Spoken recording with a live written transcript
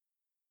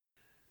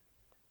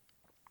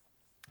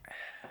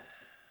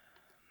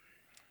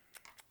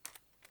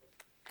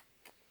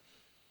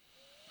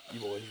You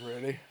boys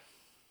ready?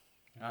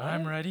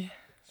 I'm ready.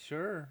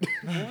 Sure.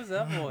 What was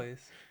that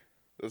voice?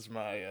 That's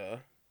my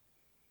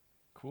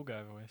Cool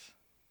guy voice.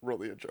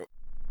 really a joke.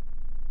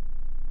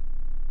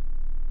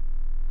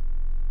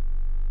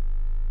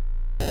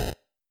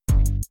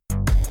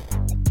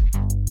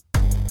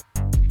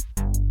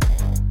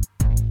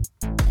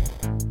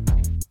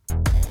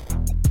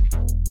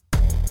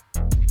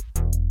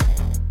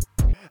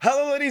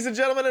 Hello, ladies and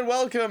gentlemen, and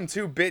welcome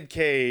to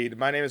Bitcade.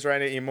 My name is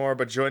Ryan Emore,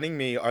 but joining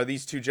me are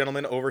these two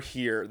gentlemen over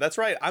here. That's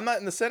right, I'm not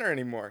in the center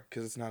anymore,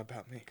 because it's not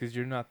about me. Because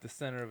you're not the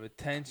center of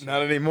attention.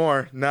 Not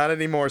anymore. Not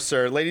anymore,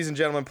 sir. Ladies and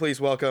gentlemen,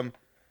 please welcome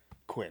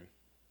Quinn.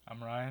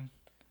 I'm Ryan.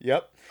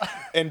 Yep.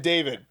 And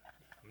David.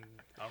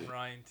 I'm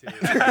Ryan, too.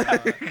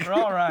 We're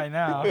all right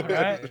now,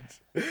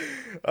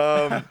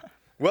 right?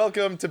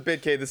 Welcome to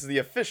Bitcade. This is the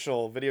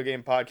official video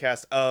game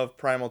podcast of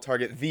Primal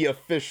Target, the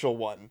official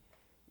one.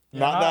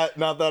 Yeah,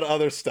 Not that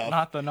other stuff.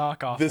 Not the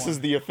knockoff This one. is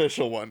the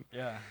official one.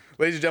 Yeah.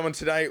 Ladies and gentlemen,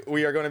 tonight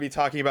we are going to be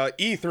talking about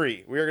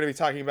E3. We are going to be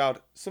talking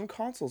about some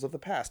consoles of the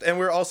past. And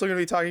we're also going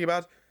to be talking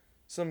about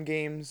some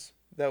games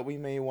that we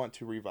may want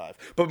to revive.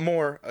 But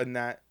more on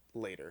that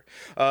later.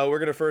 We're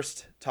going to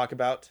first talk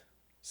about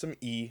some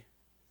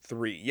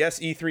E3. Yes,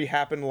 E3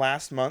 happened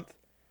last month.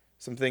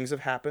 Some things have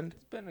happened.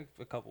 It's been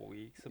a couple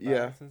weeks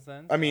since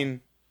then. I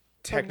mean,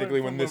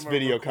 technically when this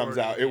video comes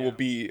out, it will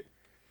be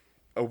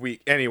a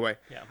week. Anyway.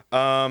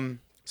 Yeah.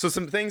 So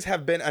some things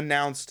have been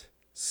announced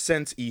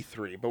since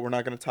E3, but we're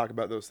not going to talk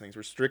about those things.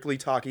 We're strictly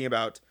talking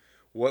about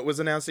what was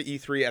announced at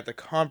E3 at the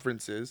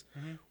conferences.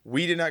 Mm-hmm.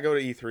 We did not go to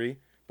E3,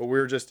 but we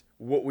were just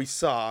what we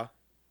saw,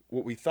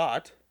 what we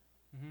thought.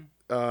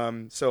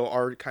 Mm-hmm. So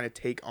our kind of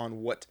take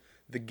on what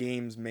the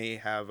games may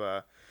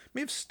have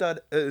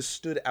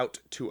stood out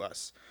to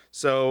us.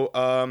 So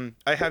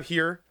I have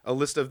here a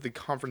list of the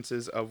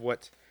conferences of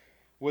what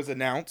was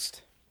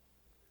announced.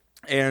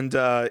 And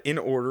in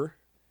order,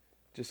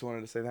 just wanted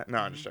to say that. No,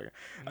 I'm just joking.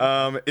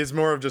 It's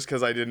more of just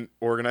because I didn't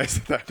organize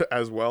that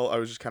as well. I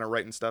was just kind of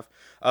writing stuff.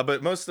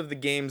 But most of the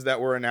games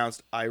that were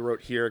announced, I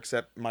wrote here,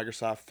 except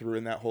Microsoft threw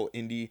in that whole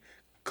indie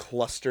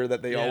cluster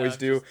that they always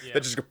do.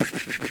 That just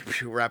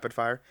go rapid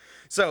fire.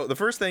 So the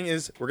first thing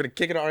is we're going to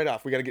kick it right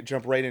off. We got to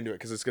jump right into it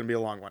because it's going to be a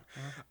long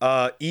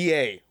one.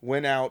 EA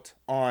went out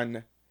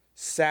on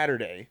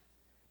Saturday.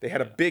 They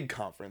had a big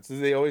conference.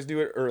 They always do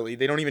it early.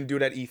 They don't even do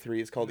it at E3.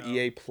 It's called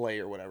EA Play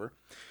or whatever.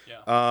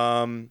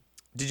 Yeah.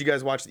 Did you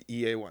guys watch the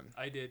EA one?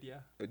 I did,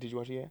 yeah. Did you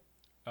watch EA?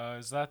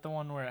 Is that the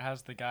one where it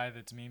has the guy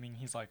that's memeing?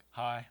 He's like,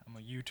 "Hi, I'm a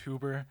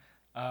YouTuber."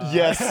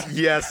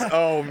 Yes.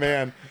 Oh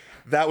man,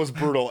 that was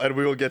brutal, and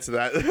we will get to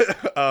that.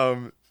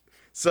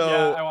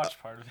 Yeah, I watched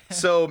part of it.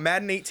 So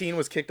Madden 18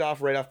 was kicked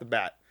off right off the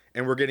bat,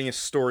 and we're getting a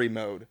story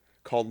mode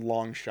called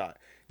Long Shot.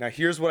 Now,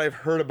 here's what I've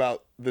heard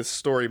about this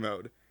story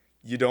mode.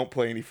 You don't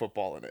play any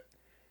football in it.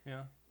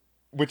 Yeah.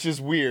 Which is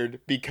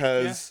weird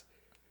because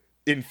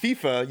in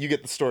FIFA you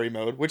get the story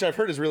mode, which I've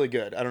heard is really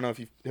good. I don't know if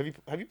have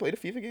you played a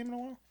FIFA game in a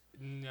while?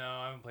 No,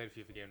 I haven't played a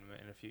FIFA game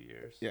in a few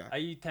years. Yeah.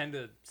 I tend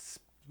to,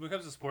 when it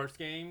comes to sports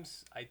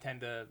games, I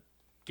tend to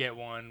get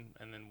one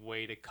and then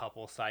wait a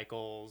couple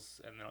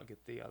cycles and then I'll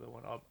get the other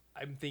one.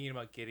 I'm thinking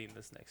about getting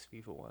this next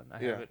FIFA one. I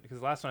haven't, because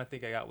the last one I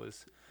think I got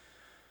was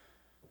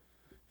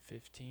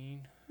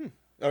 15.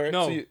 All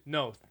right.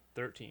 No,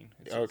 13.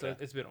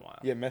 It's been a while.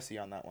 Yeah,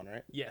 Messi on that one,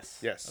 right?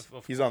 Yes.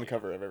 He's on the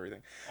cover of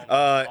everything.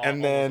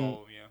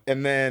 Almost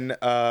And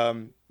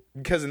then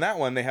because in that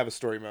one they have a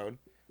story mode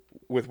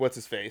with what's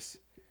his face,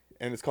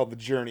 and it's called The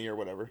Journey or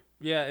whatever.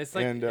 Yeah, it's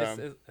like And, I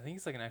think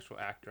he's like an actual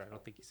actor. I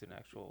don't think he's an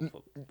actual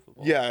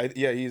football. Yeah,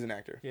 he's an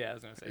actor. Yeah, I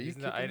was gonna say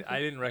I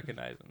didn't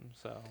recognize him.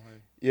 So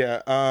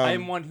Yeah. I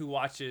am one who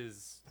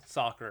watches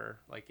soccer,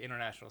 like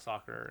international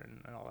soccer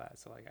and all that.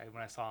 So like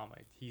when I saw him,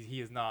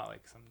 he is not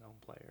like some known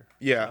player.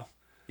 Yeah. So,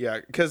 Yeah,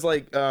 because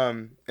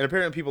and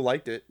apparently people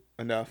liked it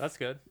enough. that's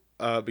good.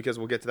 Because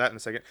we'll get to that in a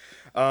second.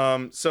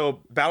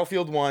 So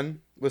Battlefield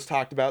 1 was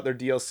talked about, their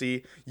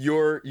DLC.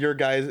 Your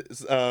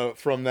guys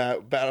from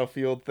that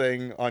Battlefield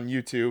thing on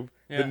YouTube,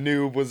 the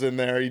noob was in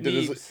there. He did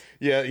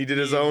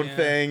his own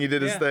thing. He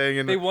did his thing,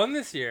 and they won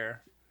this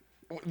year.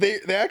 They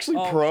actually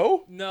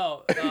pro?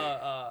 No,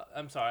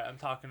 I'm sorry. I'm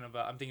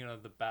thinking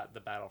of the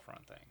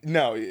Battlefront thing.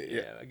 No,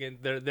 Again,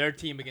 their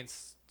team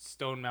against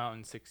Stone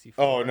Mountain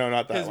 64. Oh no,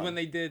 not that one. Because when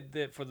they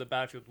did for the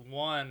Battlefield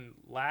 1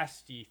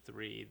 last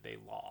E3, they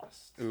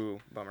lost. Ooh,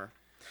 bummer.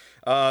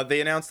 They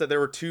announced that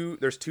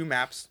there's two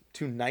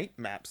night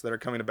maps that are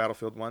coming to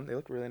Battlefield 1. They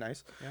look really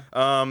nice.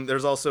 Yeah.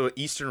 There's also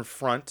Eastern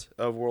Front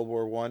of World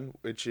War 1,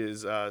 which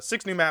is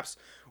 6 new maps.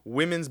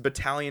 Women's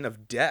Battalion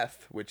of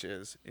Death, which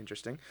is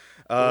interesting.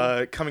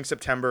 Coming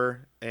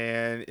September,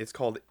 and it's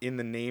called In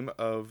the Name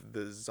of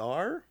the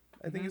Tsar,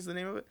 I think is the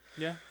name of it.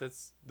 Yeah,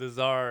 that's the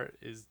Tsar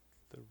is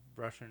the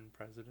Russian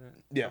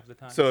president of the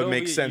time. So it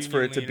makes sense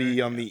for it to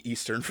be on the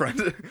Eastern Front.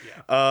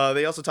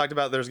 They also talked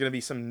about there's going to be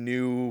some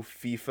new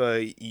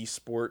FIFA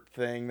esport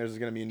thing. There's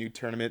going to be a new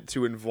tournament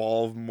to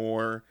involve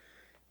more.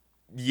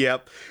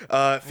 Yep.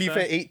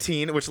 FIFA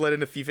 18, which led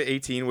into FIFA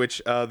 18,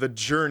 which The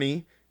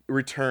Journey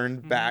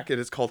returned back. It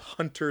is called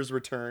Hunter's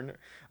Return.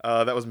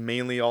 That was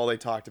mainly all they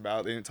talked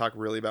about. They didn't talk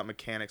really about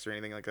mechanics or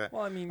anything like that.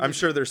 Well, I mean, I'm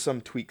sure there's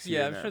some tweaks here yeah,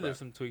 and I'm there, sure but- there's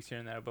some tweaks here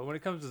and there, but when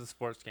it comes to the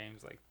sports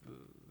games, like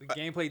the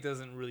gameplay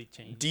doesn't really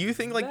change. Do you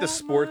think like the that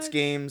sports much.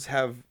 games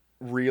have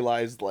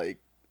realized like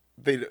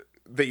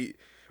they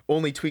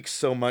only tweak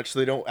so much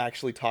they don't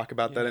actually talk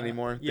about that Yeah.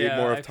 anymore? Yeah,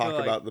 they more I of feel talk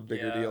like- about the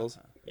bigger yeah, deals.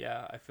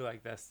 Yeah, I feel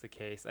like that's the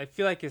case. I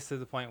feel like it's to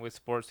the point with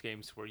sports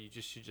games where you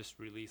should just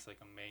release like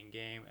a main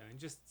game and then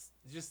just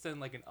send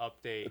like an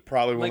update, It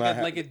probably will like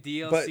not like a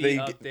DLC but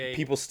update.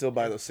 people still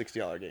buy those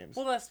 $60 games.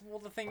 Well,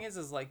 the thing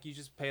is like you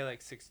just pay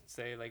like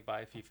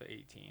buy FIFA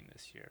 18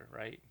 this year,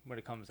 right? When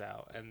it comes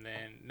out, and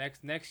then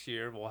next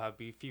year we'll have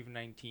FIFA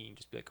 19,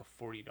 just be like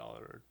a $40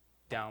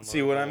 download.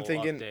 See what I'm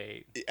thinking?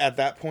 Update. At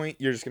that point,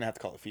 you're just gonna have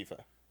to call it FIFA.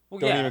 Well,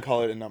 Don't yeah. even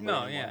call it a number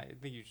No, anymore. yeah, I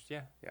think you just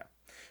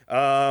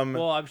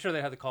Well, I'm sure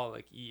they have to call it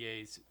like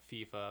EA's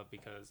FIFA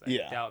because I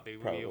Yeah, doubt they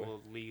would probably. be able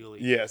to legally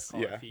yes,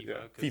 call yeah, it FIFA. yeah.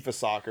 'Cause- FIFA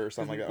Soccer or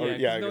something like that. Yeah, Or,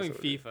 yeah, I knowing guess it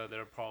would be. FIFA,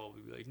 they'll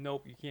probably be like,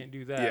 nope, you can't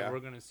do that. Yeah. We're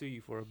gonna sue you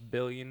for $1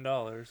 billion.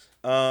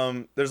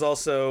 There's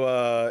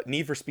also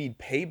Need for Speed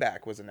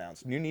Payback was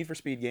announced. New Need for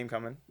Speed game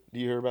coming. Do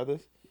you hear about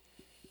this?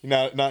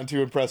 You're not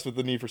too impressed with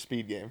the Need for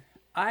Speed game.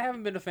 I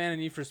haven't been a fan of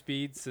Need for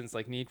Speed since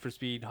like Need for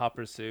Speed Hot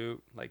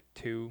Pursuit, like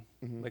 2,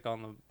 like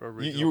on the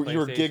original. You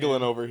were PlayStation.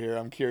 giggling over here.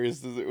 I'm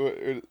curious.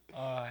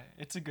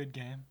 It's a good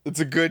game. It's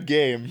a good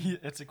game.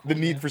 It's a cool The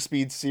game. Need for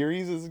Speed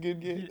series is a good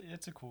game.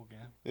 It's a cool game.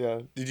 Yeah.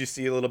 Did you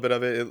see a little bit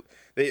of it?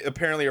 They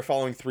apparently are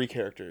following 3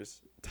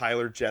 characters: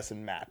 Tyler, Jess,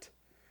 and Matt.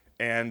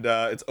 And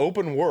it's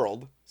open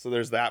world, so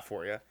there's that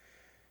for you.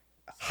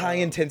 High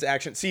intense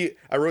action. See,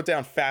 I wrote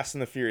down Fast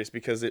and the Furious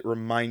because it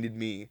reminded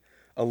me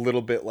a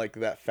little bit like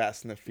that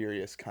Fast and the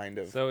Furious kind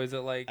of. So is it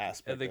like are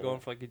aspect they of going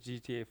it. for like a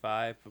GTA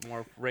 5, but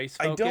more race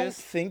I focused? don't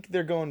think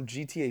they're going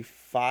GTA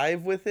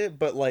 5 with it,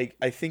 but like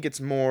I think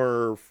it's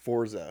more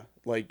Forza,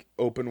 like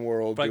open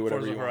world, like do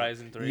whatever Forza you want.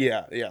 Horizon 3.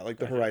 Yeah, like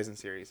the Okay. Horizon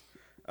series.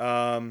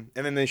 And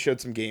then they showed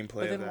some gameplay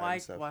But of then that why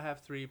and stuff.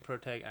 have 3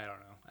 protect? I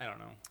don't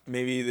know.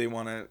 Maybe they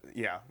want to.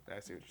 Yeah, I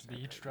see what you're They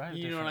saying. each drive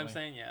You know what I'm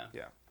differently. saying?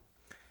 Yeah.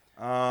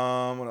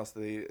 What else?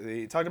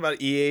 They talked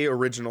about EA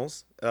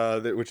Originals,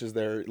 which is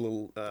their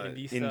little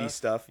indie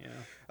stuff.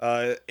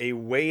 Yeah. A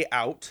Way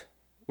Out,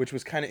 which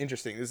was kind of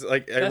interesting. This is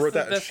like I That's wrote the-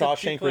 that that's the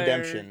Shawshank two-player-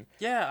 Redemption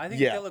Yeah, I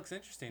think Yeah. that looks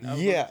interesting. I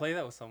would Yeah. love to play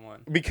that with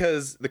someone.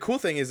 because the cool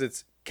thing is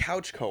it's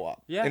couch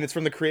co-op. Yeah. And it's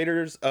from the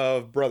creators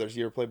of Brothers.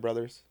 You ever played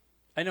Brothers?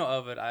 I know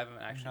of it. I haven't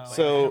actually No, played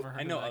So- it. I've never heard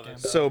I of know that of it. game.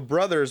 So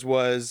Brothers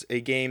was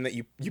a game that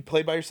you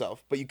played by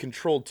yourself, but you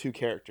controlled 2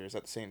 characters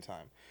at the same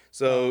time.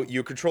 So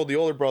you controlled the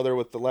older brother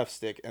with the left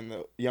stick and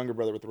the younger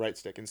brother with the right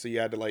stick, and so you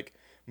had to like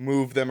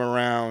move them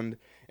around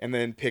and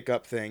then pick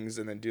up things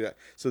and then do that.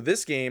 So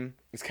this game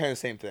is kind of the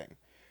same thing.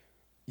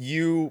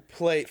 You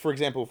play, for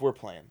example, if we're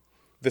playing,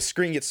 the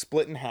screen gets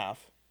split in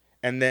half,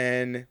 and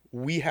then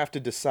we have to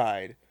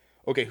decide,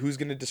 okay, who's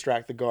going to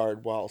distract the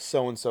guard while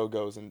so and so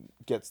goes and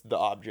gets the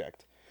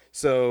object.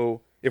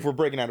 So if we're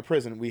breaking out of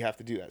prison, we have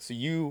to do that. So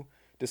you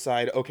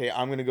decide, okay,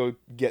 I'm going to go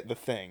get the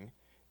thing.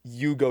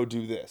 You go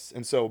do this.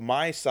 And so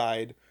my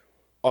side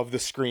of the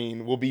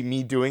screen will be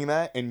me doing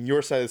that, and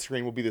your side of the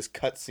screen will be this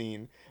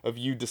cutscene of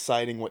you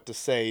deciding what to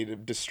say to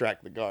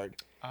distract the guard.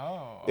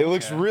 Oh. It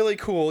looks okay. really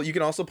cool. You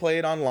can also play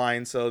it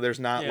online, so there's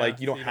not like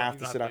you so don't have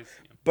to sit on. play-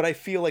 But I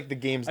feel like the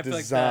game's I feel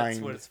like designed,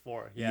 that's what it's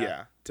for.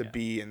 Yeah. to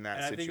be in that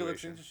And I think it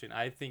looks situation. interesting.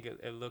 I think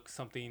it looks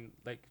something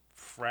like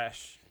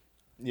fresh.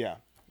 Yeah.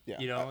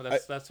 You know,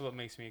 that's what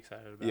makes me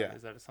excited about Yeah. it.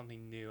 Is that it's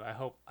something new. I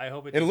hope it.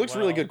 And it does looks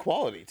really well. good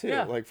quality too,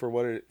 Yeah. like for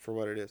what it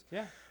is.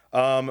 Yeah.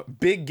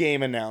 Big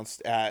game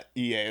announced at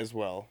EA as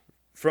well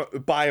from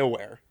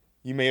BioWare.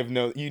 You may have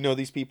know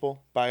these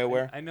people,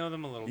 BioWare. I know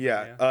them a little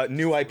Yeah, bit.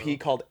 new Just a IP little.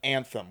 called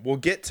Anthem. We'll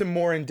get to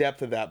more in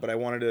depth of that, but I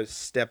wanted to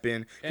step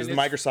in because And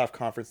the it's- Microsoft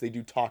conference they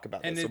do talk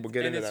about And this, so we'll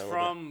get into it's that. A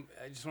little bit.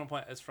 from. I just want to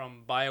point. It's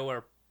from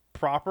BioWare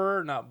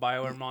proper, not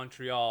BioWare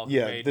Montreal. Who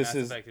Yeah, made this Mass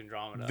is- Effect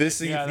Andromeda.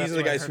 These Yeah, are that's the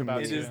what I guys heard who about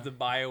made It too. is the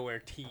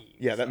BioWare team.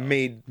 Yeah, that so-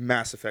 made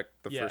Mass Effect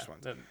the yeah, first one.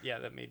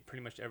 that made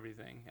pretty much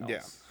everything Yeah.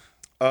 else.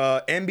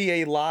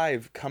 NBA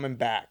Live coming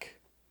back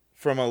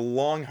from a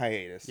long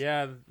hiatus.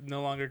 Yeah,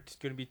 no longer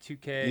going to be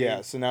 2K.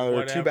 Yeah, so now there are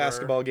 2 whatever.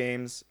 basketball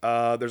games.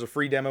 There's a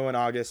free demo in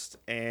August,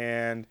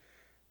 and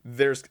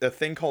there's a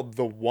thing called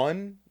The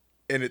One,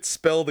 and it's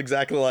spelled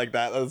exactly like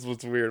that. That's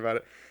what's weird about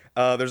it.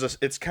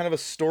 It's kind of a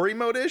story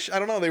mode-ish. I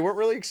don't know. They weren't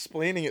really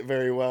explaining it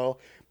very well,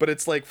 but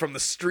it's like from the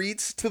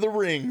streets to the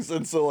rings,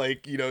 and so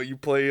like you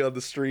play on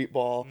the street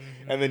ball,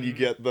 and then you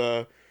get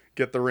the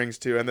rings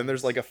too, and then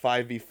there's like a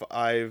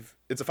 5v5.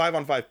 It's a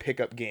 5-on-5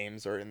 pickup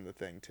games are in the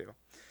thing too.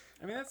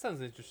 I mean, that sounds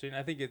interesting.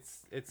 I think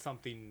it's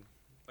something,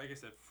 like I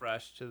said,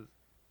 fresh to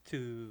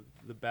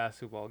the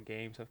basketball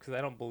game stuff because I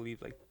don't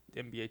believe like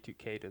NBA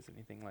 2K does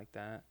anything like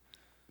that.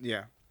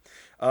 Yeah.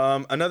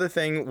 Another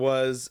thing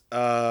was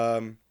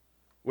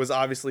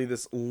obviously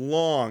this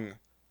long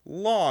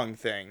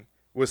thing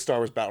was Star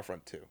Wars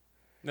Battlefront 2.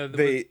 No,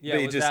 They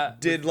just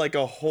did like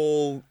a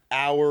whole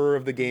hour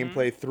of the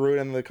gameplay, threw it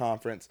into the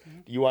conference.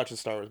 You watch the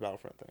Star Wars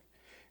Battlefront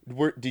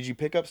thing. Did you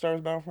pick up Star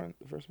Wars Battlefront,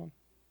 the first one?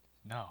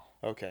 No.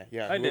 Okay,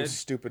 yeah, I it was did.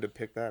 stupid to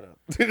pick that up.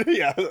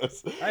 Yeah,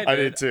 I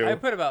did too. I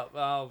put about.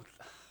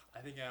 I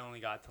think I only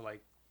got to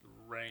like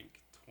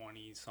rank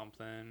 20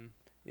 something.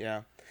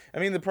 Yeah, I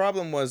mean the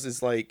problem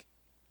is like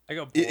I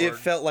got bored. it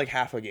felt like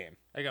half a game.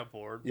 I got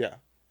bored. Yeah,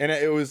 and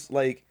it was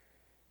like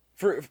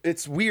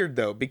it's weird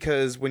though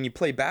because when you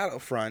play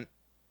Battlefront,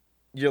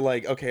 you're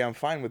like, okay, I'm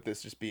fine with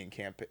this just being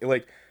campaign.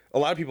 Like a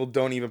lot of people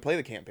don't even play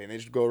the campaign; they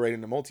just go right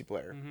into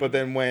multiplayer. Mhm. But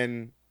then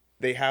when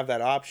they have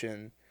that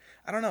option,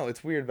 I don't know.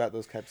 It's weird about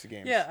those types of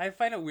games. Yeah, I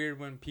find it weird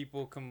when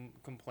people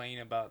complain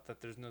about that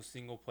there's no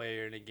single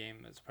player in a game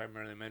that's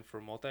primarily meant for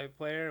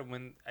multiplayer.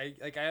 When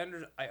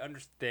I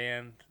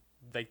understand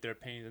like their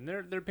opinions, and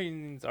their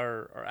opinions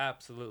are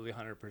absolutely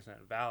 100%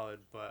 valid.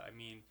 But I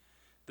mean,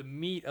 the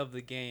meat of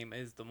the game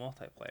is the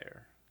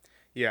multiplayer.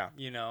 Yeah.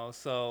 You know,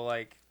 so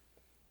like,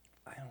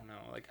 I don't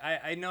know. Like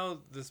I know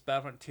this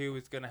Battlefront 2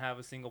 is gonna have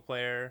a single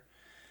player.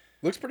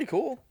 Looks pretty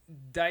cool.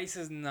 DICE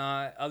is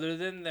not, other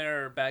than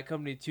their Bad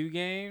Company 2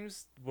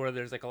 games where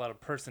there's like a lot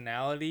of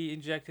personality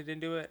injected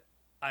into it.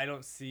 I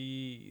don't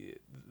see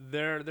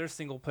their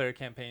single player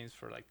campaigns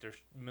for like their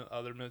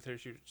other military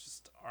shooters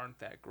just aren't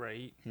that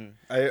great.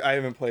 I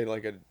haven't played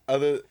like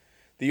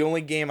the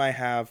only game I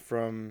have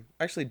from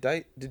actually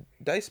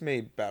DICE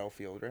made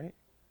Battlefield, right?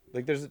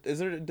 Like is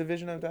there a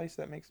division of DICE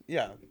that makes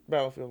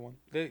Battlefield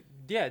 1.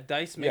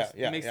 DICE makes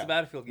Yeah, the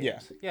Battlefield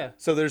games. Yeah.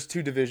 So there's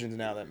 2 divisions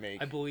now that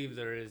make. I believe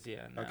there is,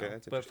 now. Okay,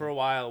 that's but for a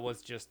while it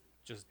was just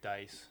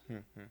DICE.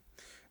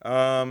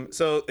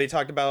 So they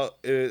talked about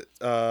it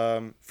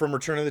from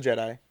Return of the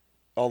Jedi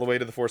all the way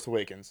to The Force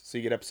Awakens. So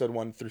you get episode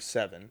 1 through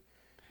 7.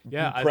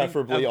 Yeah,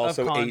 preferably I think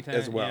also content, 8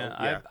 as well.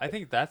 Yeah. I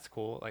think that's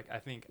cool. Like, I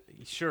think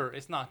sure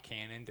it's not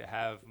canon to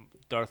have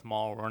Darth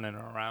Maul running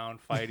around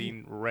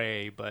fighting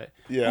Rey, but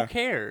Yeah. who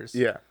cares?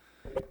 Yeah.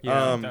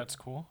 Yeah. That's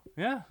cool.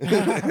 Yeah.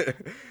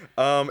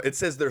 It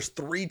says there's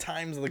 3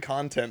 times the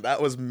content that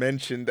was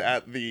mentioned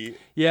at the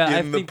Yeah, I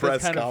in the think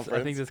press that's kind conference.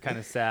 of. I think that's kind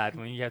of sad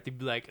when you have to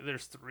be like,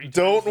 "There's 3."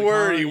 Don't times the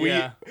worry,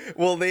 content.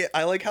 Yeah.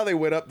 I like how they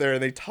went up there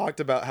and they talked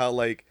about how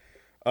like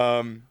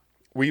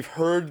we've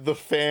heard the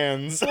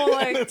fans. Well,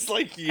 like, it's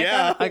like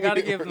yeah, I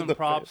gotta we give heard them the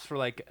props for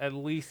like at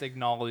least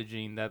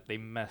acknowledging that they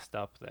messed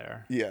up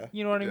there. Yeah.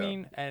 You know what I Yeah.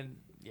 mean? And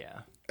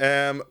yeah.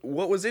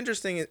 What was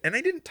interesting, and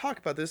I didn't talk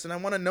about this, and I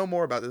want to know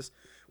more about this,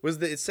 was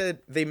that it said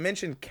they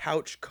mentioned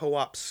couch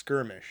co-op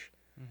skirmish.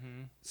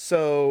 Mm-hmm.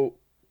 So,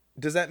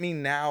 does that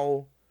mean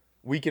now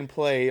we can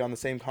play on the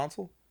same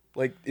console?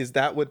 Like, is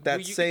that what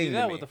that's you saying can do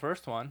that to me? with the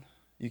first one.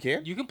 You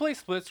can? You can play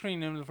split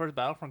screen in the first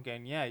Battlefront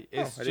game. Yeah,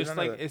 it's I did just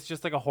not know like that. it's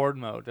just like a horde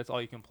mode. That's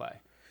all you can play.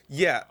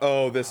 Yeah.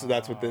 Oh, that's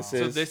what this is.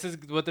 So this is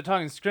what they're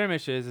talking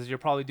skirmish is you're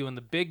probably doing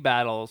the big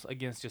battles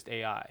against just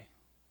AI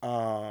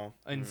Oh.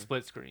 in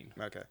split screen,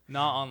 Okay.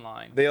 not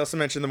online. They also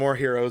mentioned the more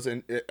heroes,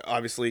 and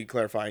obviously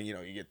clarifying. You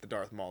get the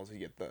Darth Mauls, you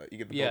get the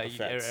Yeah, Boba you get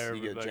Fett's, you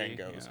get everybody,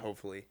 Jango's. yeah.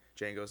 Hopefully,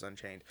 Jango's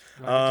Unchained.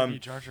 Do I get to be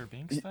Jar Jar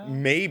Binks though?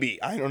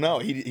 Maybe, I don't know.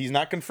 He's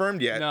not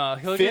confirmed yet. No,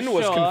 he'll Finn just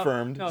was show up.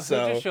 confirmed. No, so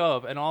he'll just show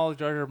up, and all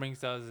Jar Jar Binks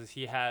does is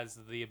he has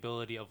the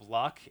ability of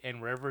luck, and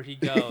wherever he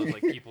goes,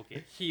 like people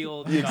get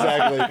healed,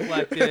 Exactly. shots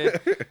deflected,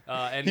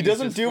 and He he's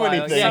doesn't just do fly-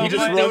 anything. Yeah, He just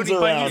might- runs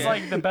But around. he's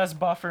like the best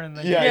buffer in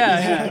the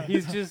Yeah, game.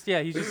 he's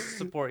just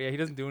support. Yeah, he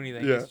doesn't do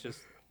anything. Yeah. He's just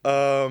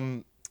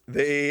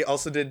They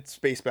also did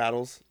space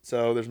battles.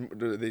 So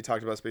they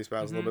talked about space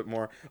battles a little bit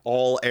more.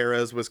 All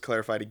eras was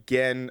clarified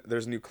again.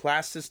 There's a new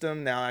class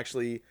system now.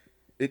 Actually,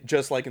 it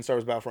just like in Star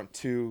Wars Battlefront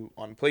 2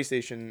 on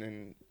PlayStation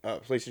and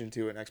PlayStation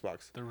 2 and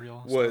Xbox. The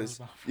real Star Wars Was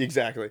Battlefront.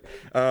 exactly.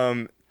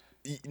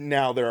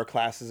 Now there are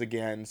classes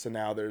again. So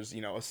now there's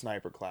a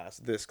sniper class,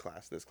 this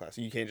class.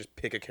 So you can't just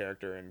pick a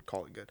character and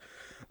call it good.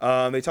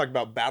 They talked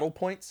about battle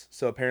points.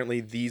 So apparently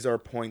these are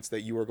points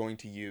that you are going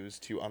to use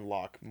to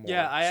unlock more.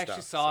 Yeah, I actually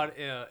stuff. saw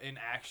it in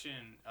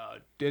action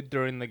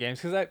during the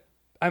games because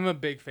I'm a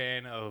big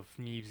fan of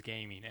Neves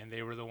Gaming, and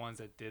they were the ones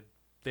that did.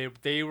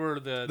 They were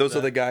Those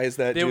are the guys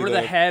that they do were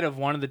the head of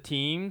one of the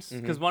teams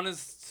because Mm-hmm. one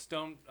is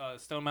Stone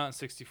Mountain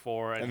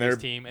 64 and And his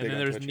they're team, and big then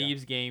on there's Twitch, yeah.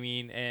 Neves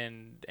Gaming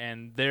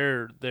and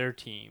their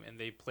team, and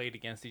they played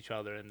against each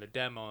other in the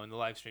demo, in the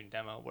live stream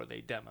demo where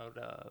they demoed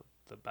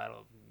the battle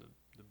of the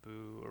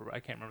Boo, or I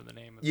can't remember the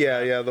name of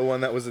Yeah, the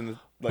one that was in the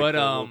the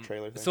little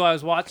trailer thing. so I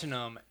was watching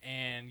them,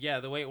 and yeah,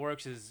 the way it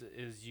works is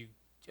you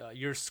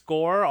your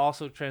score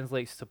also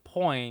translates to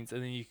points,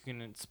 and then you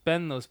can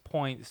spend those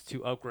points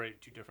to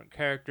upgrade to different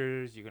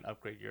characters. You can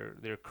upgrade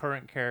their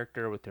current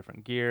character with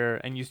different gear,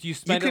 and you you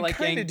spend could it like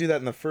kind of do that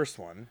in the first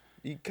one.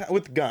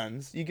 With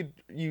guns,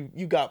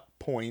 you got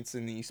points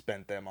and you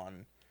spent them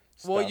on.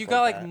 well, stuff you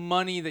got like that.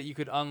 money that you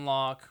could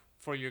unlock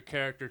for your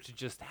character to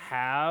just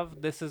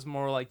have. This is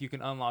more like you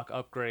can unlock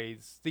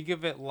upgrades. Think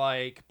of it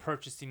like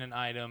purchasing an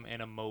item in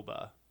a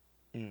MOBA.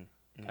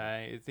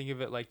 Okay, think of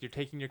it like you're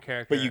taking your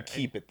character, But you and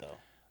keep it though.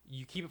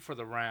 you keep it for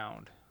the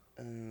round.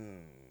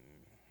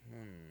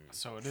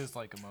 So it is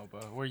like a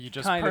MOBA where you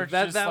just Kind of.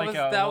 purchase That like was a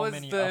that little was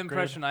mini the upgrade.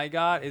 impression I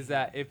got, is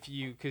that if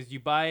you because you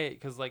buy it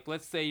because like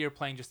let's say you're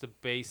playing just a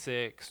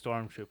basic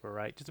stormtrooper,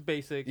 right? Just a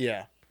basic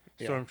Yeah.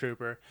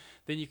 stormtrooper.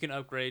 Then you can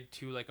upgrade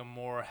to like a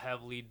more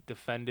heavily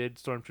defended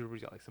stormtrooper. You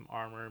got like some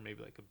armor,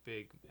 maybe like a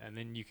big, and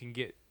then you can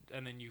get.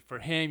 And then for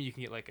him, you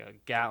can get like a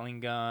Gatling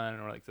gun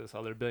or like this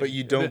other ability. But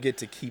you don't get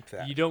to keep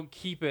that. You don't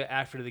keep it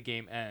after the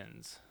game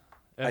ends.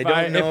 I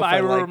don't know if I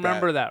like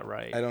remember that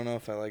right. I don't know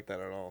if I like that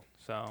at all.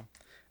 So,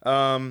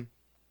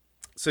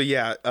 so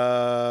yeah.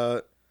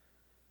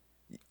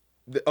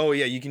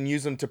 You can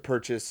use them to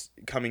purchase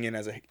coming in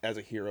as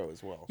a hero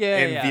as well.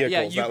 Yeah,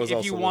 vehicles. You, That was if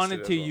also you wanted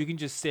listed to, as well. you can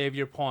just save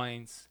your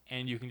points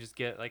and you can just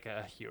get like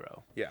a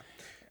hero. Yeah.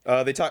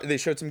 They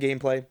showed some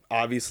gameplay,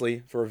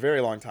 obviously, for a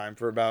very long time,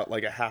 for about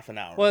like a half an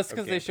hour. Well, it's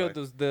because they showed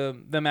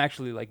them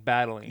actually like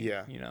battling.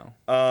 Yeah. You know.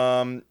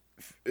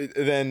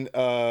 Then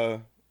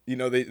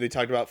they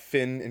talked about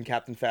Finn and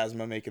Captain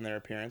Phasma making their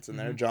appearance in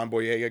there. John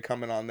Boyega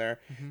coming on there,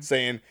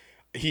 saying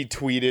he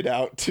tweeted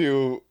out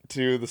to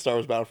the Star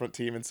Wars Battlefront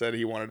team and said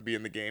he wanted to be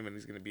in the game and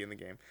he's going to be in the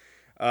game.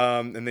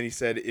 And then he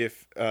said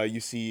if you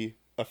see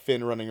a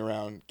Finn running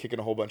around kicking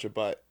a whole bunch of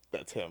butt,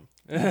 that's him.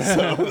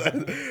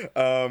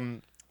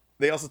 So.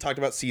 They also talked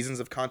about seasons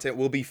of content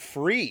will be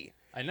free.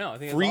 I know. I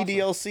think free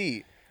that's awesome.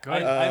 DLC.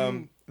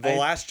 Good. The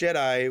Last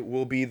Jedi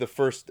will be the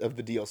first of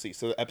the DLC.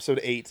 So episode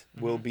 8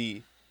 will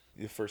be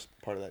the first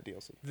part of that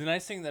DLC. The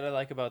nice thing that I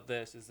like about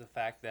this is the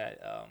fact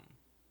that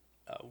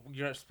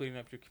you're not splitting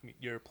up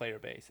your player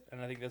base, and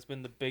I think that's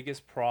been the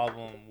biggest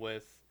problem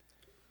with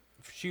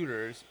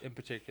shooters in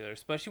particular,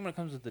 especially when it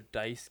comes to the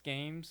DICE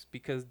games,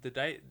 because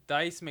the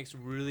DICE makes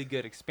really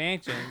good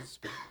expansions.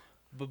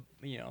 But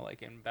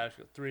like in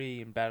Battlefield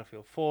 3 and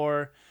Battlefield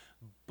 4,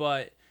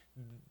 but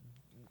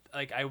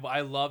like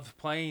I loved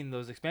playing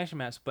those expansion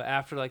maps, but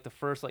after like the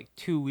first like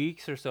 2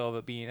 weeks or so of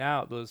it being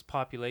out, those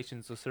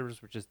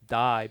servers would just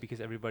die because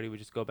everybody would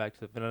just go back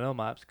to the vanilla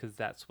maps because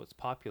that's what's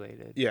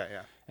populated.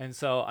 Yeah. And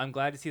so I'm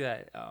glad to see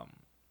that.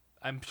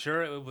 I'm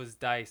sure it was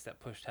DICE that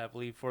pushed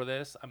heavily for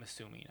this. I'm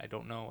assuming. I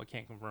don't know. I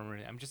can't confirm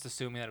anything. I'm just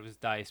assuming that it was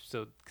DICE,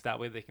 so that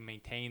way they can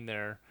maintain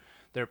their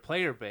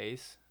player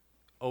base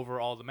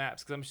over all the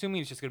maps, because I'm assuming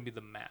it's just going to be the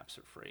maps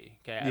are free.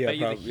 Okay, I bet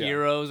you the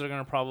heroes are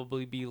going to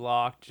probably be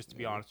locked. Just to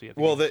be honest with you.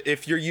 Well,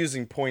 if you're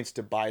using points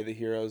to buy the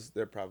heroes,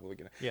 they're probably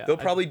gonna. Yeah, they'll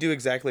probably do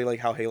exactly like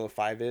how Halo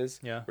 5 is.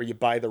 Yeah. Where you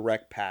buy the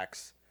rec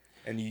packs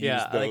and you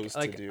use those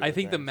to do. I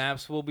think the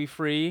maps will be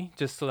free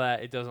just so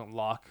that it doesn't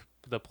lock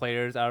the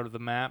players out of the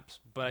maps.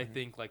 But I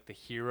think like the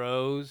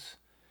heroes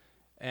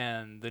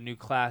and the new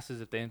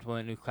classes, if they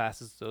implement new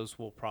classes, those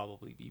will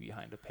probably be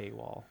behind a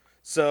paywall.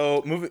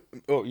 So moving.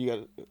 Oh, you got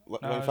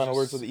any final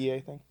words with the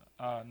EA thing?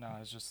 No, I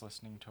was just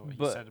listening to what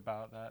you said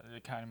about that.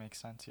 It kind of makes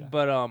sense, yeah.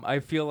 But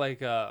I feel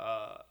like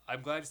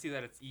I'm glad to see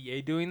that it's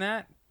EA doing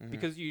that,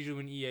 because usually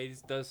when EA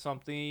does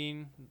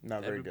something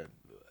not very good,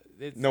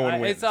 no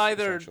one wins. It's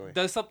either essentially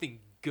does something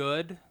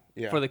good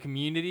for the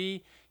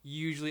community.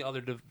 Usually,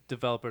 other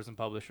developers and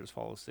publishers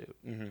follow suit.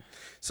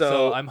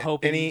 So I'm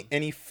hoping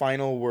any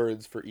final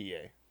words for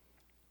EA.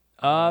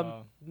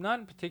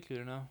 Not in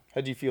particular, no.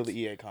 How do you feel the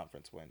EA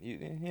conference went?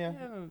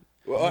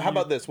 Well, how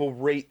about this? We'll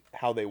rate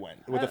how they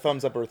went with a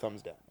thumbs up or a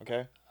thumbs down.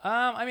 Okay.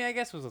 I mean, I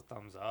guess it was a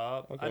thumbs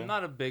up. Okay. I'm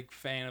not a big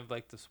fan of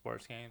like the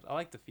sports games. I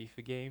like the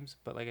FIFA games,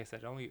 but like I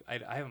said, I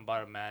haven't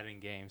bought a Madden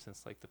game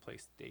since like the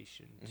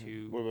PlayStation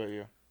 2. What about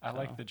you? I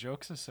like the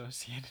jokes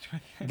associated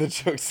with it. The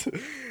jokes.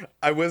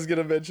 I was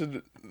gonna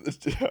mention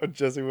how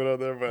Jesse went on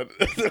there, but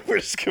we're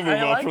just gonna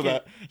move on from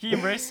that. He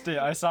embraced it.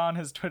 I saw on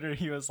his Twitter.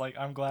 He was like,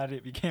 "I'm glad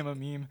it became a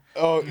meme."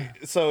 Oh,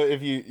 so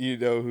if you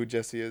know who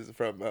Jesse is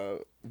from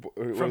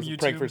YouTube.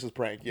 Prank versus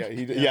Prank,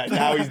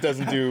 now he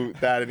doesn't do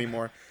that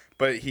anymore,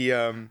 but he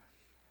kind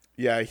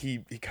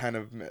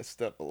of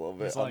messed up a little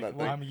bit. He's on like, that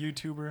thing. I'm a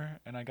YouTuber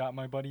and I got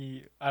my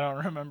buddy. I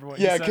don't remember what.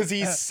 Yeah, because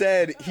he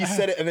said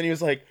it, and then he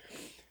was like,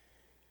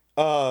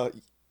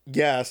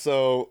 yeah,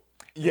 so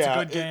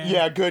yeah, it's a good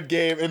game. Good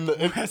game, and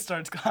it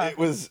starts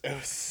clapping.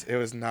 It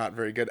was not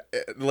very good.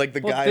 Like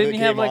the guy that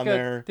came on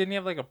there, didn't he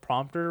have like a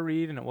prompter to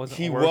read, and it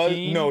wasn't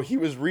working? He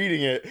was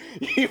reading it.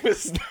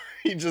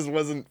 He just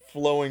wasn't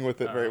flowing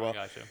with it very well.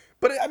 Gotcha.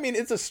 But I mean,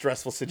 it's a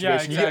stressful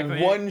situation. Yeah, exactly. You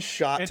get one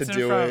shot to do it. It's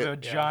in front of a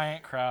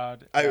giant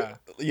crowd.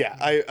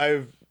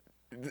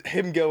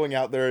 Him going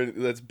out there,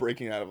 that's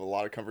breaking out of a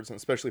lot of comfort zone,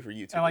 especially for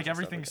YouTube. And like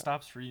everything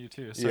stops for you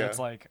too, so it's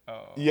like,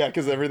 oh. Yeah,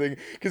 because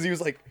he was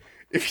like,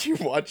 if you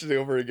watch it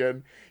over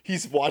again,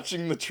 he's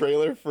watching the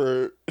trailer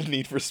for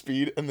Need for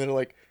Speed, and then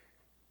like,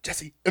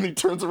 Jesse, and he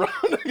turns around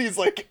and he's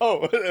like,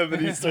 oh, and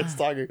then he starts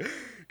talking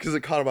because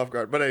it caught him off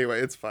guard. But anyway,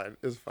 it's fine.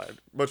 It's fine.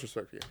 Much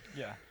respect for you.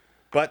 Yeah.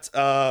 But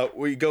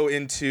we go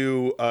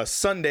into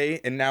Sunday,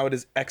 and now it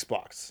is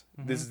Xbox.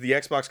 This is the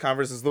Xbox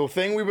conference. This is the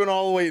thing we've been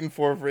all waiting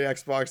for the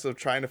Xbox, of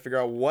trying to figure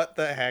out what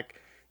the heck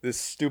this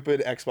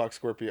stupid Xbox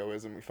Scorpio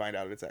is, and we find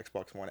out it's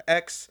Xbox One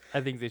X.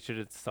 I think they should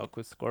have stuck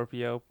with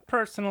Scorpio,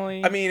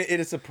 personally. I mean, it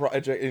is a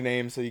project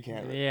name, so you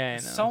can't. Yeah,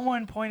 I know.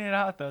 Someone pointed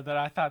out, though, that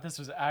I thought this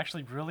was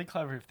actually really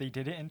clever if they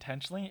did it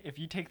intentionally. If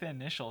you take the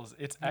initials,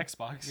 it's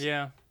Xbox.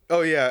 Yeah.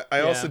 Oh, yeah.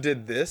 I also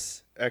did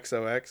this,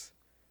 XOX.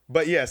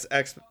 But yes,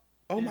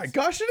 Oh my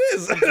gosh, it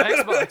is. It's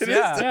Xbox, It is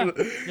yeah.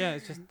 too. Yeah,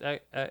 it's just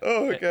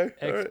Oh, okay.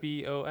 All right.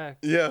 XBOX.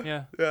 Yeah.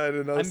 Yeah. Yeah, I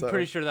didn't know I'm that.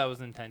 pretty sure that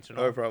was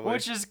intentional. Oh, probably.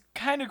 Which is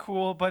kind of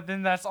cool, but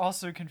then that's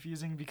also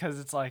confusing because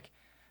it's like,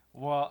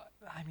 well,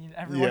 I mean,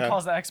 everyone Yeah.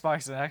 calls the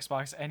Xbox an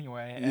Xbox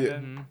anyway, and Yeah.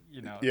 then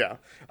you know.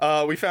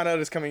 Yeah. We found out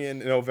it's coming in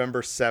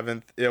November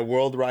 7th. Yeah,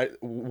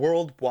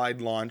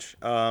 worldwide launch.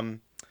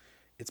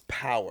 It's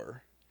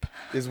Power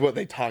is what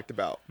they talked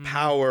about.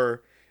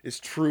 Power is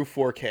true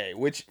 4K,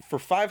 which for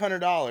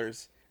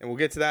 $500, and we'll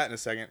get to that in a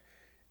second,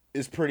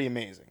 is pretty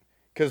amazing.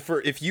 Because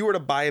if you were to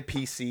buy a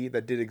PC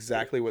that did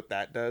exactly what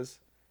that does,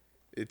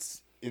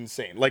 it's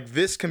insane. Like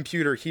this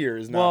computer here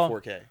is not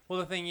 4K. Well,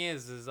 the thing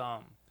is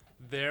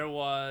there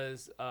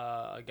was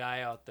a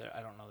guy out there.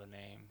 I don't know the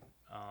name.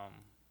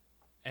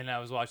 And I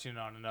was watching it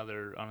on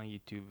a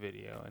YouTube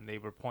video, and they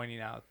were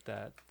pointing out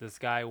that this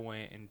guy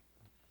went and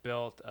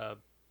built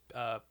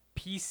a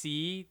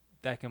PC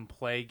that can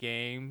play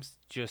games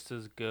just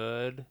as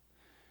good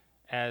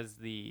as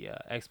the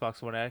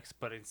Xbox One X,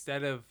 but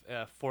instead of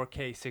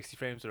 4K 60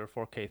 frames or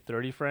 4K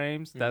 30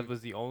 frames, that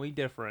was the only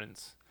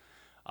difference.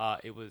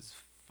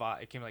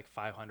 It came like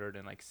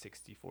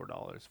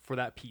 $564 for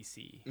that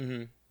PC.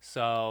 Mm-hmm.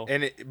 So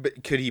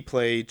But could he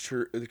play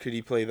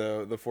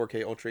the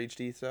 4K Ultra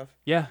HD stuff?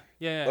 yeah.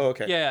 Oh,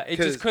 okay. Yeah, He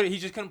just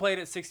couldn't play it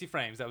at 60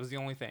 frames. That was the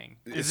only thing.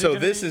 So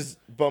this is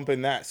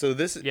bumping that. So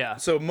this Yeah.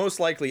 So most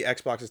likely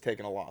Xbox is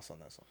taking a loss on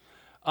this one.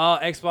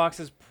 Xbox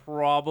is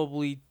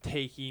probably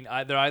taking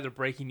they're either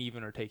breaking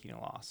even or taking a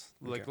loss.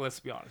 Like, Okay. let's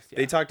be honest. Yeah.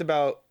 They talked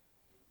about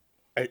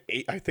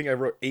I think I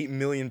wrote 8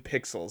 million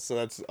pixels, so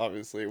that's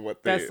obviously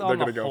what they're on going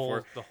to the go whole-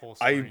 for. the whole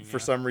I screen, for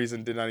yeah. some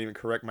reason did not even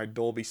correct my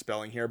Dolby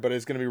spelling here, but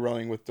it's going to be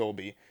running with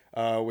Dolby,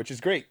 which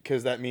is great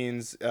because that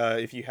means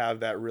if you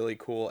have that really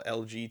cool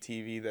LG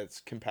TV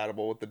that's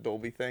compatible with the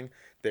Dolby thing,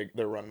 they're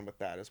running with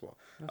that as well.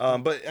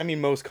 But I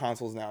mean, most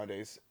consoles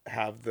nowadays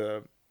have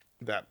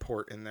that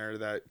port in there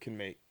that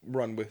can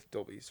run with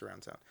Dolby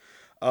surround sound.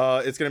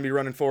 It's going to be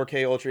running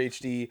 4K Ultra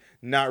HD.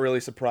 Not really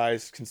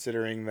surprised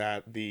considering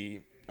that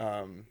the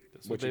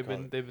they've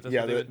been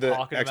the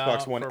talking Xbox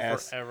about One for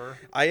S. forever.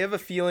 I have a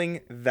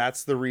feeling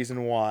that's the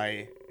reason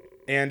why,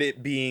 and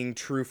it being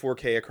true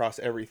 4K across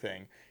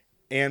everything,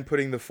 and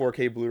putting the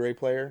 4K Blu-ray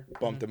player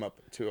bumped them up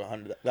to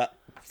 $100. That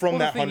from Well,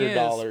 the that thing is-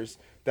 $100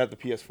 that the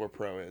PS4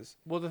 Pro is.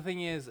 Well, the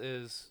thing is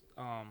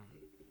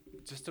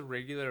just a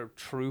regular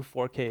true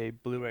 4K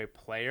Blu-ray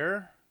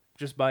player,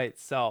 just by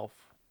itself,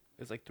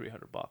 is like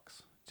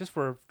 $300. Just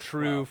for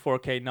true Wow.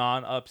 4K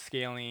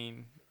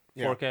non-upscaling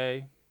Yeah.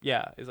 4K,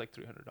 yeah, is like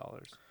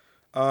 $300.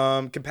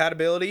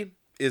 Compatibility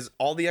is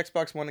all the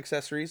Xbox One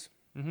accessories,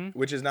 Mm-hmm.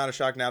 which is not a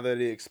shock now that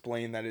it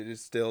explained that it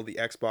is still the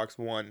Xbox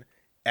One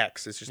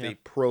X. It's just Yeah. a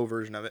pro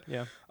version of it.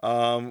 Yeah.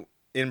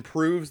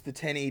 Improves the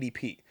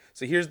 1080p.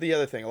 So here's the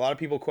other thing. A lot of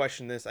people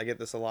question this. I get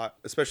this a lot.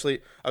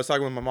 Especially, I was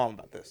talking with my mom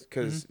about this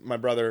because my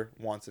brother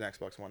wants an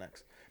Xbox One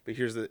X. But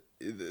here's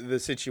the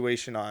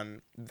situation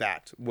on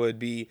that would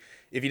be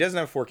if he doesn't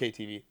have 4K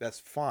TV, that's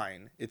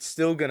fine. It's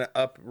still gonna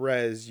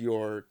up-res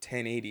your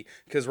 1080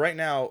 because right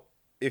now,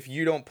 if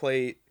you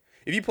play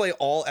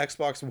all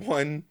Xbox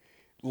One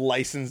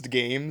licensed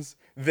games,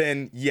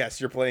 then yes,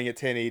 you're playing at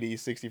 1080,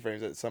 60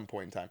 frames at some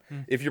point in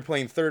time. If you're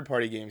playing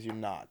third-party games, you're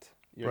not.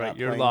 Not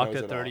You're playing locked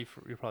those at all. 30.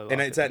 You're probably locked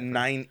And it's at 30.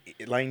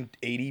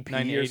 980p or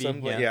 980,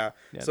 something. yeah.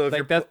 Yeah. So if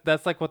like you're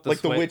that's like what the like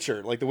Switch,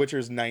 The Witcher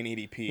is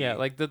 980p. yeah,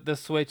 like the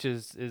Switch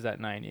is at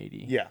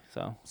 980. Yeah.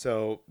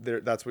 So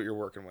that's what you're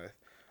working with.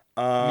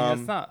 I mean,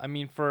 it's not. I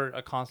mean, for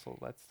a console,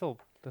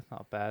 that's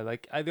not bad.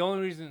 Like the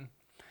only reason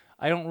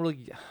I don't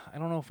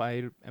know if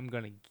I am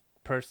gonna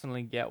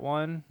personally get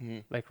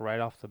one like right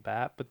off the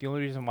bat. But the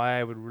only reason why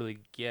I would really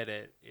get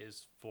it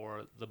is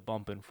for the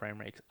bump in frame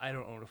rate. 'Cause I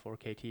don't own a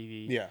 4K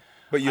TV. Yeah,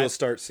 but you'll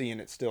start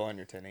seeing it still on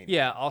your 1080.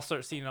 Yeah, I'll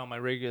start seeing it on my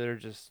regular,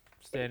 just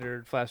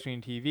standard flat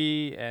screen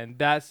TV, and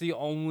that's the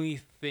only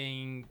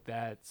thing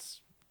that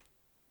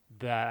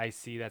I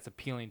see that's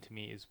appealing to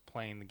me is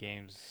playing the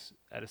games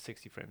at a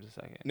 60 frames a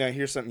second. Now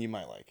here's something you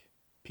might like,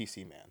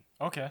 PC Man.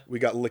 Okay, We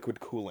got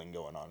liquid cooling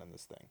going on in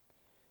this thing.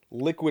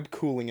 Liquid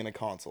cooling in a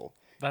console.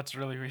 that's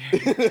really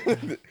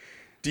weird.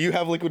 Do you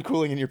have liquid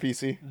cooling in your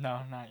PC?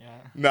 No, not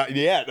yet. Not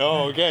yet.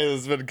 Oh, okay.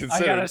 This has been I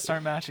considered. gotta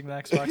start matching the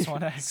Xbox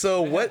One X.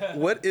 So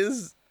what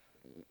is?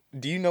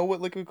 Do you know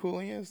what liquid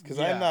cooling is? Because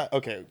Yeah. I'm not.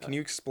 Okay, can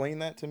you explain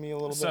that to me a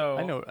little bit? So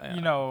I know,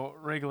 you know,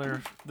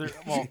 regular.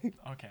 Well,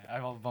 okay, I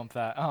will bump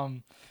that.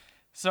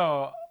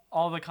 So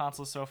all the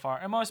consoles so far,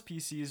 and most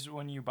PCs,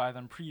 when you buy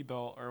them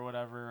pre-built or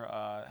whatever,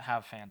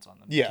 have fans on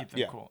them to Yeah, keep them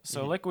yeah. cool.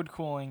 So liquid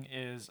cooling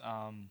is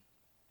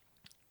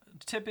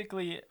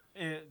typically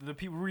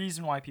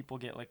reason why people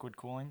get liquid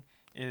cooling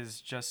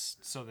is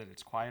just so that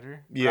it's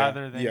quieter Yeah,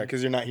 rather than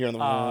because you're not hearing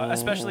the.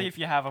 especially if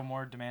you have a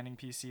more demanding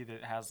PC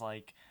that has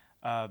like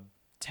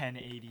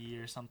 1080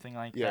 or something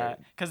like Yeah. that,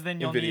 because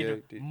then you'll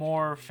NVIDIA, need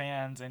more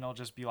fans and it'll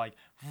just be like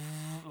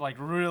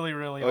really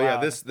really Oh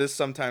loud. yeah, this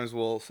sometimes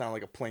will sound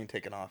like a plane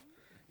taking off.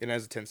 It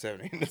has a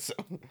 1070. So.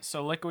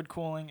 So liquid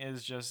cooling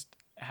is just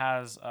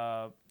has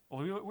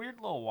weird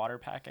little water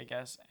pack, I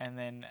guess. And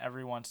then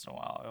every once in a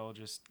while, it'll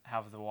just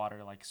have the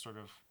water like sort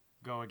of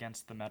go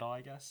against the metal,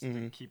 I guess,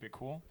 to keep it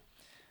cool.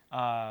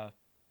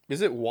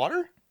 Is it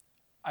water?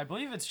 I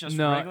believe it's just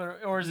No, regular,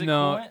 or is it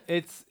no,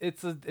 coolant?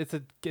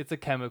 it's a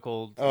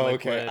chemical. Oh,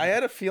 liquid. okay. I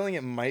had a feeling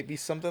it might be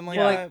something like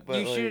Well, that,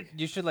 but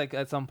you should like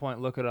at some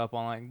point look it up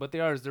online. But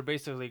they're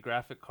basically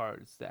graphic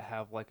cards that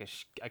have like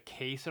a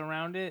case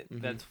around it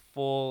that's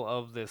full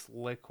of this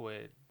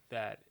liquid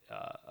that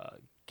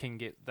can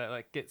get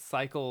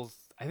cycles.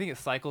 I think it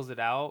cycles it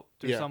out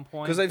through some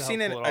point. Because I've to seen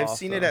help it. cool I've off,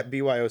 seen so. it at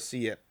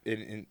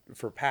BYOC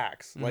for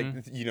packs. Like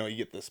you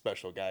get the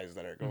special guys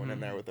that are going in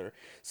there with their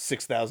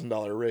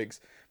 $6,000 rigs.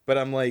 But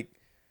I'm like,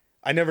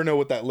 I never know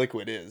what that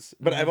liquid is.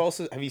 But I've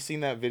also have you seen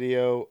that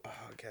video? Oh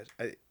gosh,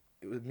 it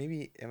was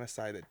maybe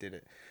MSI that did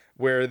it,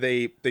 where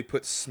they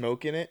put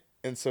smoke in it,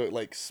 and so it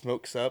like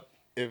smokes up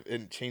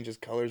and changes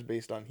colors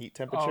based on heat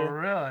temperature. Oh,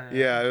 really?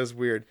 Yeah, it was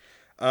weird.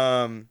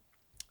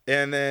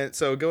 And then,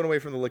 so going away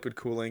from the liquid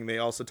cooling, they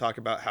also talk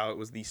about how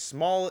it's the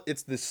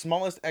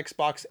smallest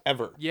Xbox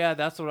ever. Yeah,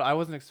 that's what I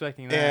wasn't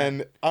expecting. That.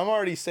 And I'm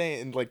already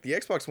saying, like, the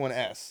Xbox One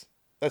S,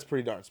 that's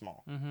pretty darn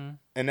small. Mm-hmm.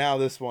 And now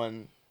this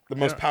one, the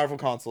most powerful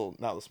console,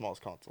 not the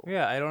smallest console.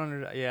 Yeah, I don't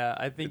under. Yeah,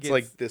 I think It's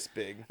like this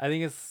big. I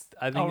think it's.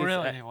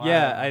 Really? Wow.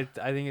 Yeah,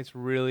 I think it's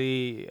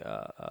really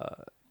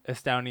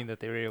astounding that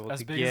they were able As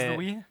to big get. as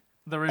the Wii?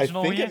 The I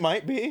original think Wii? it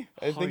might be.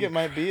 I think Holy it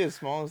might be as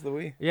small as the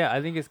Wii. Yeah,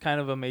 I think it's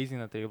kind of amazing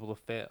that they're able to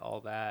fit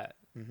all that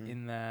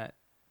in that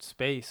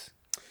space.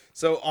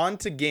 So on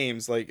to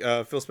games, like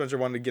Phil Spencer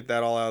wanted to get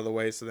that all out of the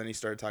way, so then he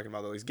started talking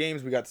about all these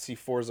games. We got to see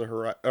Forza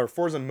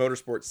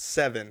Motorsport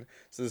 7.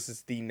 So this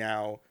is the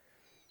now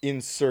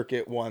in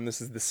circuit one.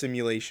 This is the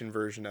simulation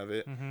version of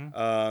it,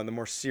 the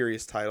more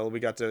serious title. We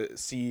got to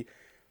see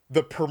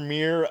the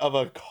premiere of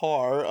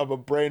a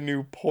brand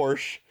new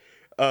Porsche,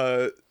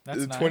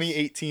 That's nice.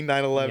 2018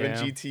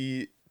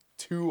 911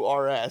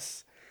 GT2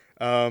 RS.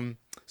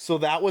 So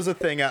that was a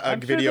thing at a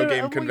video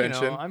game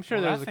convention. I'm sure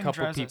Well, there's that a thing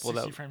couple drives at people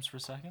 60 that. frames per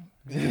second.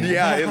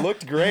 Yeah, it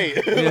looked great.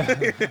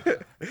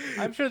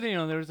 I'm sure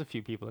that, there was a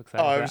few people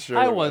excited. Oh, I'm for that. sure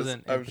I there was.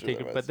 wasn't I'm in sure there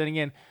particular, was. but then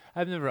again,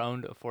 I've never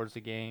owned a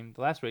Forza game.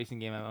 The last racing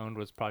game I owned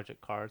was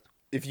Project Cars.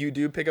 If you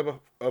do pick up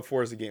a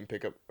Forza game,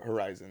 pick up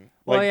Horizon.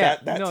 Well, Like yeah.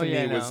 that No, to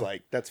yeah, me was no.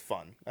 like that's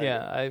fun.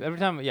 Every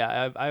time,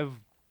 I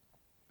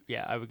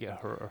would get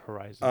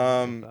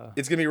Horizon.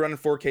 It's gonna be running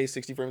 4K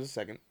 60 frames a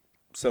second,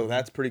 so Mm-hmm.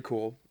 that's pretty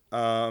cool.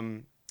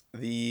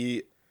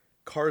 The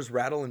cars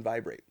rattle and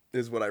vibrate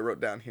is what I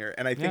wrote down here,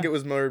 and I think Yeah. it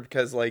was more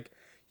because like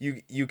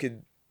you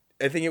could.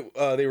 I think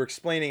they were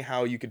explaining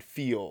how you could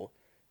feel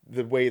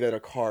the way that a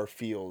car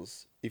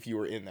feels if you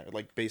were in there,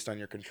 like based on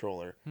your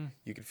controller,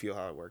 you could feel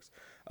how it works.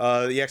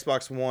 The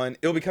Xbox One,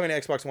 it'll be coming to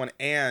Xbox One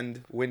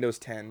and Windows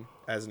 10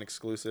 as an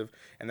exclusive,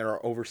 and there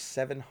are over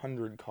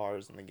 700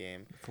 cars in the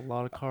game. It's a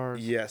lot of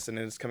cars. Yes, and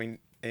it's coming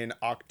in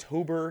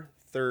October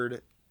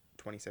 3rd,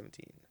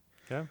 2017.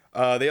 Okay.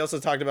 They also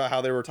talked about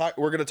how we're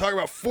going to talk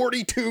about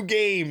 42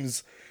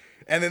 games.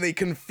 And then they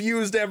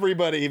confused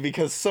everybody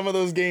because some of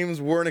those games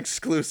weren't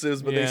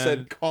exclusives, but they Yeah,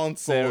 said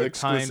console they were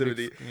timed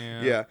exclusivity.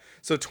 yeah.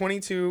 So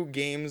 22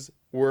 games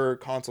were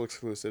console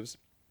exclusives.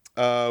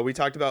 We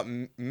talked about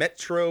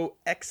Metro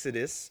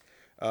Exodus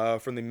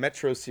from the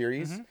Metro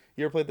series.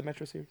 You ever played the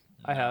Metro series?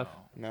 I have.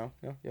 No?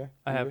 Yeah?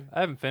 I have. You I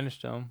haven't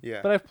finished them.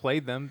 Yeah. But I've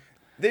played them.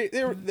 They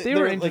were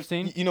like,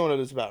 interesting. you know what it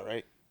was about,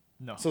 right?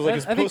 No. So it's like I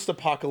it's think-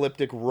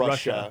 post-apocalyptic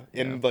Russia,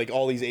 yeah. and like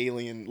all these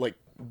alien like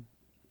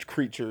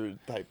creature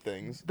type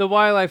things. The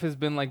wildlife has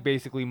been like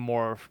basically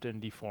morphed and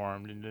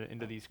deformed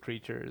into these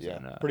creatures. Yeah,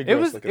 and, pretty it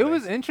gross was looking it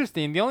was things.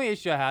 interesting. The only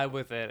issue I had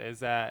with it is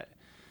that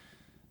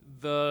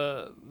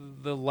the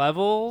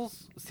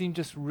levels seem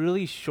just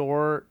really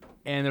short,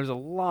 and there's a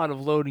lot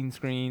of loading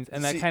screens,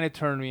 and that See, kind of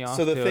turned me off.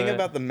 So the to thing it.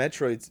 about the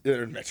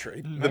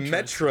the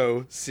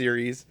Metro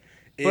series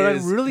is But I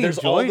really there's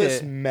all enjoyed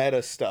this it.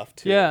 meta stuff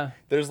too. Yeah.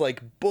 There's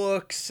like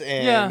books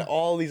and Yeah.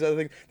 all these other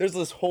things. There's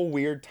this whole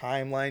weird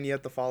timeline you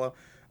have to follow.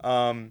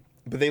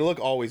 But they look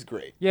always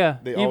great. yeah,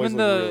 They always even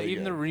look really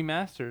even the good.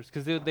 remasters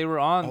because they were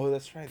on. Oh,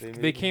 that's right.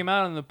 They came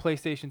out on the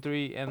PlayStation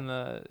 3 and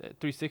the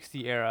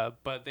 360 era,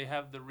 but they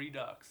have the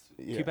Redux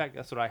Yeah. 2-pack.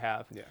 That's what I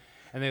have. Yeah.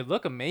 And they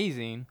look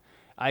amazing.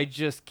 I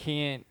just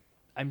can't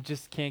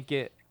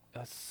get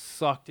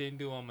sucked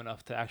into them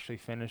enough to actually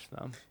finish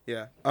them.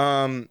 Yeah.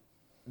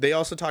 They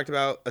also talked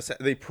about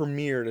they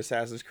premiered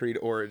Assassin's Creed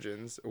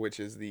Origins, which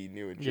is the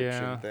new Egyptian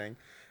Yeah. thing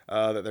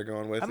that they're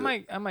going with.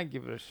 I might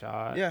give it a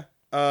shot. Yeah.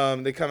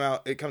 It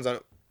comes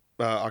out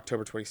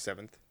October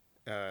 27th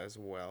as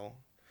well.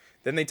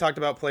 Then they talked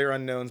about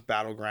PlayerUnknown's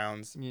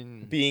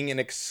Battlegrounds being an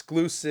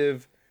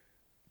exclusive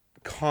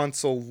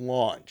console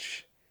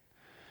launch.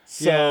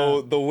 So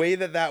Yeah. the way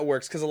that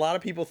works, because a lot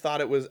of people thought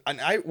it was, and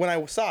when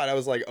I saw it, I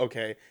was like,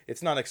 okay,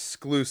 it's not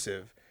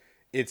exclusive.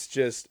 It's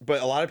just,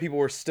 but a lot of people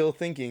were still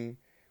thinking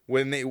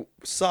when they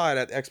saw it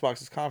at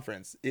Xbox's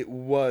conference, it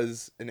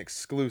was an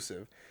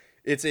exclusive.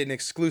 It's an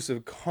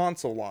exclusive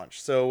console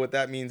launch. So what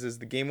that means is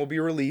the game will be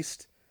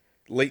released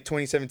late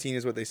 2017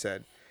 is what they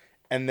said.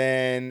 and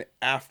then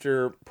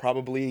after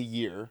probably a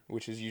year,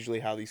 which is usually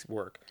how these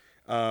work,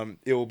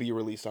 it will be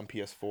released on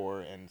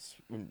PS4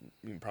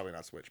 and probably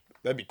not Switch.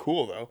 That'd be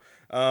cool though.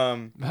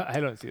 I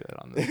don't see that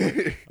on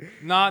this.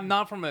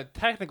 not from a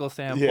technical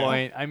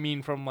standpoint. I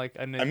mean, from like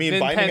a Binding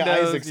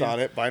Nintendo's, Isaac's on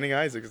it. Binding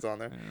Isaac is on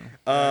there.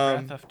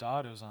 Grand Theft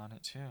Auto's on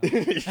it too.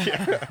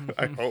 Yeah,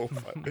 I hope.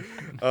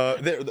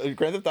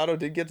 Grand Theft Auto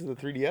did get to the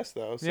 3DS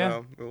though, so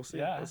Yeah. we'll see.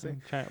 Yeah. We'll see.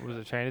 Was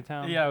it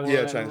Chinatown? Yeah, it was Yeah,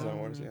 Chinatown Chinatown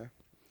Wars.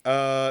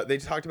 Yeah. They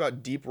talked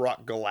about Deep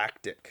Rock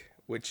Galactic,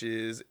 which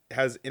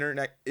has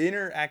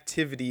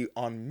interactivity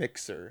on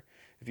Mixer.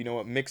 If you know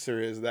what Mixer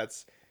is,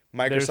 that's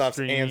Microsoft's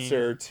streaming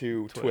answer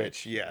to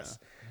Twitch. Yes.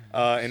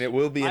 And it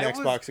will be an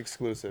Xbox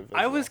exclusive.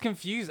 I was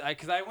confused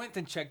because I went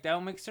and checked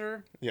out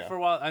Mixer Yeah. for a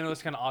while. I know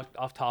it's kind of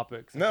off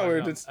topic. No,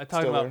 I'm it's talking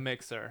still about there.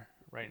 Mixer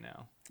right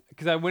now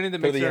because I went into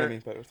for the Mixer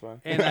enemy, but it's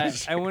fine. and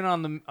I went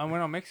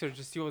on Mixer just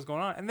to see what was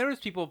going on, and there was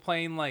people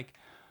playing like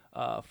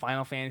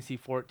Final Fantasy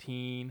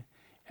 14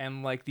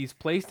 and like these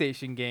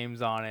PlayStation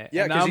games on it.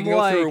 Yeah, and because you I'm can go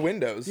like, through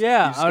Windows.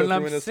 Yeah, You just go and through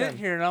I'm Windows sitting 10.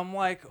 here and I'm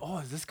like, oh,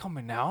 is this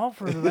coming out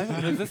for the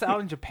is this out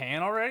in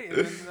Japan already?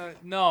 And then,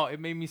 no, it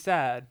made me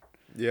sad.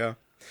 Yeah.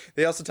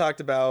 They also talked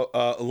about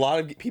a lot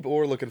of people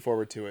were looking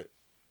forward to it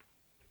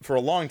for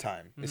a long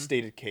time. Is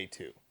State of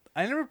K2.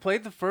 I never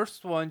played the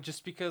first one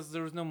just because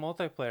there was no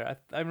multiplayer.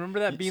 I remember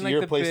that being So like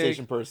you're the a PlayStation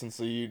big. person,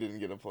 so you didn't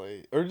get to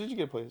play, or did you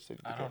get a PlayStation?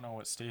 I don't know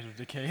what State of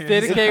Decay is.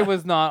 State of Decay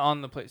was not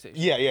on the PlayStation.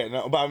 Yeah,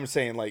 no, but I'm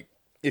saying like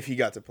if he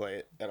got to play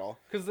it at all.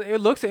 Because it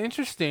looks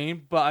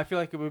interesting, but I feel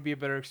like it would be a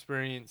better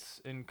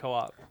experience in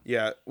co-op.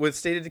 Yeah, with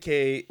State of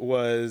Decay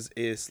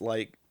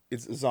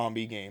it's a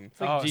zombie game.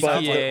 It's like Oh, it GTA.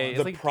 sounds like It's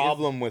the like-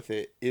 problem with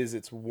it is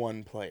it's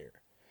one player.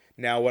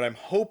 Now, what I'm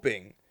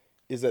hoping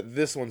is that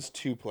this one's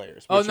two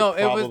players. Oh which no!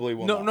 it probably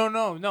will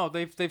not. No!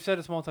 They've said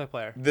it's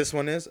multiplayer. This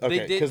one is okay.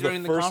 They did 'cause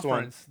during the first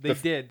conference. One,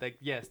 They did. Like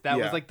yes, that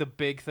Yeah. was like the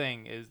big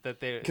thing is that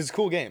they. because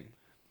cool game,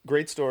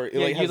 great story.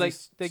 Yeah, It, you has like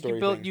these you story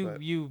build things, you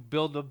but- you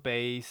build a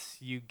base.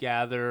 You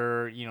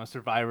gather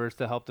survivors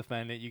to help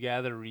defend it. You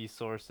gather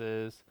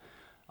resources,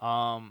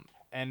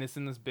 and it's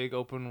in this big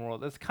open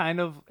world. It's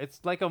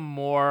like a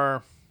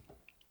more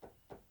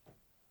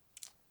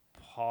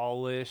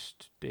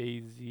polished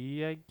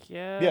DayZ, I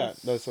guess. Yeah,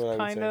 that's what I would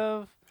kind say.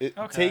 of.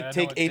 Okay, I know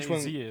take what H1,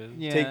 DayZ is.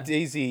 Yeah. take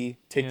DayZ,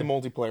 take the Yeah.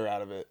 multiplayer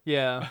out of it,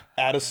 Yeah.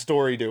 add a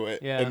story to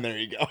it, Yeah. and there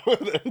you go.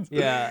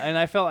 Yeah, and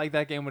I felt like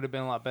that game would have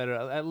been a lot better.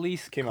 At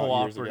least Came out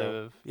years ago.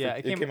 cooperative. Yeah,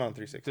 It came out on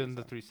 360. In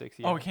the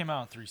 360. Oh, it came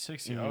out on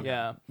 360. Mhm. Okay.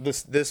 Yeah.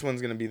 This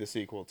one's gonna be the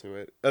sequel to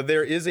it.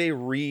 There is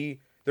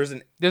there's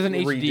an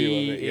HD,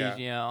 redo of it,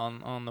 yeah.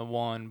 on the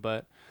one,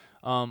 but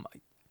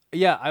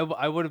yeah,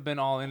 I would have been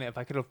all in it if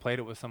I could have played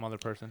it with some other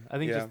person. I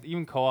think Yeah. just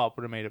even co-op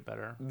would have made it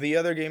better. The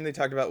other game they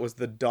talked about was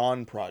the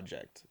Dawn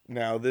Project.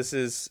 Now this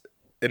is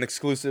an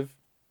exclusive,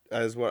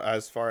 as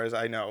far as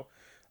I know,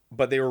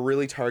 but they were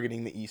really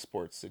targeting the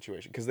esports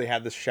situation because they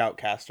had this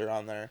shoutcaster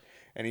on there,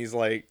 and he's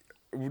like,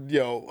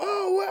 "Yo,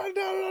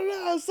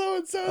 no, so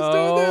and so's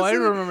doing this." I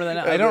remember that.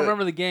 I don't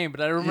remember the game, but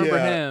I remember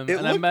him. It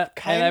and looked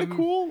kind of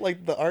cool.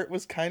 Like the art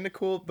was kind of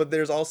cool, but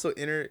there's also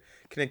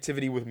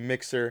interconnectivity with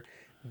Mixer.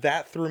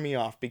 That threw me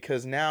off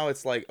because now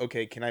it's like,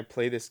 okay, can I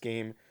play this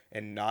game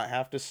and not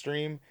have to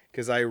stream?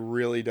 Because I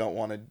really don't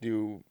want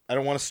to I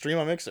don't want to stream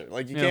on Mixer.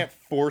 Like you can't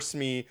force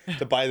me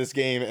to buy this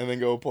game and then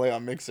go play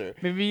on Mixer.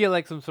 Maybe you get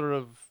like some sort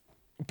of.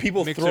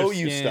 People Mixer throw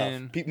you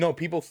skin. stuff.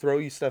 People throw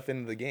you stuff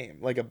into the game,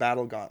 like a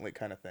battle gauntlet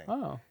kind of thing.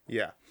 Oh.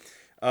 Yeah.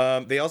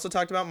 They also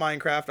talked about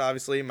Minecraft.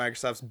 Obviously,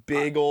 Microsoft's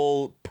big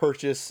old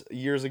purchase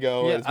years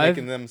ago is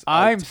making them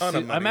a ton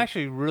of money. I'm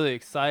actually really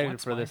excited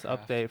What's for this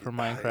Minecraft? update for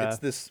Minecraft. It's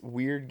this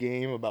weird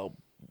game about.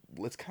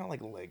 It's kind of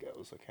like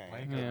Legos, okay?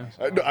 Legos.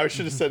 Yeah. No, I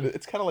should have said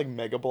it's kind of like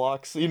Mega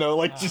Blocks,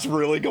 just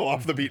really go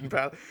off the beaten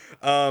path.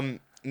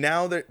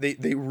 Now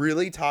they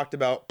really talked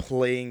about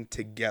playing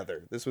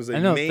together. This was a I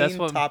know, that's main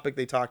what- topic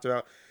they talked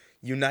about.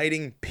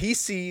 Uniting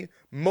PC,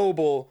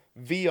 mobile,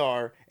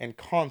 VR, and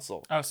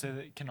console, Oh, so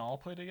they can all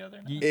play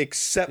together now?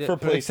 except for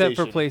PlayStation. Except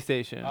for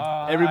PlayStation.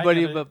 I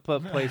Everybody get it.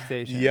 but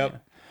PlayStation. Yep. yeah.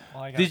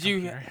 Well, I got Did a you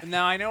computer.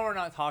 now? I know we're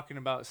not talking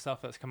about stuff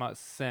that's come out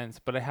since,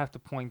 but I have to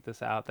point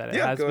this out that it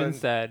Yeah, has go been ahead.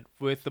 said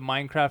with the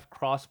Minecraft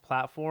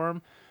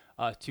cross-platform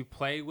to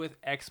play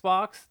with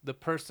Xbox. The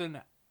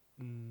person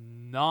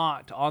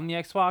not on the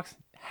Xbox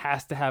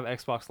has to have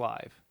Xbox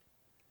Live,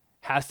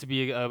 has to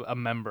be a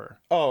member.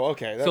 Oh,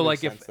 okay. That So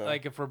makes like sense, if though.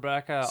 like if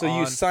Rebecca, so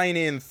you sign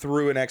in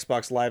through an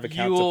Xbox Live you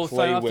account will to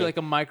play sign off with. to like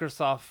a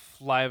Microsoft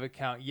Live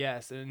account,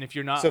 yes, and if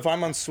you're not, So if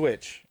I'm on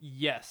Switch,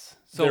 yes,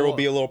 so there will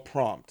be a little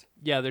prompt.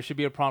 yeah, there should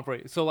be a prompt for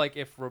it. So like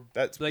if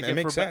That like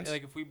makes if sense.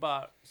 like if we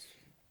bought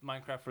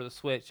Minecraft for the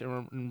Switch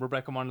and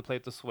Rebecca wanted to play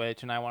with the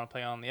Switch and I want to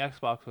play on the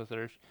Xbox with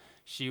her,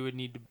 she would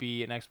need to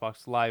be an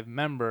Xbox Live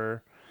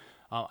member.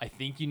 I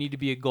think you need to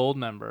be a gold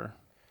member.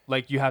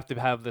 Like you have to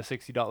have the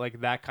 $60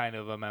 like that kind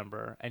of a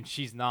member, and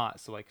she's not.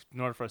 So like in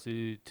order for us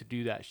to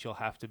do that, she'll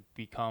have to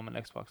become an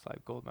Xbox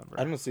Live Gold member.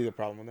 I don't see the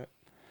problem with it.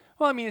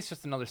 Well, I mean, it's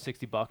just another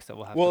 $60 that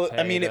we'll have Well, to pay.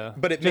 I mean,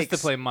 but it just to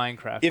makes- play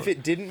Minecraft. If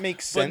it didn't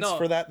make sense no,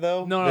 for that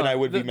though, no, then I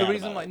would be the mad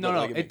reason about why, it. No, but, no,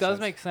 like, it makes does sense.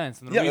 make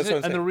sense. And the Yeah, that's reason, what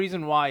I'm and the saying.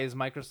 reason why is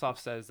Microsoft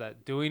says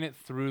that doing it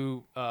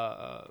through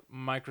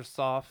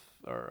Microsoft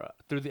or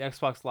through the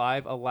Xbox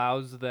Live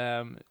allows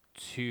them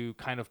to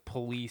kind of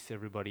police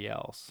everybody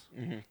else,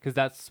 because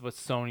that's what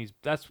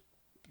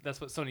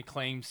Sony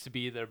claims to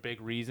be their big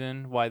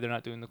reason why they're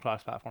not doing the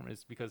cross-platform,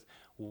 is because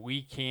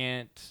we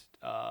can't,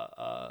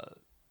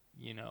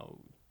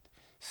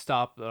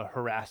 stop the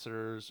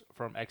harassers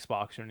from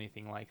Xbox or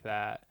anything like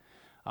that.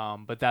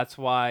 But that's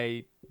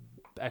why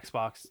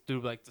Xbox,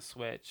 through like the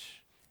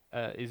Switch,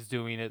 is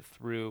doing it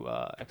through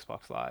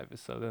Xbox Live,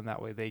 so then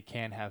that way they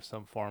can have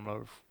some form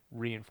of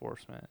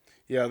reinforcement,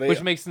 Yeah,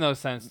 which makes no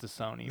sense to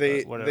Sony. they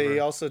but whatever. they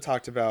also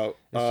talked about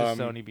It's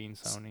just Sony being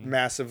Sony.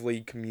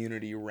 massively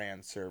community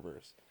ran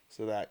servers.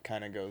 So that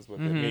kind of goes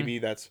with it. Mhm. Maybe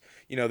that's,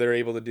 they're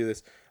able to do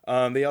this.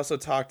 They also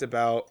talked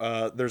about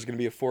there's going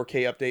to be a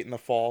 4K update in the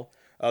fall.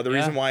 The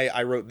reason why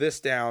I wrote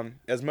this down,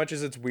 as much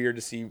as it's weird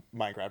to see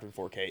Minecraft in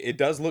 4K, it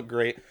does look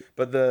great.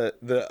 But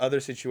the other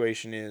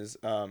situation is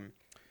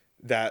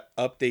that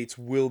updates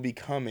will be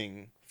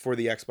coming for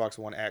the Xbox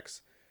One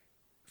X.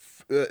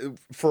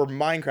 For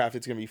Minecraft,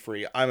 it's going to be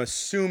free. I'm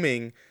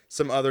assuming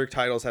some other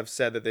titles have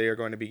said that they are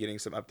going to be getting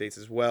some updates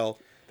as well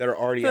that are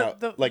already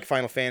out. Like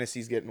Final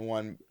Fantasy's getting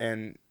one,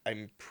 and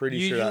I'm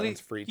pretty sure that one's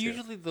free too.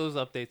 Usually those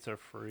updates are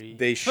free.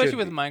 They especially should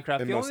with be. Minecraft.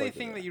 They The most only likely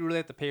thing are. that you really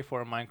have to pay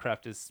for in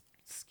Minecraft is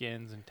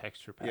skins and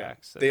texture Yeah.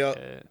 packs. They That's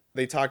it.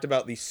 They talked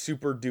about the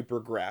super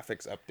duper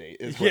graphics update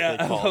is what Yeah,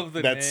 they I call love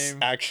the That's name.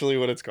 actually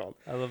what it's called.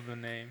 I love the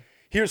name.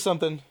 Here's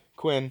something,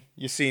 Quinn,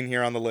 you've seen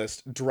here on the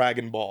list.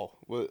 Dragon Ball.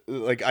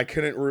 Like, I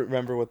couldn't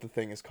remember what the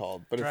thing is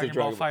called, but Dragon it's a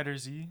Dragon Ball Fighter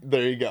Z.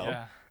 There you go.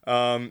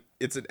 Yeah.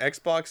 It's an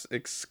Xbox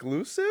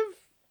exclusive?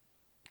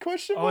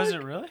 Question Oh, mark? is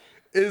it really?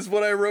 Is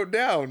what I wrote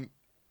down.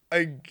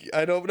 I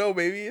don't know.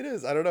 Maybe it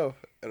is. I don't know.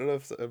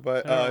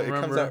 But I don't it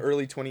comes remember. out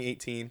early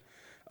 2018.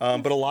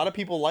 But a lot of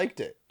people liked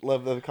it.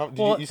 Love the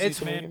Well, you see it's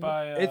some of the Made gameplay?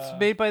 by. It's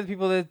made by the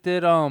people that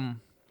did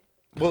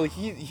Well,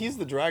 he's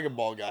the Dragon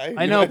Ball guy.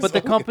 I know, but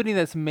the company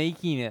that's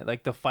making it,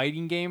 like the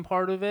fighting game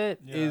part of it,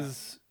 Yeah.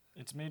 is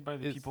It's made by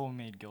the It's- people who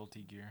made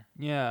Guilty Gear.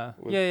 yeah,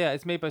 With- yeah.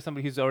 It's made by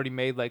somebody who's already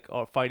made like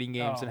fighting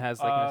games and has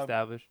like an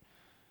established.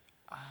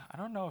 I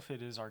don't know if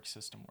it is Arc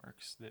System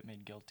Works that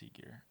made Guilty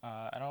Gear.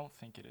 I don't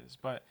think it is,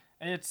 but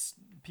it's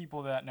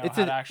people that know It's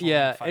how a to actually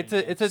make fighting it's a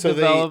games. it's a So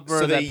developer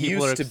they that people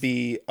used are to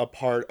be a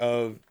part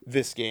of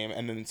this game,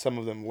 and then some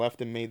of them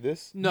left and made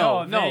this.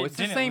 no, they it's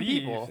the didn't same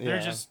leave. people. They're Yeah.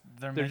 just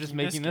They're just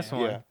making this game.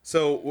 one. Yeah.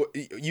 So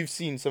you've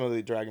seen some of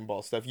the Dragon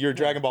Ball stuff. You're a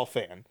Dragon Ball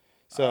fan.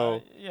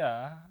 So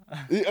Yeah.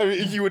 I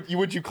mean,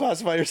 would you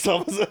classify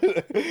yourself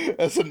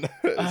as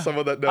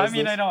someone that knows I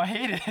mean, this? I don't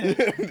hate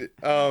it.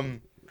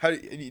 How do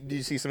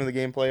you see some of the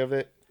gameplay of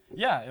it?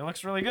 Yeah, it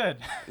looks really good.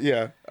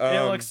 Yeah.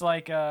 It looks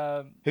like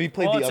Have you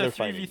played well, the it's other a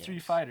fighting 3v3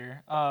 games?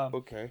 fighter.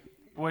 Okay.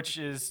 Which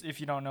is, if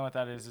you don't know what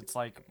that is, it's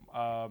like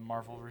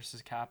Marvel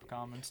versus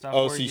Capcom and stuff.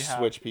 Oh, where so you have-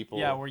 switch people.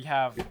 Yeah, where you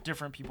have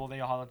different people. They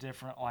all have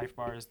different life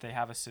bars. They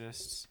have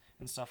assists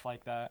and stuff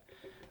like that.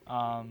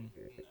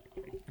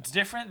 It's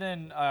different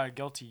than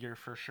Guilty Gear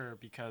for sure,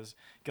 because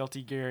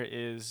Guilty Gear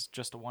is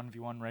just a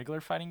 1v1 regular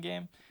fighting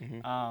game.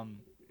 Mhm.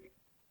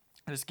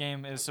 This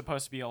game is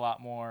supposed to be a lot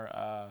more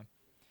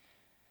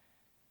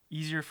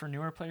easier for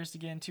newer players to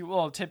get into.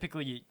 Well,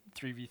 typically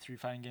 3v3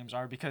 fighting games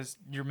are, because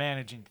you're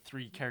managing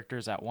 3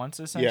 characters at once,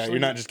 essentially. Yeah, you're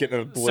not just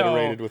getting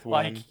obliterated So, with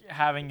one. like,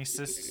 having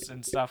assists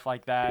and stuff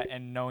like that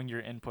and knowing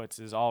your inputs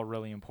is all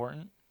really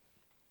important.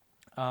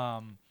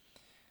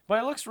 But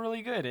it looks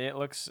really good. It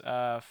looks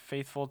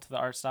faithful to the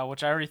art style,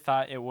 which I already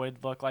thought it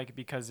would look like,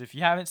 because if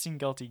you haven't seen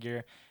Guilty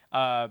Gear,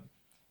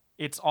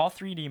 it's all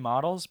 3D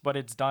models, but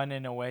it's done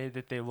in a way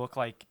that they look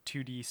like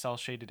 2D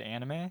cel-shaded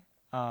anime.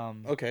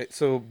 Okay,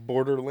 so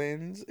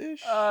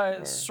Borderlands-ish?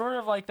 Sort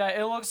of like that.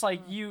 It looks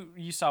like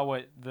you saw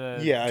what the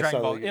Yeah, I Dragon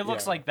saw Ball. the- It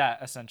looks yeah. like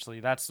that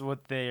essentially. That's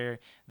what their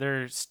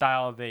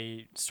style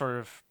they sort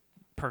of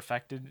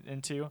perfected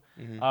into,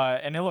 Mhm.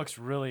 and it looks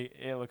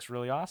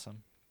really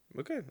awesome.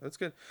 Okay, that's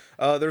good.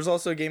 There's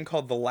also a game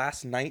called The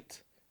Last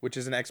Night, which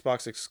is an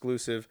Xbox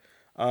exclusive.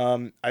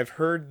 I've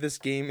heard this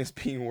game is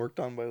being worked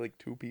on by like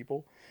 2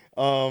 people.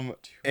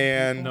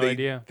 And No they,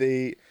 idea.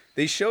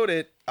 They showed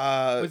it.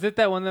 Was it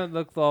that one that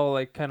looked all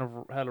like kind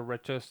of had a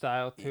retro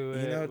style to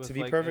it? You know, with, to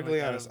be like,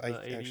 perfectly out honest, of I the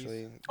 80s?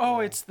 actually. Oh,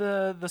 it's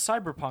the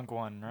cyberpunk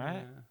one,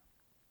 right?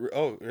 Yeah.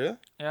 Oh, really?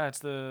 Yeah, it's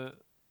the.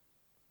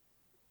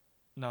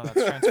 No, that's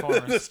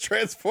Transformers. This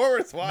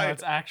Transformers. No, Why?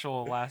 it's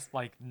actual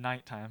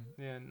nighttime.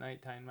 Yeah,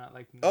 nighttime, not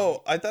like.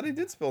 Oh, I thought I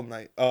did spell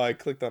night. Oh, I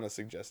clicked on a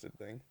suggested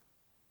thing.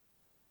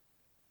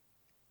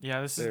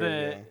 Yeah, this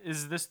There we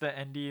is this the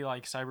indie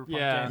like cyberpunk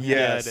yeah, game? yeah,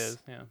 Yes. it is.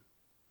 Yeah.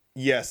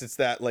 Yes, it's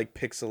that like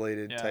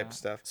pixelated Yeah. type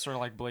stuff. Sort of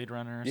like Blade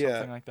Runner or Yeah.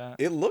 something like that.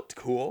 It looked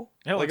cool.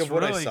 It like looks of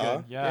what really I saw.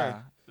 good.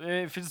 Yeah.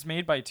 If it's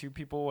made by 2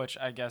 people, which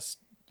I guess,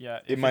 yeah,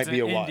 It if might it's be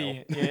an a while.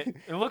 indie,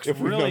 it looks If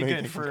we've really known good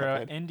anything for from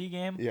an indie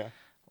game. Yeah.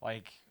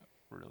 Like,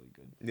 really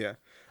good. Yeah.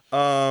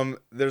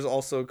 There's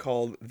also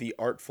called The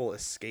Artful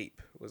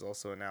Escape was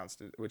also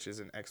announced, which is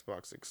an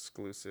Xbox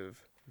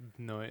exclusive.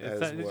 No, it as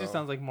well. just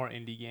sounds like more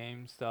indie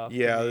game stuff.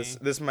 Yeah, to this me.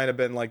 this might have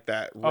been like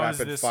that Oh, is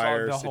rapid this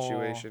fire the whole-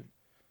 situation.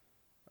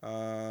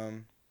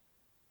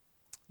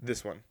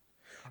 This one.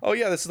 Oh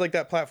yeah, this is like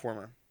that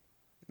platformer.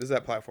 This is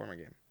that platformer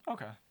game.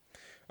 Okay.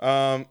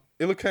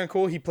 It looked kind of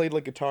cool. He played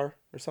like guitar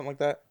or something like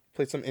that.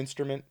 Played some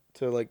instrument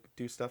to like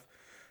do stuff.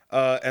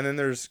 And then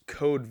there's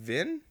Code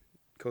Vein.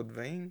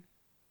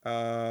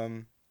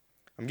 I'm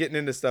getting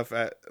into stuff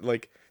at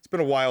like it's been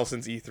a while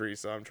since E3,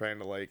 so I'm trying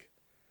to like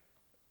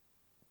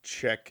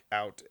check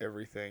out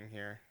everything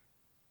here.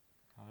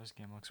 Oh, this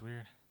game looks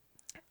weird.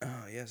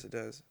 Oh yes, it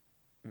does.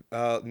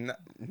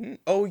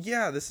 Oh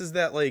yeah, this is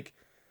that like.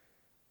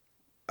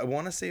 I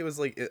want to say it was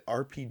like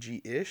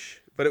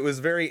RPG-ish, but it was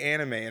very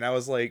anime, and I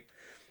was like,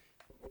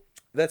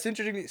 "That's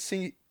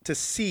interesting to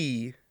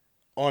see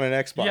on an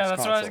Xbox." Yeah, that's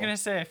console. what I was gonna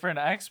say for an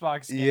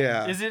Xbox game.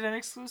 Yeah. Is it an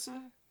exclusive?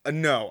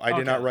 No, I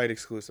did not Okay. write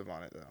exclusive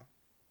on it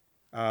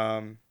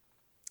though.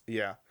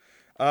 Yeah.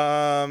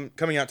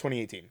 Coming out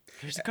 2018.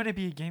 There's gonna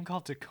be a game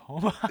called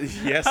Tacoma.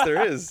 Yes,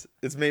 there is.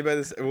 It's made by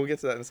this. We'll get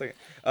to that in a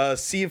second.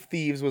 Sea of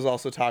Thieves was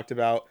also talked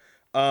about.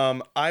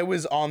 I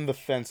was on the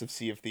fence of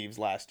Sea of Thieves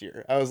last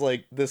year. I was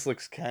like, this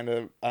looks kind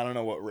of. I don't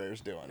know what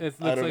Rare's doing. It I looks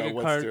don't like know a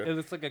what's doing. it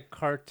looks like a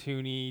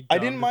cartoony. I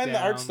didn't mind the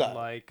art dumbed style. down,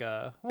 Like,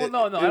 well, It-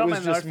 no, it I don't was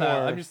mind the art just style.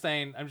 more- I'm just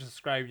saying, I'm just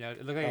describing it.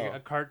 It looked like Oh. a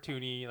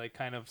cartoony, like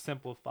kind of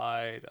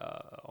simplified,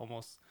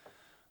 almost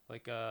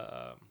like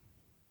a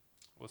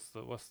what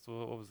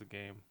was the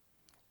game?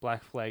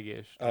 Black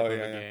Flag-ish type Oh, of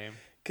yeah, a yeah. game.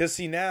 Because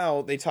see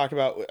now they talk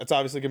about it's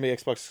obviously gonna be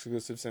Xbox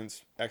exclusive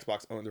since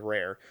Xbox owns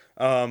Rare.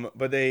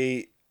 But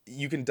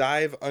you can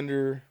dive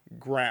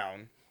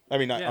underground. I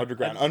mean not Yeah,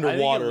 underground, I think it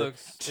underwater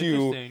looks to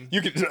interesting.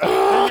 you can.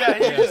 Yeah,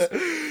 you just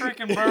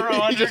freaking burrow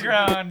He just-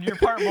 underground. You're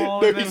part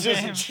mole No, in he this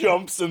just game.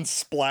 jumps and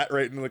splat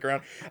right into the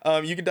ground.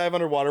 You can dive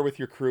underwater with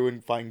your crew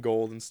and find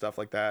gold and stuff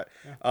like that.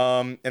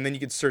 And then you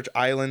can search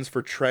islands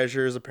for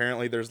treasures.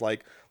 Apparently, there's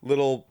like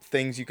little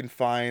things you can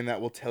find that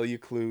will tell you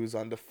clues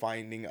onto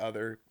finding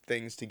other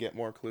things to get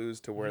more clues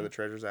to where the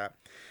treasure's at.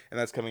 And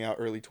that's coming out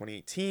early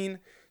 2018.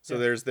 So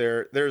Yeah.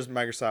 there's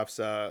Microsoft's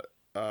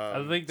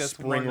I think that's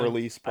spring one of-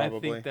 release I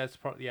probably. think that's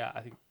I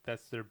think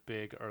that's their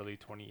big early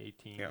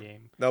 2018 Yeah.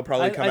 game. They'll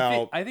probably come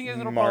out I think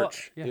it'll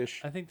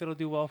March-ish. I think that'll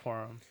do well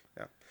for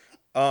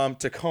them.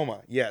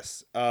 Tacoma,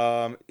 yes.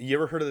 You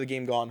ever heard of the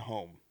game Gone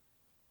Home?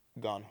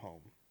 Gone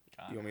Home.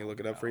 You want me to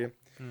look it up for you?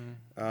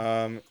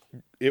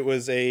 It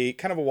was a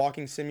kind of a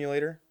walking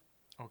simulator.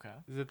 Okay.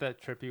 Is it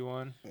that trippy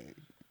one? It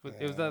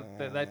was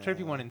that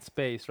trippy one in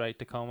space, right?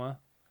 Tacoma.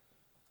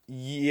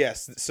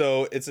 Yes.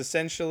 So it's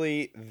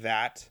essentially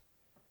that.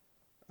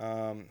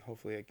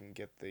 Hopefully I can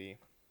get the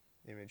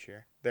image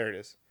here. There it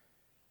is.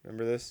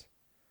 Remember this?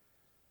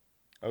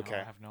 Okay.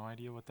 I have no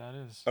idea what that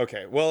is.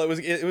 Okay. Well,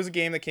 it was a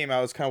game that came out.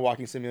 It was kind of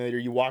walking simulator.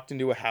 You walked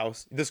into a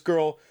house. This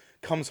girl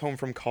comes home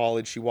from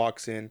college. She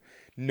walks in.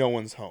 No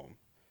one's home.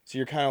 So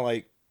you're kind of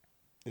like,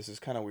 this is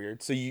kind of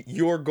weird. So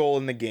your goal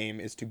in the game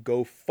is to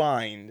go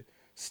find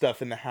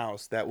stuff in the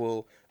house that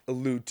will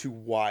allude to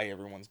why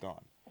everyone's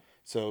gone.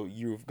 So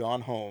you've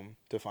gone home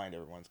to find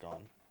everyone's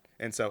gone.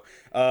 And so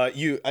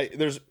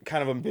there's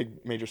kind of a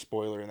big major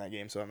spoiler in that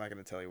game, so I'm not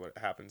going to tell you what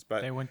happens.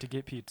 But They went to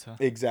get pizza.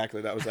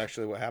 exactly, that was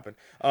actually what happened.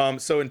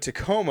 So in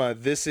Tacoma,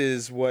 this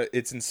is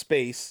it's in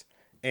space,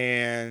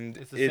 and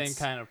It's the same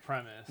kind of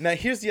premise. Now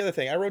here's the other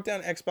thing. I wrote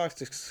down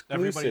Xbox exclusive.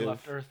 Everybody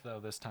left Earth though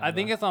this time. I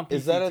think though. it's on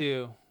Is PC that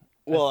too.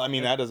 Well, I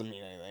mean that doesn't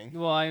mean anything.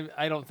 Well,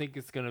 I don't think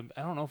it's gonna.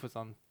 I don't know if it's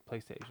on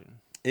PlayStation.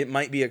 It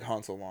might be a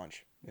console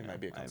launch. It Yeah, might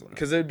be a I console don't know.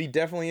 because it would be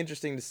definitely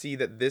interesting to see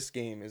that this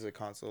game is a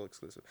console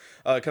exclusive.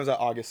 It comes out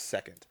August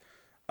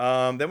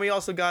 2nd. Then we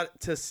also got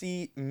to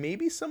see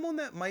maybe someone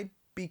that might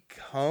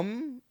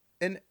become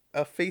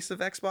a face of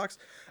Xbox.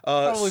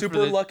 Probably for Super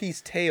the- Lucky's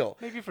Tale.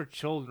 Maybe for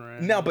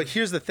children. No, but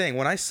here's the thing.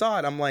 When I saw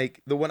it, I'm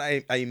like, the one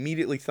I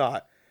immediately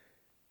thought,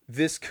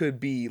 this could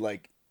be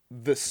like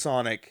the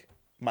Sonic,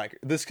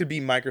 this could be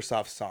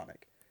Microsoft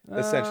Sonic,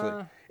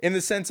 essentially. In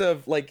the sense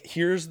of like,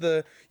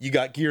 you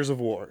got Gears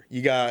of War,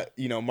 you got,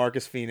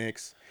 Marcus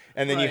Phoenix,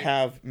 and then you Right.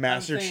 have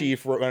Master saying-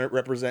 Chief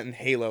representing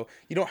Halo.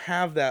 You don't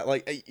have that,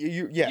 like,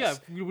 yes,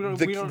 we don't,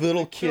 the we don't,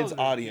 little like kids' children,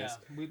 audience.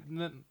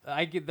 yeah.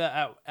 I get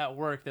that at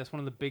work. That's one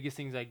of the biggest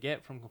things I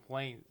get from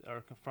complaints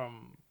or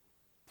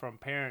from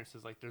parents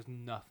is like, there's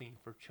nothing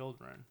for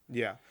children.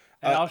 Yeah.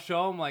 And I'll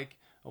show them like,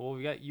 well,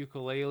 we got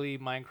ukulele,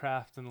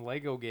 Minecraft, and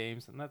Lego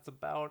games, and that's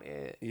about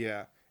it.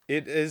 Yeah.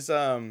 It is,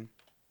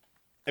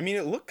 I mean,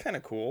 it looked kind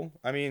of cool.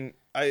 I mean,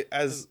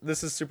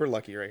 this is Super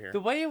Lucky right here. The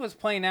way it was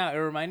playing out, it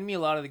reminded me a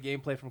lot of the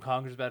gameplay from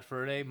Conker's Bad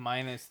Fur Day,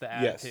 minus the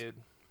Yes. attitude.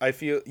 I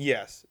feel,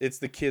 yes, it's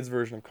the kids'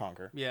 version of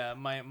Conquer. Yeah,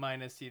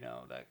 minus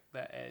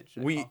that edge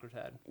that We- Conker's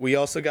had. We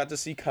also got to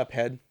see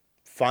Cuphead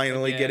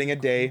finally Again. getting a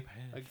day.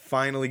 Like,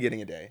 Finally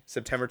getting a day.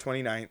 September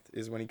 29th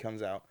is when he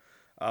comes out.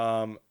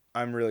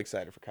 I'm really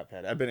excited for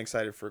Cuphead. I've been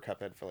excited for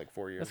Cuphead for like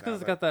 4 years That's now.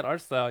 because it's got that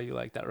art style you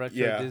like, that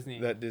retro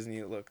Disney. that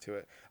Disney look to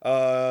it.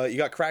 You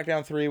got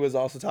Crackdown 3 was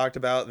also talked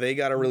about. They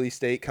got a release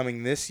date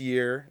coming this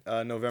year.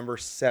 November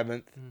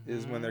 7th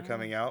is when they're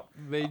coming out.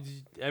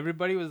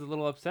 Everybody was a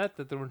little upset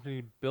that there weren't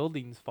any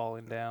buildings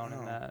falling down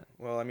and Oh. that.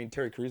 Well, I mean,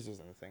 Terry Crews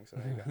was in the thing, so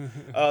there you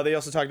go. They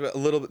also talked about a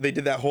little bit. They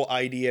did that whole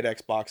ID at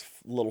Xbox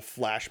little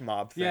flash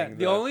mob thing. Yeah,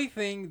 the only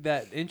thing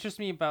that interests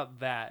me about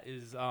that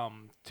is,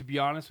 to be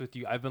honest with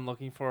you, I've been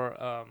looking for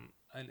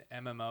an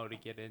MMO to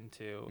get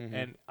into,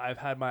 and I've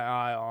had my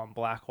eye on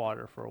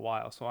Blackwater for a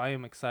while, so I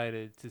am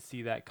excited to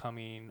see that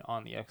coming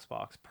on the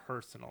Xbox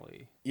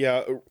personally.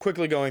 Yeah,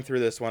 quickly going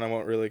through this one, I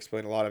won't really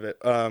explain a lot of it.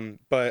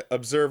 But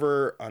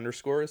Observer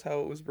 _ is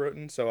how it was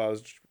written, so I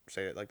was just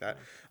say it like that.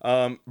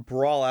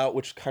 Brawl Out,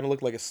 which kind of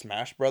looked like a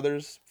Smash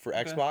Brothers for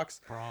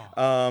Xbox.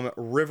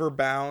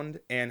 Riverbound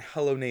and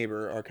Hello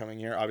Neighbor are coming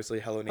here.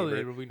 Obviously, Hello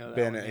Neighbor we know that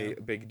been one, a yeah.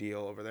 big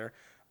deal over there.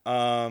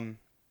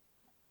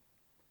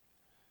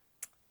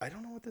 I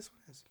don't know what this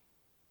one is.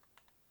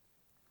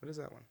 What is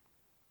that one?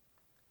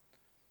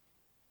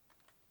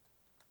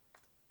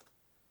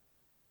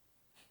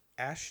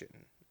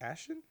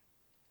 Ashen?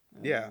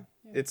 Yeah.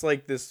 It's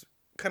like this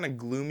kind of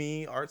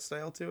gloomy art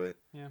style to it.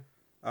 Yeah.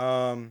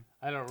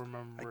 I I don't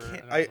remember.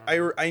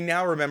 I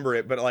now remember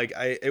it, but like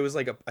I think it was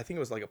like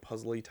a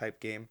puzzly type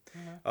game.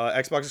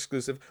 Xbox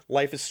exclusive.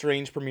 Life is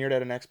Strange premiered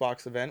at an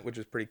Xbox event, which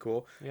is pretty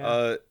cool.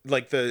 Yeah.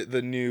 Like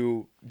the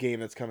new game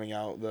that's coming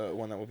out, the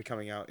one that will be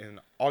coming out in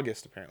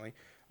August apparently.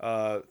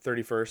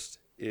 31st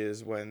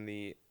is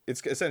when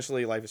it's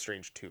essentially Life is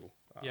Strange 2.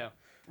 Yeah.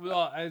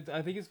 Well, I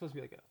think it's supposed to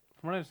be like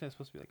from what I understand, it's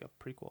supposed to be like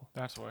a prequel.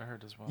 That's what I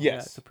heard as well. Yes. Yeah,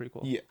 it's a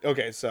prequel. Yeah.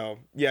 Okay. So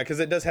yeah, because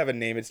it does have a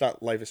name. It's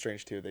not Life is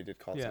Strange 2. They did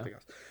call it Yeah. something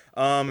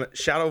else.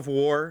 Shadow of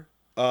War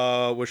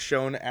was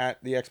shown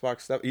at the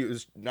Xbox stuff. It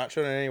was not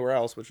shown anywhere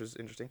else, which was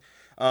interesting.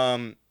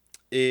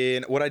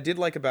 In what I did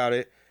like about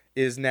it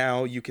is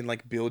now you can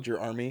like build your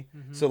army.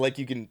 So like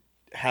you can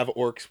have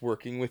orcs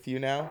working with you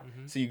now.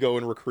 So you go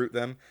and recruit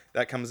them.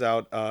 That comes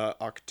out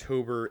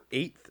October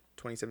 8th,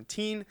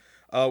 2017.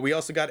 We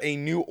also got a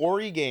new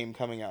Ori game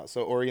coming out.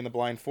 So Ori and the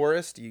Blind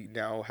Forest. You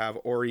now have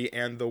Ori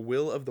and the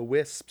Will of the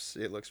Wisps.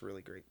 It looks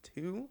really great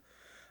too.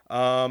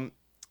 And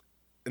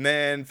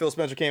then Phil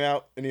Spencer came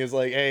out and he was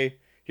like, hey,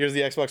 here's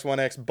the Xbox One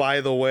X.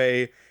 By the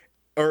way,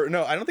 or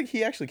no, I don't think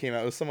he actually came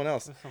out. It was someone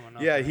else.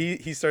 Yeah,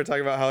 he started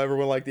talking about how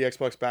everyone liked the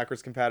Xbox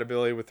backwards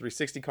compatibility with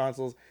 360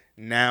 consoles.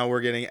 Now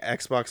we're getting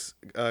Xbox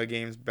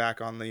games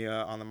back on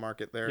the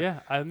market there.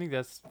 Yeah, I think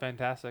that's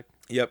fantastic.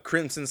 Yep,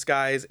 Crimson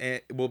Skies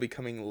will be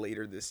coming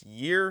later this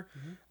year.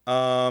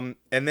 And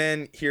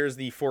then here's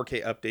the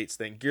 4K updates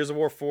thing. Gears of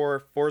War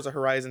 4, Forza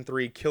Horizon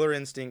 3, Killer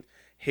Instinct,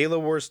 Halo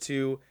Wars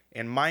 2,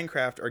 and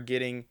Minecraft are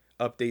getting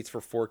updates for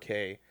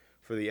 4K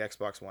for the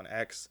Xbox One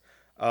X.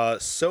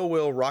 So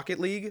will Rocket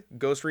League,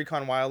 Ghost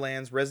Recon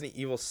Wildlands, Resident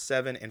Evil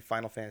 7, and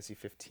Final Fantasy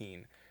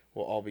 15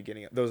 will all be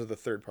getting it. Those are the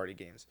third-party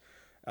games.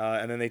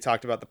 And then they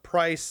talked about the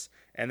price,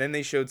 and then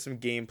they showed some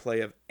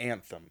gameplay of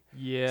Anthem.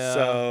 Yeah.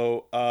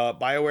 So,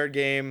 BioWare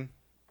game,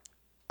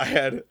 I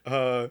had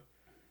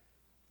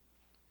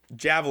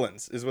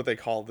javelins is what they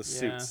call the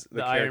suits.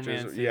 The Iron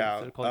Man suits.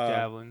 Yeah, They're called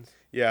javelins.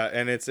 Yeah,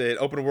 and it's an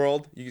open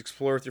world. You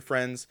explore with your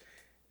friends.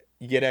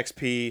 You get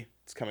XP.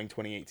 It's coming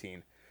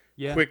 2018.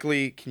 Yeah.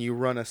 Quickly, can you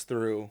run us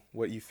through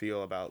what you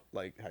feel about,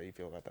 like, how do you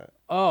feel about that?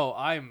 Oh,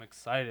 I'm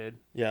excited.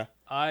 Yeah.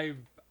 I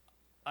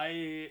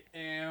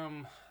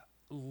am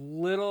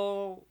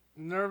little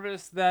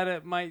nervous that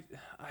it might.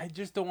 I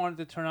just don't want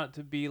it to turn out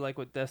to be like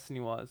what Destiny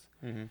was.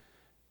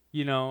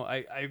 You know,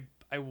 I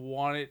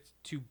want it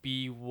to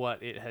be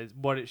what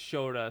it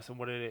showed us and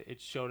what it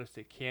showed us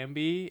it can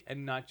be,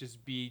 and not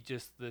just be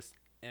just this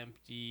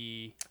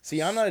empty.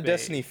 See, I'm not a space.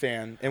 Destiny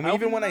fan, and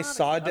even when I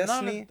saw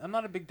Destiny, I'm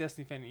not a big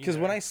Destiny fan either. because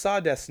when I saw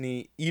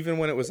Destiny, even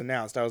when it was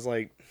announced, I was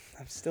like,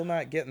 I'm still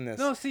not getting this.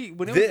 No, see,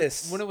 when it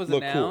was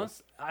looked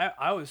announced,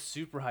 I was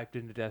super hyped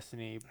into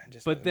Destiny,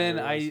 but then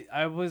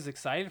I was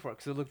excited for it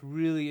because it looked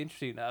really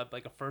interesting,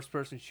 like a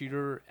first-person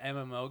shooter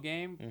MMO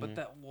game. But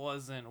that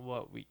wasn't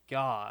what we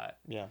got.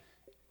 Yeah.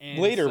 And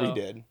Later so- we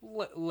did.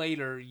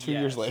 Later, 2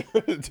 years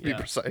later, to be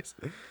precise.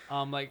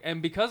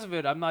 And because of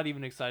it, I'm not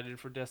even excited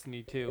for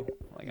Destiny 2.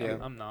 Like, Yeah.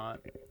 I'm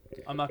not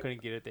gonna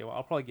get it day one.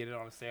 I'll probably get it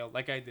on a sale,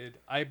 like I did.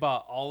 I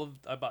bought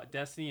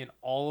Destiny and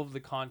all of the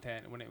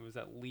content when it was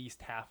at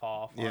least half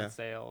off on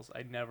sales.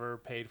 I never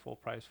paid full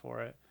price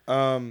for it.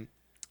 And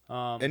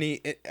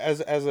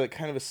as a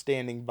kind of a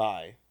standing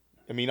by,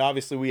 I mean,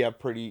 obviously we have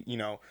pretty,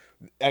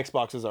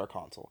 Xbox is our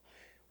console.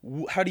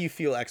 How do you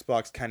feel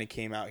Xbox kind of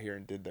came out here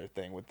and did their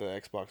thing with the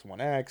Xbox One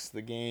X,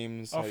 the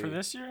games? Oh, for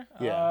this year?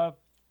 Yeah.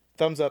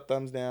 Thumbs up,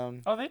 thumbs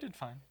down. Oh, they did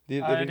fine.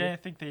 They I did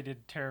didn't think they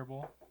did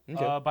terrible.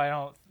 Okay.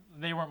 But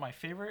they weren't my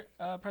favorite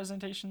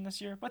presentation this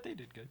year, but they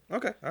did good.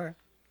 Okay, all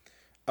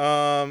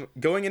right.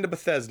 Going into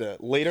Bethesda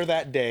later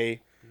that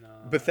day, No.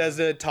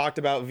 Bethesda talked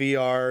about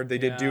VR. They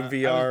did Yeah, Doom I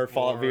VR, was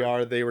Fallout bored.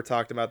 VR. They were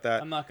talking about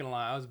that. I'm not gonna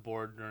lie, I was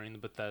bored during the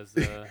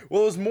Bethesda.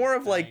 Well, it was more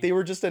of like thing. they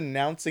were just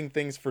announcing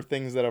things for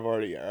things that have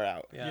already are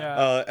out.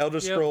 Yeah. Elder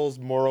Yep. Scrolls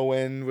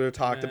Morrowind we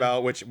talked Yeah.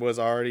 about, which was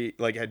already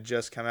like had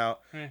just come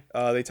out.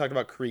 Yeah. They talked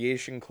about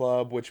Creation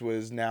Club, which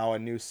was now a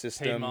new Paid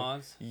system.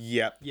 Moz.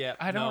 Yep. Yeah.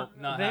 I don't.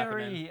 No, not they happening.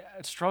 already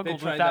struggled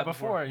tried with that that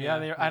before. before.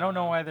 Yeah. Yeah. I don't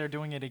know No. why they're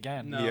doing it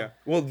again. No. Yeah.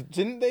 Well,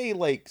 didn't they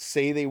like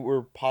say they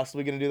were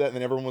possibly going to do that, and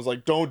then everyone was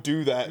like, "Don't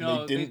do that," and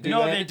No, they didn't they- do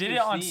No, that. they did it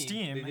on Steam.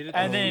 Steam, They did it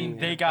and on then Steam,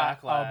 they and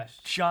got backlash.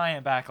 a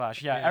giant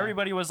backlash. Yeah, Yeah.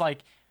 everybody was like,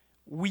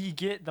 "We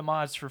get the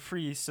mods for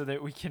free so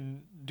that we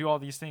can do all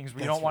these things. We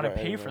That's don't want right,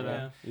 to pay I for remember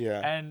them." Yeah.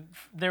 And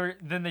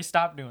then they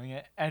stopped doing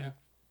it, and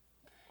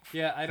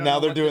Yeah, I don't Now know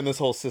they're what doing this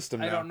whole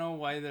system I now. don't know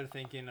why they're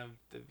thinking of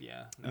the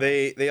no.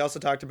 They also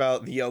talked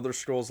about the Elder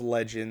Scrolls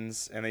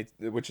Legends,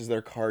 which is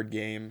their card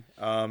game,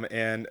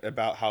 and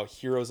about how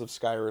Heroes of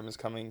Skyrim is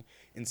coming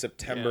in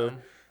September.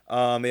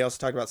 They also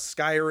talked about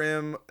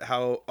Skyrim,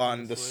 how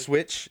on the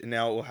Switch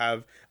now it will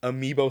have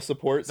amiibo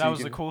support. So that you was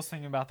the can- coolest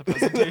thing about the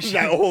presentation.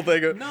 that whole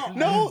thing.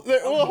 No.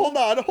 Well, hold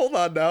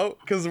on now,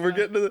 because we're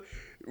getting to the.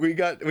 We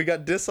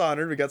got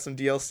Dishonored. We got some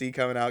DLC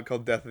coming out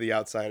called Death of the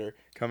Outsider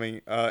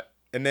coming.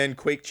 And then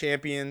Quake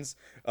Champions,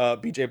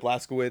 BJ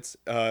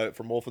Blazkowicz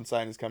from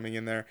Wolfenstein is coming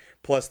in there.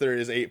 Plus, there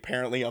is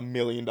apparently $1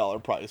 million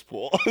prize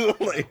pool.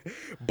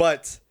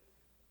 But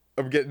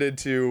I'm getting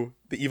into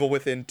The Evil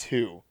Within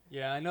 2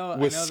 Yeah, I know.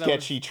 with I know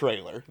sketchy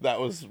trailer. That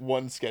was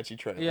one sketchy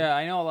trailer. Yeah,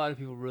 I know a lot of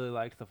people really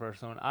liked the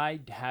first one. I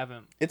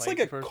haven't. It's played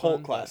like the a first cult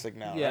one, but classic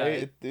now, yeah,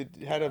 right? It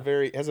had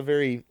has a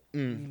very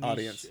niche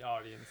audience.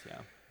 Audience, yeah.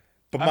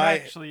 But I'm my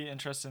actually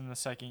interested in the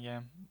second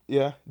game.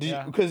 yeah,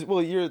 Yeah. because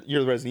you're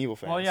the Resident Evil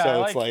fan, Well, yeah, so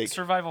I it's like like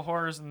survival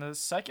horrors, and the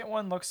second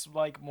one looks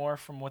like more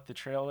from what the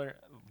trailer.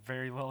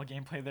 Very little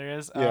gameplay there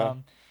is. Yeah.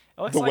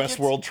 It looks the like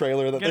Westworld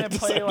trailer that gonna they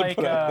play decided like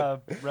to put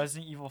out.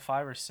 Resident Evil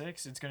 5 or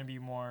 6. It's gonna be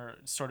more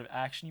sort of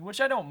actiony, which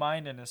I don't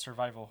mind in a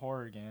survival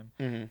horror game.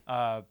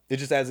 Mhm. It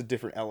just adds a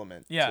different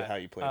element Yeah, to how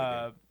you play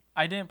the game.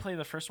 I didn't play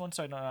the first one,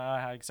 so I don't know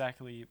how it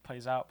exactly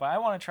plays out. But I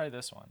want to try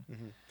this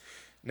one.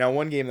 Now,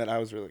 one game that I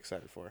was really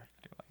excited for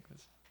I do like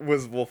this.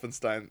 was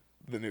Wolfenstein: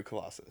 The New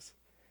Colossus.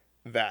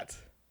 That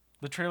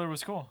The trailer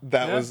was cool.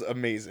 Yeah. was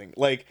amazing.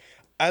 Like,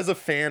 as a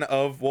fan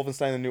of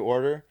Wolfenstein: The New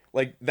Order,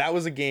 like that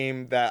was a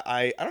game that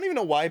I don't even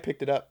know why I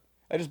picked it up.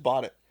 I just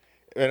bought it,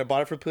 and I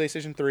bought it for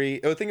PlayStation 3.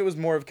 I think it was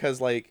more of because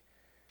like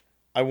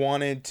I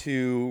wanted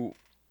to,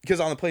 because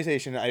on the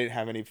PlayStation I didn't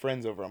have any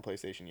friends over on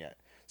PlayStation yet.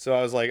 So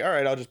I was like, all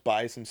right, I'll just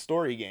buy some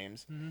story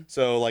games.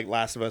 So like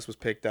Last of Us was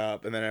picked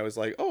up, and then I was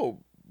like, oh,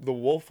 the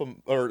Wolf Among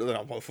Us.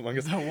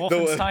 The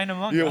Wolfenstein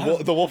Among Yeah,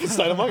 Us. the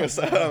Wolfenstein Among Us.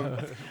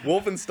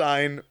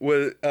 Wolfenstein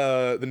was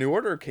the New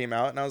Order came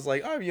out, and I was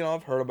like, oh,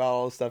 I've heard about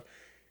all this stuff.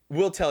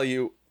 Will tell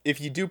you,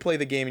 if you do play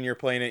the game and you're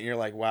playing it, and you're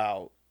like,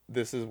 wow,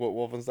 this is what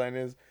Wolfenstein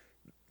is.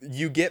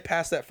 You get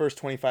past that first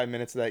 25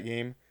 minutes of that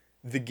game,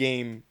 the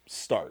game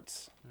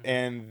starts,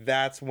 and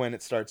that's when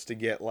it starts to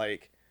get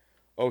like,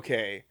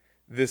 okay,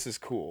 this is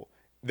cool.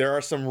 There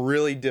are some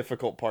really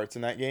difficult parts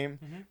in that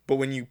game, but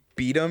when you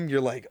beat them, you're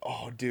like,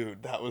 oh,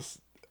 dude, that was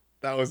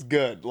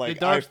good.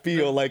 Like I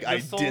feel like I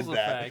did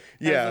that.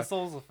 Yeah. The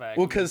Souls effect.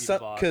 Well, when you beat the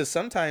boss.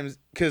 sometimes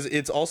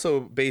it's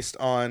also based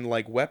on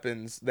like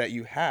weapons that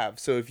you have.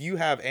 So if you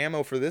have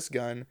ammo for this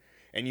gun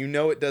and you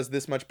know it does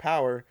this much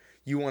power,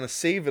 you want to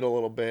save it a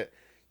little bit.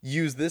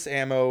 Use this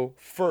ammo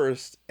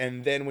first,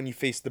 and then when you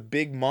face the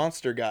big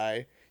monster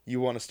guy, you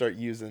want to start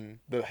using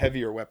the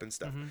heavier weapon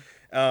stuff.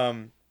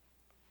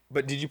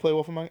 But did you play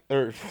Wolfenstein?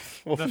 The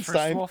first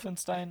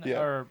Wolfenstein,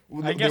 Yeah. or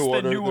Well, I the guess New the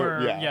Order,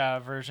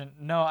 newer version.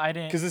 No, I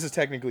didn't. Because this is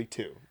technically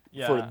 2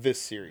 Yeah. for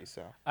this series.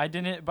 So I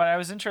didn't, but I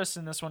was interested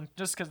in this one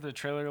just because the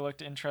trailer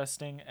looked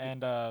interesting,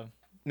 and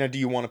now, do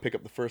you want to pick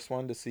up the first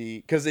one to see?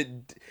 Because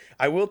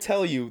I will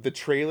tell you, the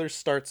trailer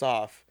starts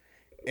off,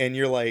 and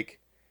you're like,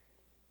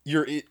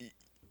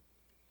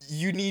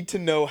 you need to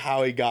know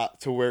how he got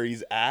to where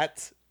he's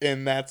at,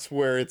 and that's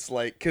where it's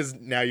like, because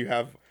now you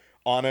have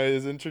Anna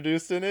is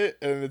introduced in it,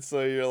 and it's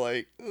so you're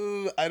like,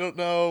 I don't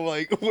know,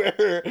 like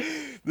where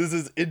this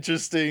is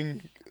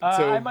interesting.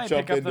 I might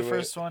jump pick up the into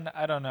first it. one.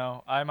 I don't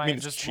know. I might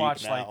it's just cheap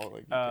watch now, like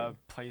like, you a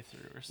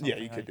playthrough or something.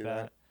 Yeah, you could like do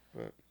that.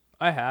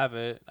 I have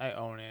it. I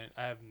own it.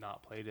 I have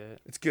not played it.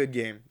 It's a good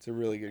game. It's a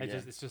really good game.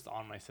 It's just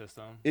on my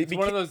system. It It's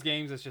one of beca- those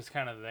games that's just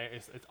kind of there.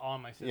 It's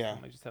on my system. Yeah.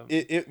 I just have.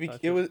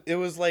 It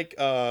was like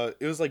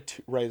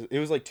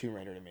Tomb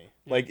Raider to me.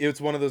 Like it's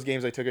one of those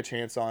games I took a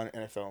chance on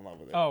and I fell in love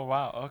with it. Oh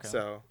wow. Okay.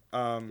 So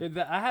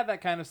I had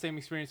that kind of same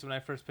experience when I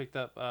first picked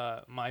up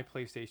my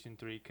PlayStation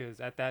 3, because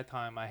at that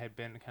time I had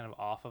been kind of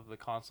off of the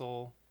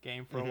console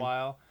game for a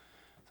while.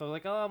 So I was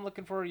like, oh, I'm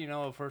looking for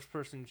a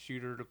first-person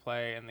shooter to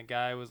play, and the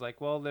guy was like,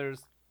 well, there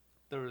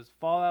was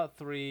Fallout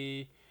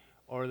 3,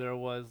 or there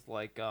was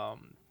like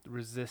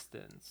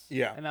Resistance.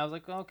 Yeah. And I was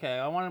like, okay,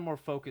 I wanted a more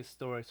focused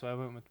story, so I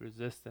went with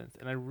Resistance,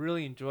 and I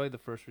really enjoyed the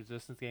first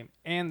Resistance game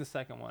and the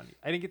second one.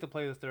 I didn't get to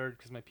play the third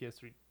because my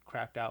PS3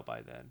 crapped out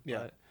by then. Yeah.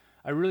 But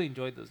I really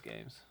enjoyed those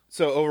games.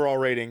 so overall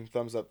rating,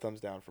 thumbs up,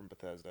 thumbs down from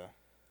Bethesda.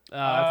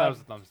 I thought it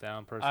was a thumbs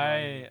down,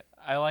 personally.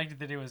 I liked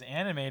that it was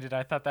animated.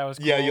 I thought that was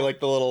cool. Yeah, you like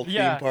the little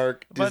Yeah, theme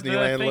park But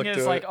Disneyland the thing look is,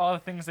 to like it. all the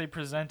things they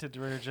presented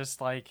were just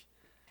like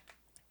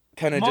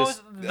Kind of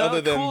just the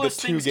other than the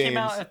coolest two things games. came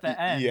out at the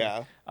end.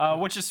 Yeah.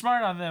 Which is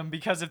smart on them,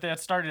 because if they had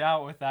started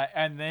out with that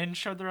and then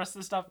showed the rest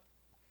of the stuff,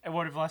 it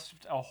would have left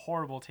a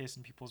horrible taste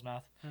in people's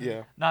mouth.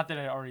 Yeah. Not that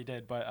it already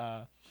did, but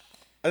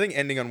I think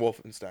ending on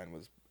Wolfenstein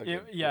was a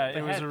good. yeah, They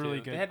it was had a really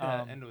to. good. They had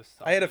to end with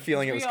something. I had a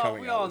feeling it was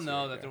coming We out all this know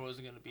year, that yeah. there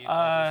wasn't going to be an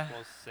Elder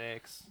Scrolls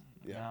 6.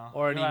 Yeah. No,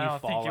 Or an I new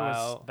don't think it was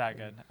Fallout. that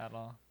good at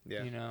all.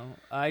 Yeah. You know,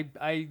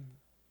 I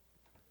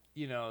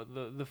you know,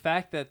 the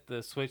fact that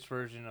the Switch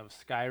version of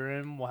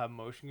Skyrim will have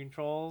motion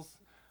controls,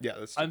 Yeah,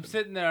 that's I'm stupid.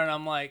 sitting there and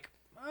I'm like,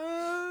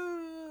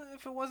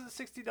 if it wasn't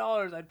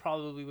 $60, I'd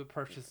probably would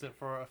purchase it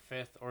for a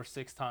fifth or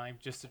sixth time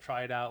just to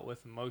try it out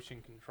with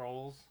motion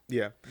controls.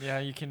 Yeah. Yeah,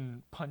 you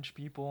can punch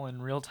people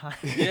in real time.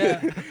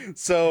 Yeah.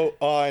 So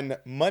on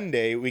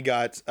Monday we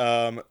got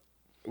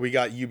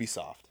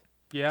Ubisoft.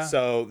 Yeah.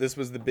 So this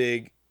was a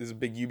big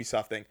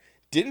Ubisoft thing.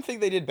 Didn't think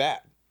they did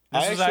bad.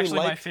 This I was actually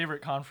my liked-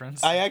 favorite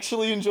conference. I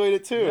actually enjoyed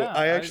it too. Yeah,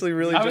 I actually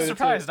really enjoyed I was it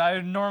surprised. too. I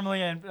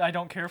normally I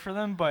don't care for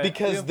them, but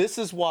Because this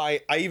is why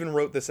I even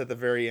wrote this at the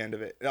very end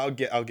of it. I'll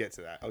get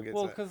to that. Well, to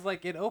that. because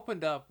like it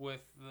opened up with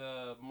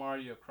the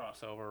Mario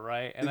crossover,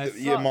 right? And I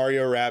Yeah, saw,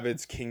 Mario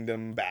Rabbids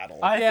Kingdom Battle.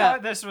 I Yeah.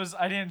 thought this was.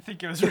 I didn't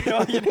think it was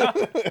real. You know.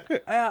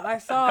 I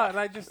saw it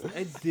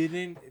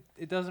and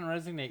it doesn't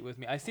resonate with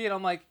me. I see it,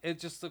 I'm like, it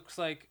just looks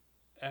like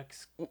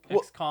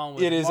XCOM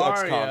with It is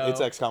Mario. XCOM.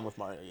 It's XCOM with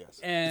Mario, yes.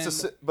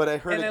 But I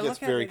heard and it I gets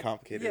look at very it-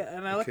 complicated. Yeah,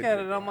 and I look could at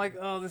be, it and I'm yeah. like,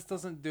 oh, this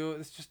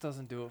just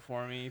doesn't do it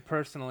for me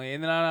personally.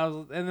 And then I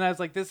was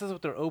like, this is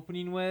what they're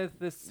opening with.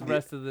 The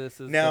rest of this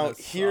is Now gonna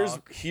here's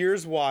suck.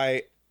 here's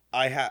why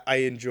I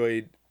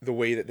enjoyed the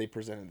way that they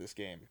presented this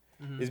game.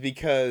 Mm-hmm. Is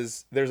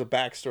because there's a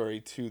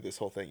backstory to this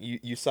whole thing.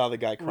 You saw the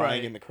guy crying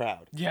Right. in the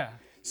crowd. Yeah.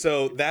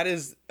 So that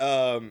is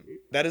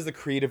the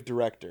creative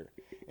director,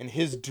 and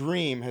his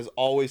dream has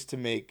always to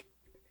make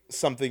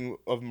something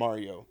of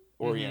Mario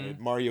oriented,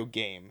 Mario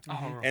game.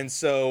 Oh. And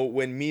so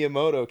when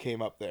Miyamoto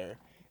came up there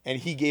and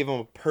he gave him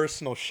a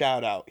personal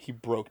shout out, he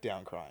broke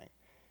down crying.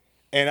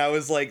 And I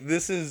was like,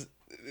 this is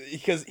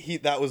because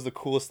that was the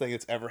coolest thing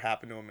that's ever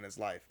happened to him in his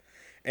life.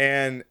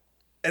 And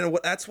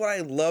that's what I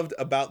loved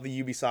about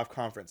the Ubisoft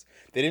conference.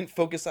 They didn't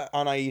focus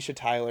on Aisha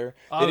Tyler.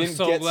 They I'm didn't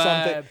so get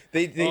glad. something.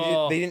 They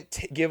didn't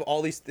give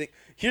all these things.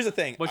 Here's the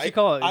thing. What you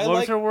call it? I What was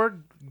like her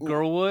word?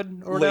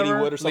 Girlwood or whatever?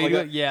 Ladywood or something like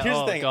that. Yeah. Here's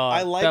the oh, thing, God.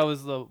 I like- that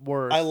was the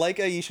worst. I like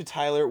Aisha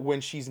Tyler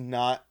when she's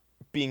not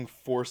being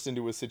forced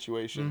into a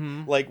situation.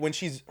 Mm-hmm. Like when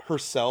she's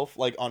herself,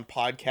 like on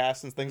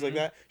podcasts and things like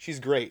that. She's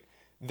great.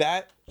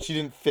 That she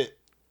didn't fit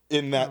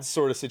in that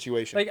sort of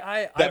situation. like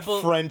that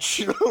French,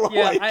 Yeah,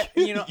 like,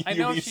 I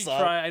know she Ubisoft.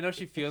 try. I know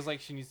she feels like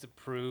she needs to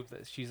prove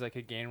that she's like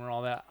a gamer and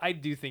all that. I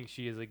do think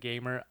she is a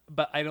gamer,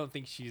 but I don't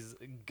think she's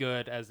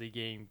good as a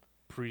game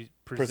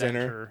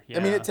presenter. Yeah. I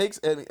mean, it takes.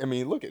 I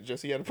mean, look at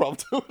Jesse had a problem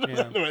too.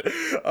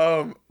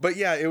 Yeah. But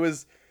yeah, it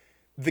was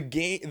the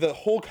game. The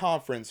whole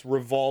conference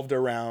revolved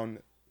around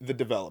the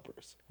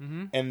developers,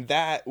 and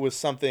that was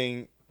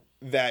something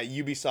that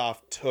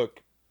Ubisoft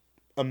took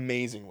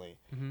amazingly.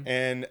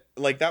 And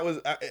like that was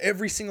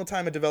every single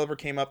time a developer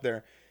came up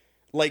there,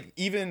 like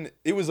even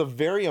it was a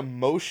very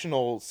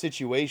emotional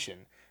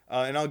situation.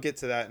 And I'll get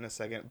to that in a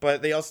second.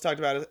 But they also talked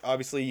about it.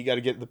 Obviously, you got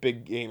to get the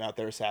big game out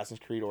there. Assassin's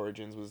Creed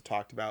Origins was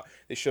talked about.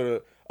 They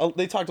showed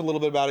they talked a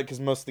little bit about it because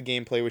most of the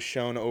gameplay was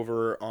shown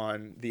over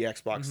on the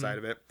Xbox side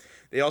of it.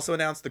 They also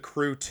announced The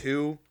Crew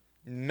 2.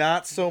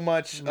 Not so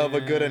much of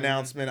a good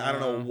announcement. I don't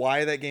know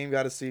why that game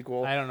got a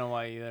sequel. I don't know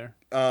why either.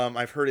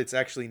 I've heard it's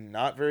actually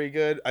not very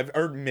good. I've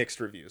heard mixed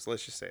reviews.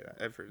 Let's just say that.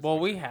 I've heard. Well,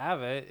 we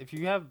have it. If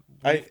you have,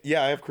 I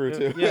have Crew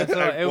 2. yeah. So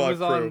it Well, was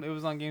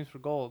Crew. on Games for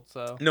Gold.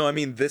 So No, I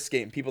mean this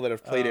game. People that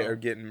have played it Oh. are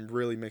getting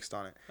really mixed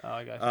on it. oh,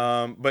 I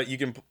got you. But you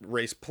can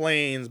race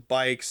planes,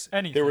 bikes.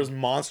 Anything. There was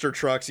monster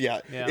trucks. Yeah.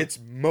 Yeah. It's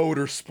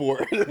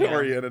motorsport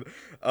oriented.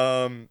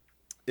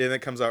 And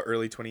it comes out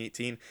early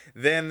 2018.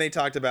 Then they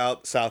talked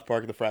about South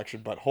Park: The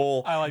Fractured But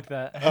Whole. I like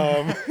that.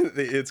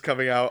 It's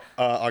coming out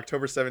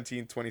October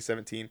 17th,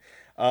 2017.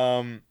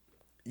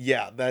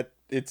 Yeah, that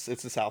it's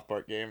a South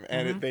Park game,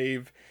 and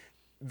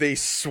they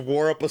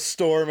swore up a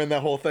storm and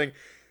that whole thing.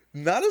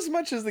 Not as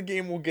much as the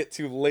game we'll get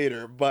to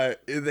later,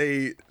 but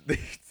they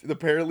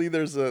apparently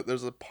there's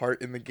a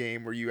part in the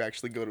game where you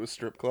actually go to a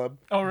strip club,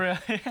 Oh really?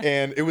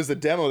 and it was a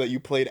demo that you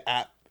played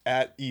at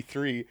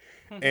E3,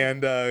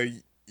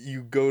 and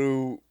you go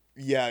to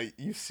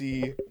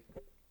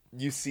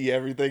you see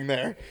everything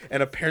there,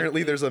 and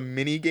apparently there's a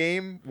mini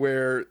game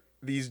where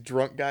these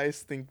drunk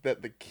guys think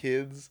that the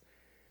kids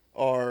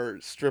are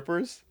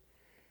strippers.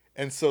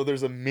 And so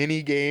there's a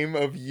mini game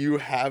of you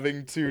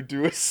having to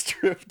do a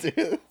strip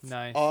dance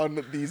Nice.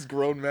 on these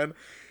grown men.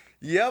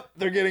 Yep,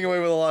 they're getting away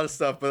with a lot of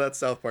stuff, but that's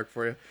South Park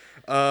for you.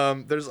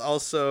 There's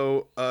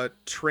also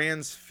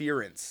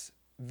Transference.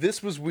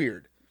 This was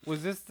weird.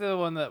 Was this the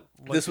one that?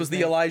 This was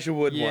the Elijah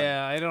Wood one.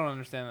 Yeah, I don't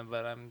understand it,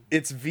 but I'm.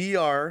 It's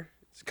VR.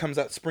 It comes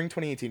out spring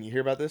 2018. You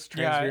hear about this?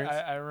 Yeah,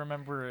 Transference? I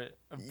remember it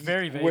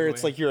very vaguely. Where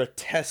it's like you're a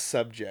test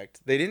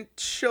subject. They didn't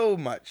show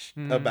much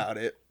about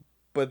it,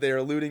 but they're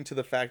alluding to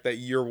the fact that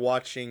you're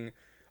watching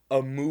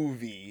a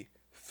movie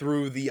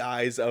through the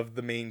eyes of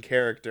the main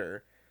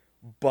character,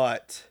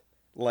 but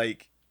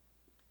like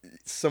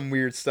some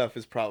weird stuff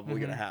is probably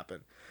going to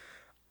happen.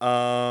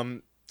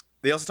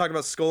 They also talked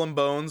about Skull and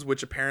Bones,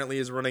 which apparently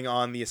is running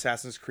on the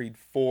Assassin's Creed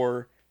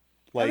 4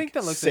 I think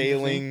that looks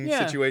sailing interesting.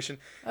 Yeah. situation.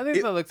 I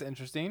think that looks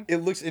interesting. It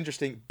looks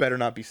interesting. Better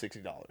not be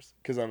 $60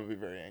 because I'm gonna be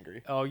very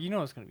angry. Oh, you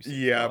know it's gonna be $60.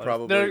 Yeah,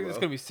 probably It's will.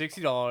 gonna be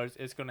 $60.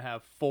 It's gonna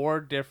have 4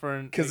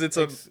 different. Because it's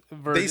versions.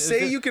 they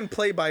say you can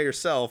play by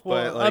yourself,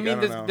 Well, but like, I mean,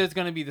 don't know. there's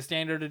gonna be the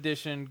standard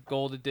edition,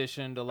 gold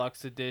edition,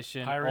 deluxe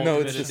edition. Pirate No,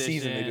 ultimate it's the edition.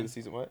 season. They did the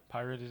season what?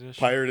 Pirate edition.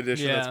 Pirate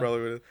edition. Yeah. That's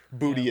probably what it is.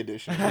 Booty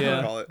edition. That's what Yeah.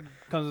 they call it.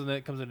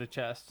 Comes in a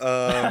chest.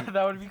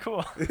 That would be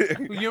cool.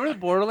 You remember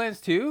Borderlands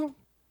 2?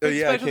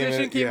 Yeah, Special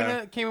edition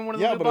came in one of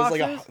the yeah, little but it was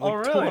boxes. like Oh,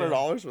 really?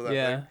 $200 for that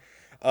Yeah.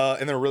 thing.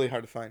 And they're really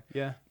hard to find.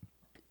 Yeah.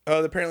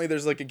 Apparently,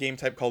 there's like a game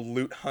type called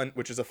Loot Hunt,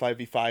 which is a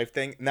 5v5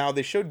 thing. Now,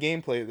 they showed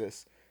gameplay of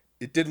this.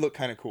 It did look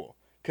kind of cool.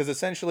 Because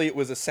essentially, it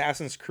was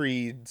Assassin's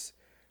Creed's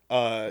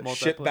ship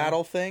Multiplayer.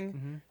 battle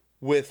thing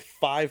with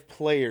 5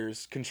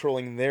 players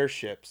controlling their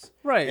ships.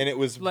 Right. And it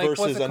was Like, what's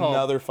versus it called?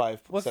 another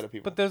 5 set of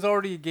people. But there's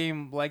already a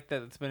game like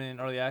that that's been in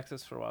early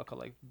access for a while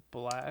called like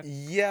Black.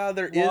 Yeah,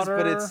 there is, but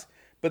Water.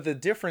 but the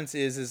difference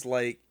is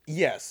like,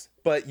 yes,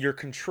 but you're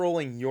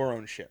controlling your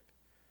own ship.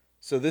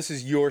 So this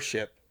is your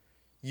ship.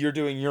 You're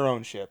doing your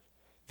own ship.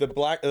 The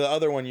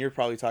other one you're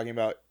probably talking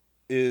about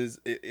is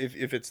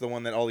if it's the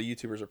one that all the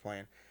YouTubers are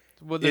playing.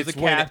 Well, there's a It's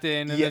when-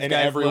 captain and yeah, there's and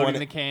guys everyone loading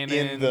the cannons.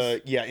 in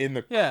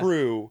the Yeah.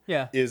 crew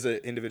Yeah. is an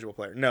individual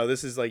player. No,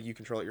 this is like you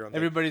control it your own thing.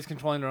 Everybody's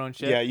controlling their own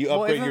ship. Yeah, you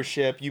Well, upgrade isn't- your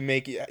ship. You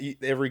make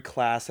every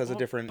class has a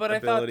different But I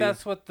ability. thought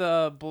that's what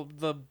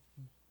the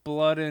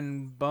blood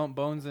and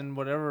bones and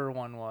whatever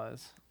one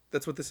was.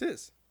 That's what this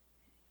is.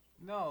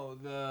 No,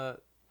 the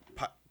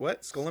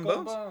What? Skull and Skull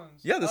and Bones?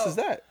 Bones. Yeah, this is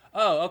that.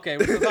 Oh, okay.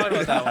 We're still talking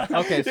about that one.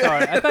 Okay,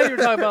 sorry. I thought you were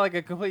talking about like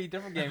a completely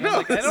different game. I was No,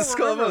 like, I this is don't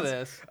Skull and remember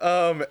Bones.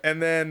 this.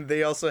 And then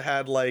they also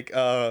had like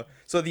so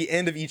at the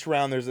end of each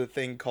round there's a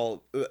thing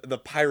called the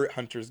pirate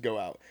hunters go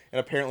out, and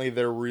apparently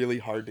they're really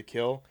hard to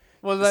kill.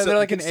 Well, they're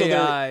like an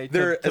AI.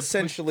 They're to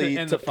essentially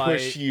end to the fight.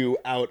 push you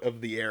out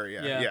of the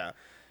area. Yeah. Yeah.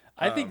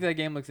 I think that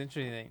game looks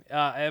interesting.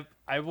 I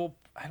will.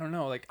 I don't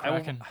know. Like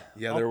Kraken.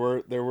 Yeah, there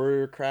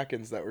were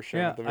Krakens that were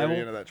shown Yeah, at the I very will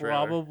end of that trailer.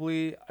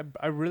 probably.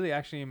 I really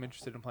actually am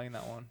interested in playing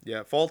that one.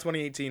 Yeah, fall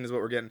 2018 is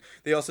what we're getting.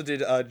 They also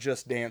did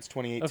Just Dance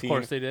 2018. Of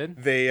course they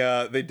did. They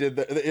did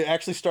it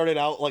actually started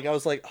out like I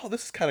was like, oh,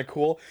 this is kind of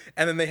cool,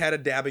 and then they had a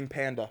dabbing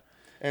panda,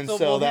 and So,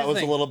 so well, that here's the was a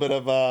thing. little bit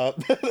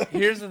of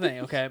Here's the thing,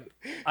 okay?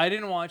 I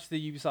didn't watch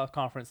the Ubisoft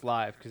conference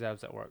live because I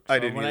was at work. I So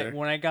didn't when either.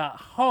 when I got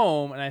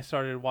home and I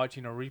started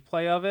watching a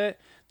replay of it,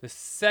 the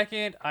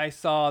second I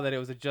saw that it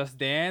was a Just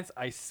Dance,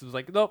 I was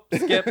like, nope,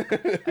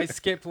 skip. I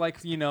skipped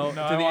like to I the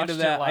end watched of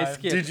it that. I live.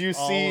 skipped Did you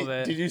all see? of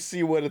it. Did you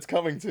see what it's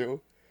coming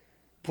to?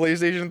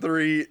 PlayStation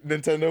 3,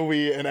 Nintendo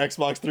Wii, and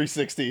Xbox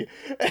 360,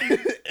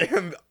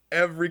 and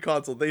every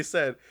console. They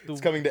said it's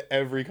coming to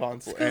every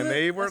console, and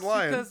they weren't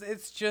lying.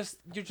 Because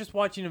you're just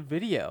watching a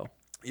video.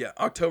 Yeah,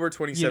 October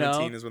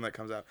 2017 You know? is when that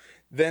comes out.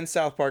 Then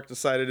South Park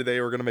decided they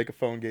were going to make a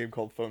phone game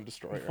called Phone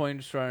Destroyer. Point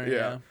Destroyer.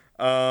 Yeah.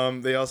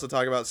 They also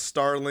talk about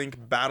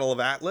Starlink Battle of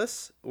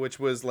Atlas, which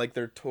was like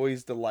their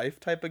Toys to Life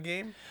type of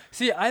game.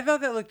 See, I thought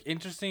that looked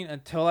interesting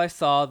until I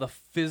saw the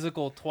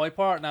physical toy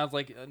part, and I was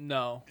like,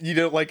 no. You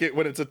don't like it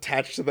when it's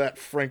attached to that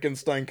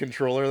Frankenstein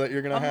controller that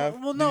you're going to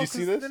have? Well, no, Did you see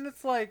 'cause this? then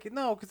it's like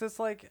no, because it's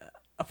like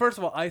first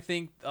of all, I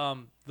think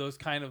those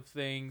kind of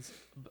things,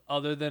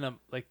 other than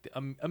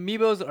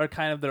amiibos, are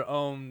kind of their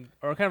own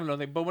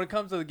thing. But when it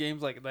comes to the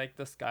games like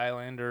the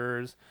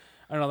Skylanders,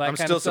 I don't know that I'm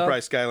kind still of stuff.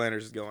 surprised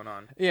Skylanders is going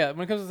on. Yeah,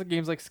 when it comes to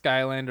games like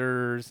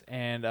Skylanders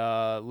and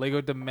Lego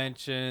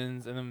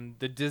Dimensions and then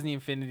the Disney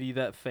Infinity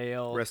that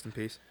failed, Rest in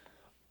peace.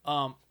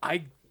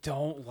 I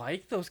don't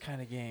like those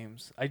kind of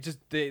games.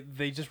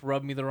 They just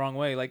rub me the wrong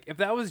way. Like if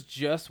that was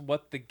just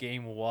what the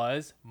game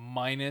was,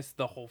 minus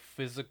the whole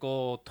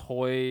physical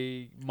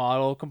toy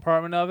model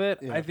compartment of it,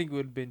 Yeah. I think it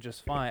would have been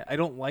just fine. I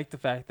don't like the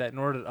fact that in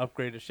order to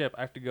upgrade a ship,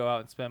 I have to go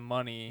out and spend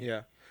money.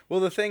 Yeah. Well,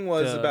 the thing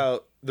was To-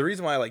 about the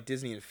reason why I like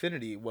Disney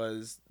Infinity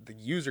was the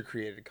user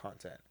created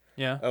content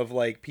Yeah. of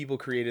like people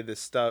created this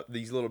stuff,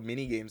 these little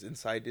mini games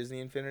inside Disney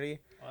Infinity,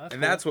 Well,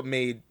 and that's what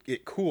made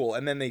it cool.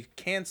 And then they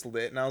canceled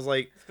it, and I was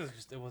like,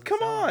 it wasn't come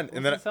selling. on. It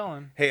And then wasn't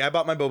selling. hey, I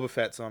bought my Boba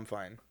Fett, so I'm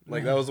fine.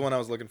 Like that was the one I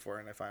was looking for,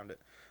 and I found it.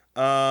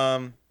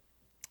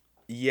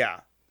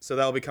 Yeah. So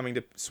that'll be coming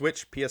to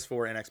Switch,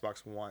 PS4, and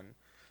Xbox One.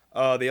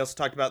 They also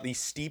talked about the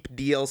Steep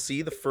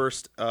DLC, the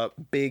first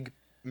big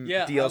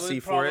Yeah, DLC I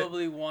was for it.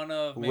 probably one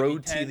of maybe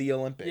Road 10, to the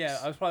Olympics. Yeah,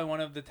 I was probably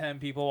one of the 10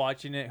 people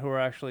watching it who are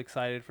actually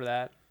excited for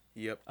that.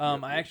 Yep.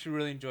 I actually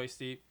really enjoy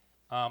Steep.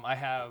 I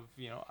have,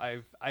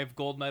 I've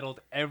gold medaled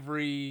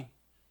everything.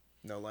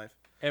 No life.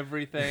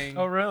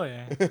 Oh, really?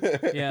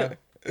 Yeah.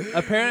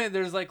 Apparently,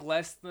 there's like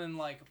less than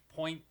like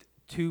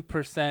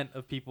 0.2%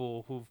 of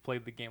people who've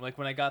played the game. Like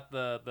when I got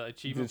the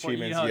achievement for it,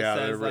 you achievements, know how yeah, it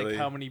they're says like really-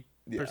 how many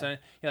yeah. percent?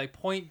 Yeah, like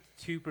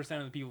 0.2%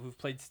 of the people who've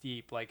played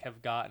Steep like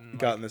have gotten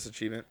this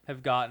achievement.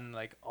 gotten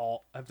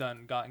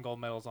gold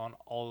medals on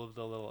all of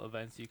the little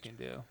events you can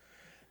do.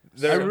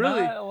 There- I So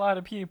really- not a lot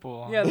of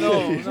people. Yeah,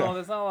 no,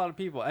 there's not a lot of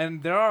people,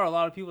 and there are a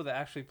lot of people that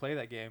actually play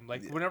that game.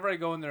 Like Yeah. whenever I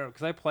go in there,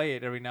 because I play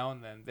it every now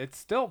and then, it's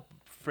still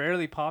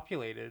fairly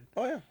populated.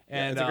 Oh yeah,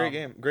 And it's a great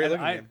game, great and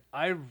looking game.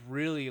 I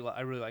really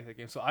like that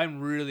game, so I'm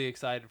really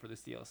excited for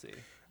this DLC.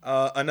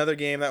 Another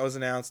game that was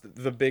announced,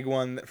 the big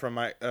one from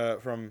my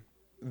from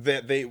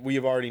that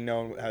we've already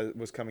known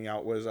was coming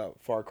out was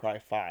Far Cry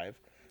 5.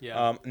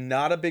 Yeah,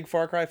 Not a big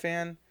Far Cry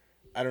fan.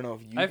 I don't know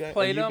if you. I've guys,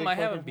 played are you a them. big I Far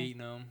Cry haven't fan?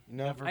 beaten them.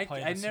 No. Never I-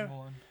 played I a never- single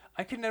one.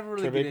 I could never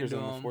really Troy get Baker's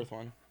into in the them. fourth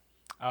one.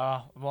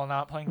 Well,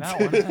 not playing that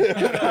one.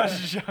 I was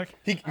just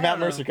joking. I Matt don't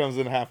Mercer know. comes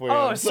in halfway.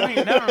 Oh, in, so- sweet.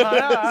 Never mind.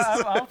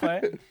 I'll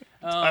play.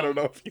 I don't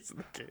know if he's in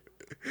the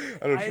game.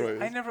 I don't know. Troy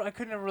is. I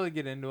could never really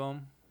get into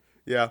them.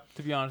 Yeah,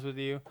 To be honest with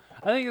you,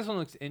 I think this one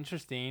looks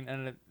interesting,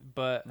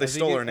 but they I think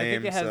stole it- our I think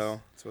name, it has-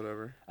 so it's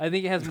whatever. I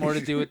think it has more to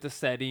do with the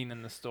setting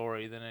and the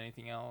story than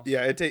anything else.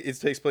 Yeah, it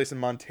takes place in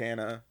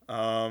Montana.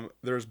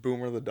 There's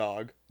Boomer the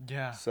dog,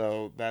 Yeah.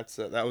 so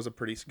that was a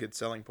pretty good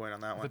selling point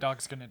on that The one.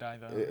 dog's gonna die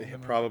though. in the movie.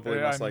 Probably,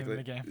 I most mean, in likely.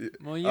 the game.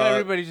 Well, yeah, Uh,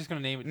 everybody's just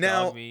gonna name it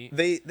Now dog meat.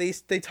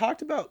 they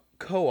talked about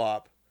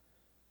co-op,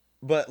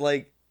 but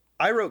like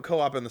I wrote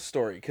co-op in the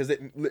story because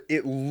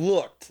it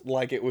looked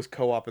like it was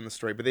co-op in the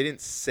story, but they didn't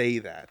say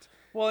that.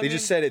 Well, I They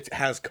just mean- said it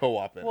has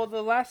co-op in Well, it,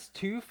 the last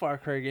two Far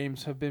Cry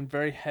games have been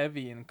very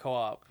heavy in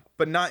co-op.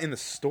 but not in the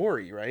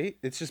story, right?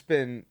 It's just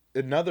been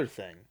another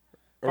thing.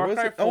 Or Far was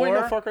Cry it? Oh wait, no,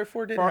 4 Far Cry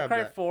 4 did Far have Cry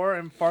that. 4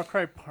 and Far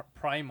Cry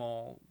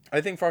Primal.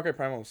 I think Far Cry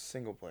Primal was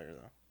single player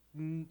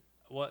though.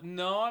 What?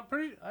 No, I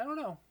don't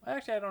know.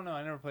 Actually, I don't know.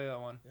 I never played that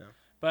one. Yeah.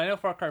 But I know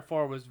Far Cry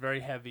 4 was very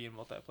heavy in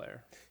multiplayer.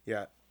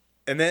 Yeah,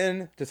 and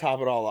then to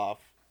top it all off,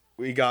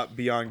 we got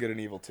Beyond Good and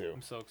Evil 2.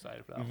 I'm so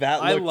excited for that.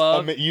 That I looked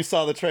love. you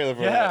saw the trailer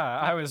for Yeah,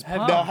 that. I was Have-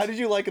 pumped. Now, how did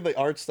you like the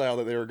art style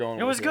that they were going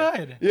It with? was here?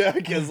 good. Yeah,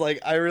 because like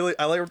I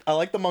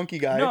like the monkey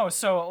guy. No,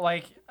 so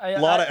like A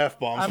lot of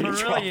F-bombs I'm when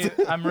he really, dropped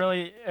it. I'm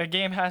really. A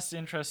game has to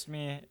interest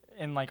me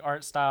in like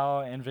art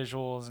style and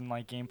visuals and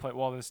like gameplay.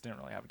 Well, this didn't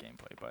really have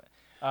gameplay,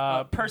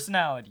 but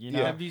personality. You know.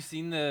 Yeah. Have you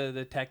seen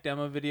the tech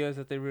demo videos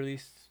that they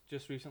released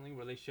just recently,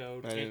 where they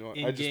showed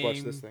I just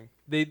watched this thing.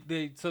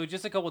 They so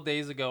just a couple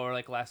days ago or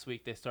like last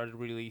week they started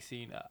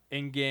releasing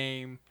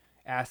in-game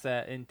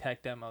asset and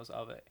tech demos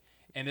of it,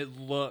 and it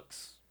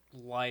looks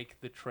like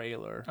the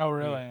trailer. Oh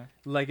really?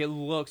 Like it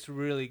looks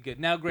really good.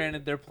 Now,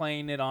 granted, they're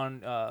playing it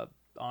on a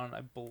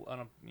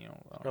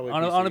Probably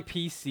on a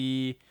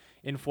PC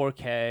in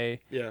 4K,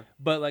 Yeah.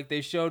 but like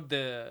they showed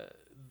a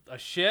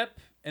ship,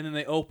 and then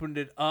they opened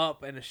it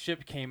up and a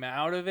ship came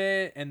out of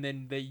it, and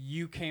then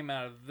you came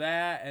out of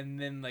that, and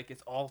then like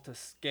it's all to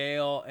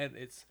scale, and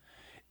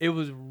it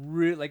was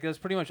really like that's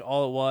pretty much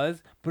all it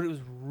was, but it was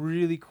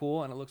really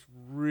cool and it looks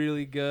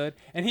really good.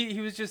 And he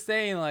was just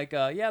saying like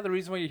the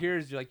reason why you're here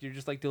is you're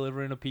just like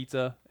delivering a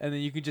pizza, and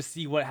then you can just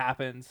see what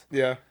happens.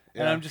 Yeah.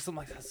 And I'm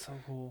like, that's so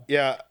cool.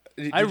 Yeah.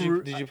 Did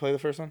you play the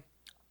first one?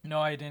 No,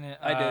 I didn't.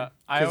 I did.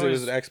 Because it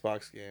was an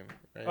Xbox game,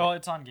 right? Oh,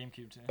 it's on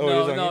GameCube too. Oh,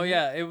 it is on no, GameCube?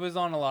 yeah, it was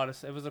on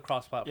it was a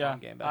cross-platform Yeah,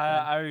 game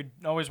back then.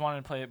 I always wanted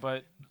to play it,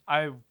 but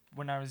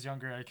when I was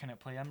younger, I couldn't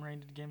play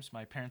M-rated games.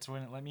 My parents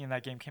wouldn't let me, and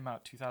that game came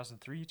out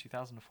 2003,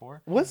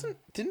 2004. Wasn't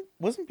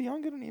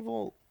Beyond Good and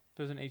Evil?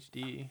 There's an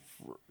HD.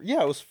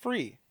 Yeah, it was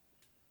free,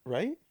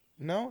 right?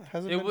 No,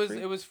 hasn't It been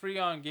free? was free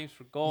on Games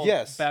for Gold.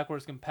 Yes.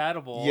 Backwards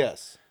compatible.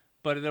 Yes.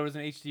 But there was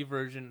an HD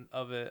version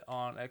of it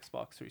on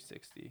Xbox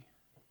 360.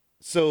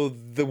 So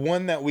the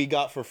one that we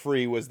got for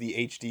free was the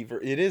HD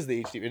version. It is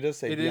the HD. It does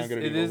say Beyond Good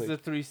and It Evil. is the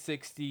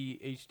 360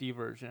 HD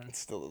version. It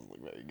still doesn't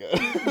look very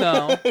good.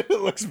 No. It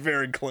looks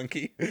very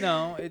clunky.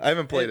 No, I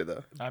haven't played it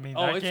though. I mean,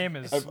 Oh, that it's- game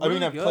is. it's I mean,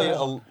 really I've played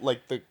good.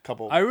 like the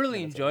couple. I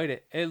really minutes of enjoyed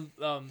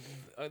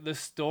it. The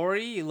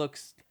story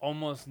looks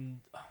almost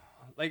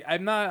like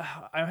I'm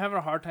having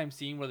a hard time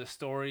seeing where the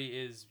story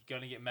is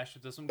gonna get meshed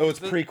with this one. Oh, it's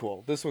This-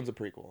 prequel. This one's a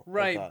prequel. I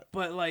right? thought.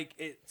 But like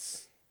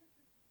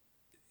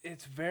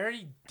it's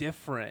very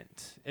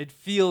different. It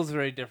feels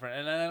very different,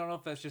 and I don't know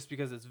if that's just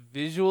because it's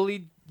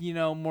visually,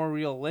 more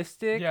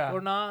realistic Yeah.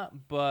 or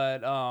not.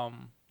 But I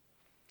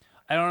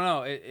don't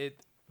know.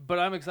 But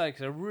I'm excited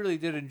because I really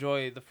did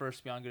enjoy the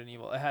first Beyond Good and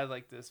Evil. It had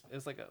like this.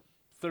 It's like a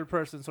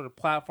third-person sort of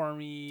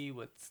platformy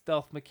with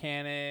stealth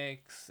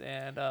mechanics,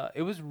 and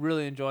it was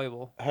really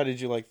enjoyable. How did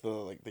you like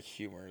the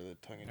humor, the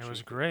tongue in cheek? It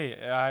was great.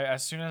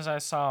 As soon as I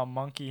saw a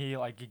monkey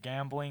like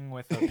gambling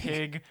with a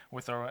pig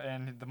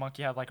and the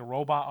monkey had like a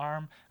robot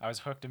arm, I was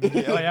hooked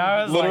immediately.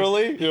 I was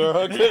Literally, you were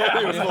hooked. Yeah,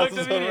 You I was were hooked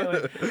supposed to-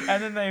 immediately.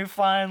 And then they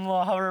find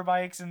little hover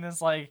bikes in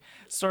this like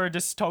sort of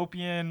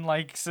dystopian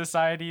like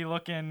society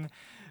looking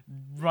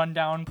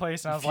rundown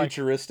place, and I was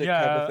Futuristic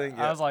like, type of thing.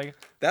 Yeah. I was like,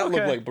 that looked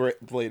okay. like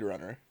Blade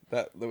Runner.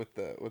 That with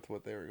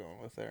what they were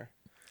going with there.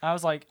 I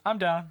was like, I'm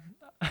down.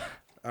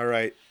 All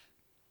right.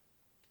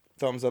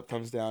 Thumbs up,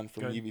 thumbs down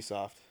from Good.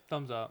 Ubisoft.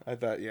 Thumbs up. I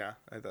thought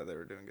they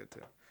were doing good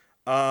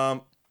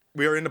too.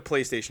 we are into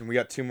PlayStation. We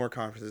got 2 more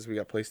conferences. We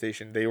got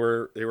PlayStation. They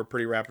were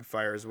pretty rapid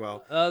fire as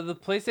well. The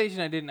PlayStation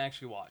I didn't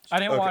actually watch. I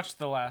didn't Okay. watch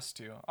the last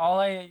 2. All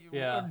I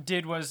Yeah.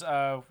 did was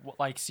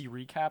like see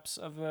recaps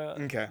of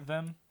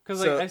them.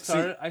 Because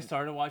So, I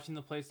started watching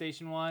the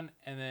PlayStation one,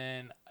 and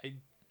then I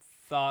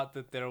thought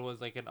that there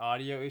was like an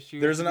audio issue.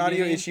 There's at an the audio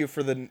beginning. issue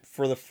for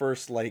the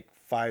first like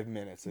 5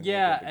 minutes. And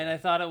Yeah, and I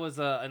thought it was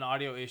an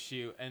audio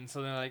issue, and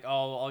so then like,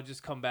 oh, I'll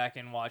just come back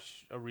and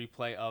watch a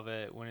replay of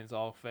it when it's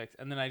all fixed,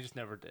 and then I just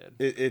never did.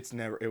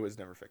 it was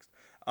never fixed.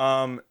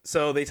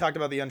 So they talked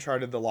about the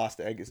Uncharted: The Lost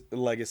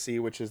Legacy,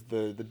 which is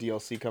the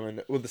DLC coming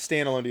with the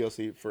standalone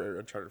DLC for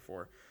Uncharted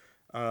 4.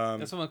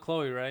 That's one with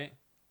Chloe, right?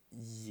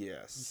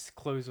 Yes.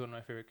 Chloe's one of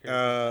my favorite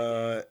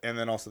characters. And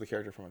then also the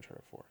character from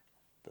Uncharted 4.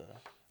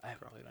 I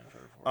haven't played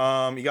Uncharted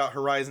 4. You got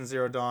Horizon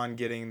Zero Dawn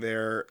getting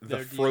the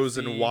Their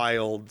Frozen DLC.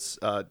 Wilds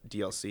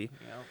DLC.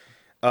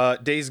 Yeah.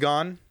 Days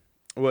Gone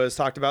was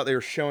talked about. They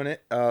were showing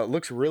it.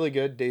 Looks really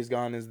good. Days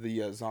Gone is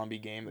the zombie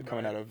game that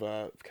coming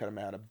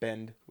out of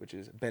Bend, which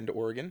is Bend,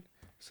 Oregon.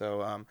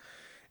 So,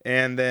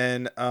 and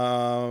then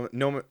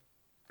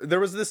there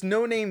was this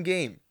no-name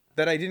game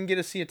that I didn't get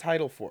to see a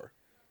title for.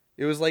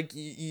 It was like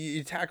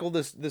you tackle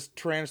this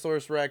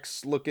Tyrannosaurus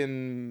Rex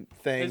looking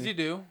thing. As you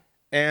do.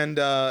 And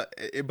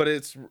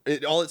but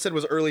all it said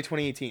was early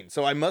 2018.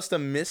 So I must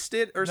have missed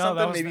it or No, something.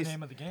 that was Maybe the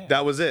name of the game.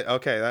 that was it.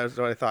 Okay, that's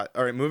what I thought.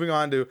 All right, moving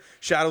on to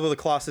Shadow of the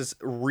Colossus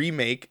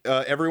remake.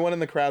 Everyone in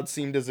the crowd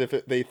seemed as if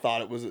they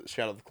thought it was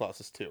Shadow of the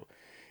Colossus 2.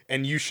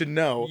 And you should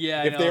know,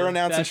 Yeah, if I they're know,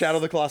 announcing that's- Shadow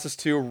of the Colossus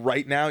 2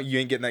 right now, you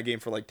ain't getting that game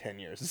for like 10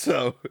 years.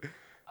 So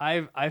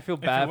I feel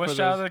If bad it was for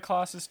Shadow of those. the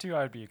Colossus 2,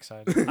 I'd be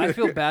excited. I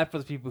feel bad for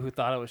the people who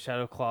thought it was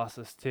Shadow of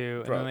Colossus 2,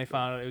 and Bro. then they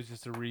found out it was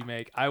just a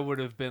remake. I would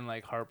have been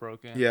like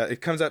heartbroken. yeah,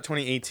 it comes out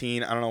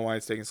 2018. I don't know why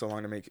it's taking so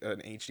long to make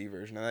an HD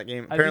version of that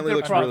game. I Apparently, it think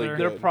looks they're really prob-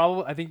 good. They're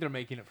probably. I think they're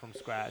making it from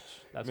scratch.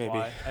 That's Maybe.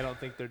 why. I don't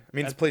think they're. I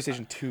mean, it's a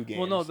PlayStation 2 game.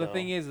 Well, no. The so-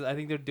 thing is, I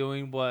think they're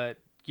doing what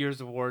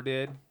Gears of War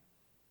did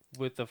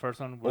with the first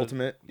one. where-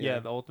 Ultimate. Yeah,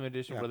 the Ultimate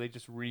Edition, Yeah. where they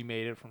just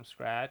remade it from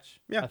scratch.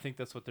 Yeah. I think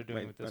that's what they're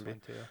doing with this Maybe.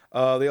 one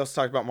too. They also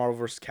talked about Marvel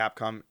vs.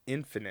 Capcom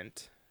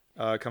Infinite.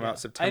 Come out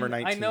September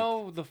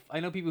 19th. I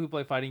know people who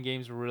play fighting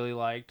games really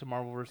liked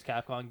Marvel vs.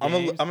 Capcom I'm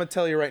games. gonna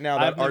tell you right now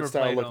I've that art never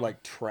style played looked them.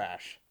 like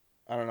trash.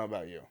 I don't know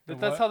about you. But The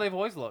that's what? how they've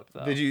always looked,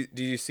 though. Did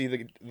you see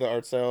the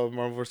art style of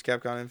Marvel vs.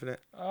 Capcom Infinite?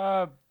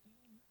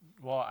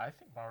 Well, I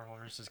think Marvel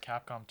vs.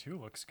 Capcom 2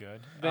 looks good.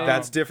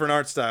 That's different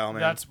art style, man.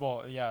 That's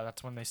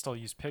when they still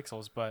use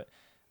pixels, but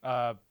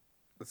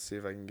Let's see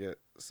if I can get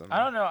some. I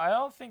don't know. I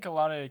don't think a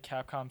lot of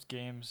Capcom's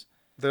games.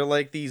 They're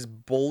like these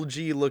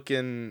bulgy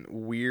looking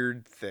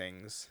weird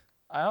things.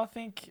 I don't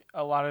think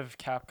a lot of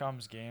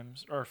Capcom's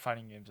games, or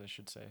fighting games, I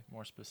should say,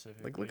 more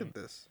specifically, Like, look at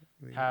this.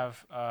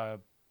 have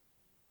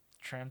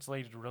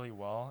translated really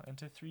well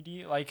into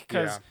 3D. Like,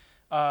 because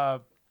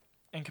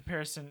in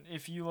comparison,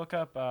 if you look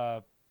up,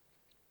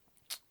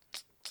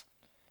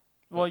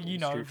 well, you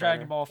know, Street Dragon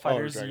Fighter? Ball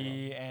Fighter Dragon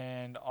Z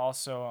and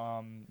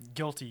also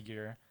Guilty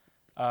Gear,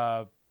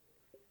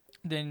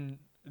 then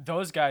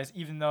those guys,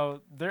 even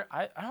though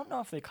I don't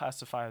know if they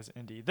classify as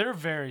indie. They're a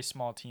very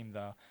small team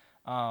though.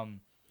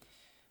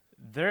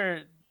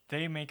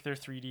 They make their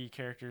 3D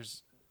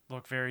characters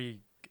look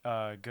very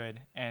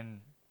good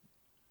and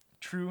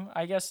true,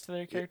 I guess, to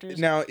their characters.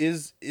 Now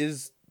is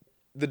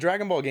the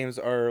Dragon Ball games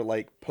are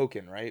like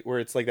Pokken, right? Where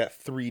it's like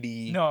that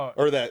 3D No,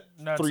 or that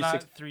no, it's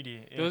 360. not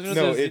 3D. Those It's-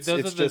 are No, the, it's- those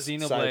it's are the just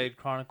Xenoblade side-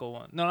 Chronicle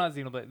one. No, not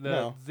Xenoblade. The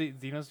No.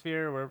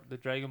 Xenosphere, where the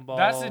Dragon Ball.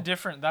 That's a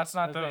different. That's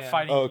not the Okay.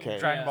 fighting Okay.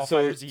 Dragon Yeah. Ball So-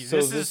 Fighter Z. so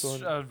This this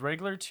is one- a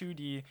regular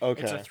 2D. It's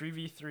Okay. a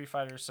 3v3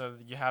 fighter, so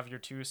you have your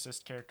 2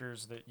 assist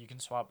characters that you can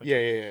swap Yeah,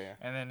 between. yeah.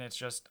 And then it's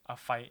just a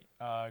fight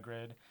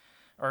grid,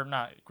 or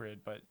not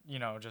grid, but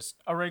just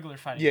a regular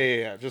fighting.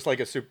 Yeah. Just like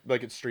it's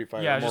Street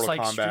Fighter, Yeah, Mortal just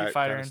like Kombat Street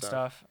Fighter kinda and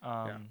stuff.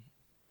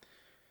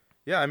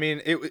 Yeah, I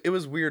mean, it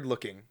was weird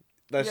looking.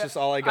 That's Yeah, just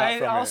all I got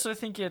from I also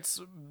think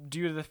it's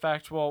due to the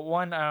fact, well,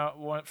 one,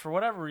 for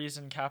whatever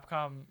reason,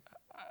 Capcom,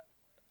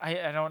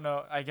 I don't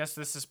know. I guess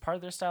this is part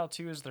of their style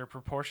too. Is their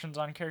proportions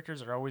on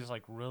characters are always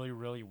like really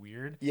really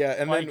weird. it. Yeah,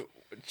 and then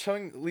like-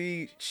 Chung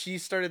Li, she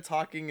started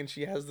talking, and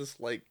she has this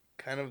like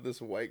kind of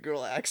this white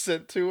girl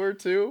accent to her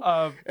too,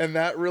 and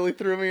that really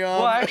threw me off.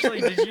 Well,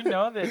 actually, did you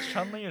know that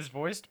Chun-Li is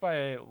voiced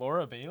by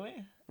Laura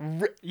Bailey?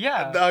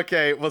 Yeah.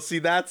 Okay, well, see,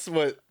 that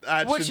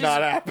Which should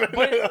not happen.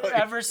 But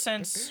ever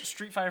since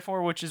Street Fighter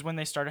 4, which is when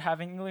they started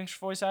having English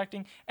voice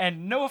acting,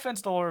 and no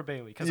offense to Laura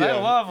Bailey, because I Yeah.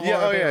 love Yeah,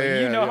 Laura oh, yeah, Bailey. yeah,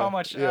 You know yeah, how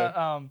much.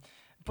 yeah.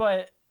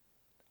 But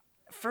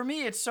for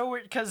me, it's so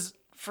weird because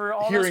for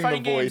all those Hearing the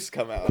fighting voice games,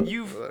 come out,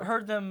 you've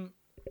heard them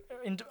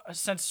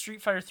since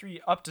Street Fighter 3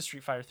 up to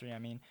Street Fighter 3. I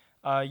mean,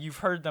 you've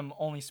heard them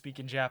only speak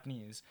in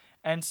Japanese,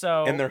 and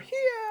so and they're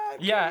here.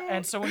 yeah,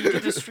 and so when you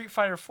get to Street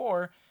Fighter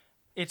 4,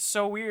 it's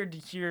so weird to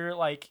hear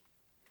like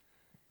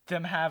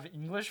them have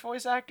English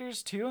voice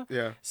actors too.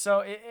 Yeah.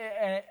 So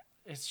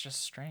it's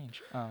just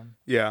strange.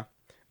 Yeah.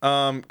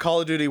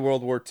 Call of Duty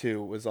World War II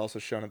was also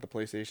shown at the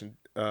PlayStation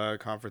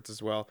conference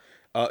as well.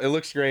 It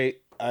looks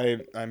great.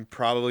 I'm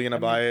probably gonna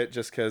buy it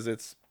just because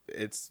it's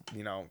it's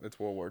it's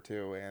World War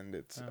II and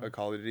it's Oh. a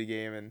Call of Duty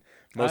game, and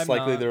most I'm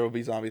likely not. there will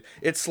be zombies.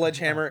 It's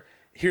Sledgehammer.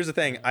 Here's the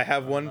thing: I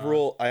have one not.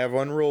 rule. I have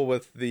one rule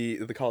with the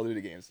Call of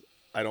Duty games.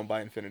 I don't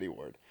buy Infinity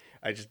Ward.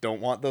 I just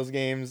don't want those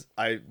games.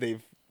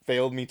 They've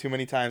failed me too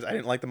many times. I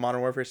didn't like the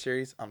Modern Warfare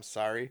series. I'm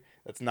sorry.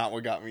 That's not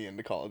what got me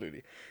into Call of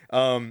Duty.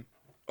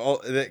 All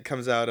that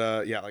comes out.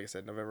 Like I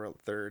said, November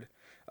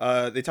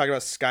 3rd. They talked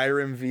about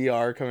Skyrim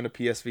VR coming to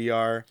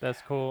PSVR.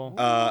 That's cool.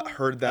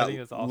 Heard that think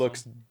that's awesome.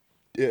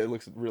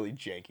 looks really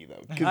janky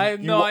though. 'Cause I you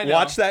know, I know.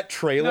 watch that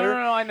trailer.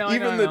 No, I know.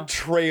 Even the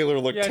trailer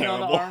looked Yeah, no,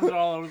 terrible. the arms are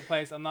all over the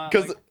place. I'm not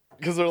Because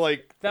like, they're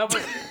like. that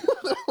was.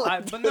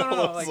 But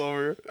no, like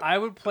over. I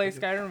would play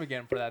Skyrim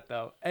again for that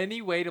though.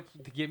 Any way to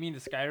get me into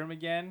Skyrim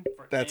again?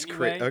 For That's any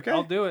great. way, Okay.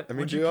 I'll do it. I mean,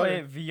 Would you play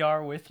it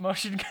VR with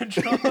motion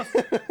controls?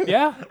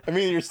 Yeah, I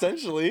mean,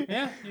 essentially.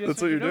 yeah. That's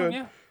what you're doing.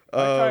 Yeah,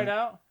 I'll try it Um,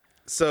 out.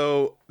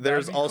 So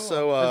there's That'd be cool.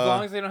 also As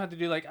long as they don't have to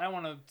do like I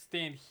want to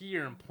stand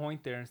here and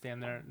point there and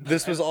stand there.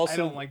 This was I also-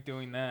 don't like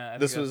doing that. I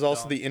this think was that's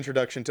also dumb. the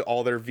introduction to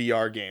all their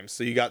VR games.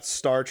 So you got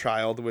Star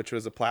Child, which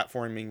was a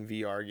platforming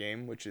VR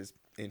game, which is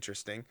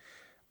interesting.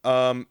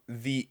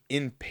 The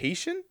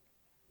Impatient,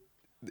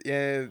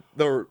 I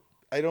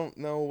don't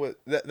know what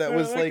that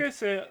was like. I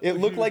said, It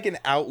looked like an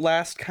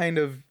Outlast kind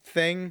of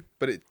thing,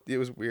 but it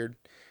was weird.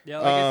 Yeah,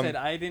 like I Um, said,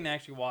 I didn't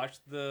actually watch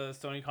the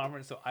Sony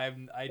conference, so I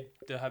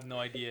have no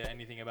idea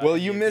anything about. Well,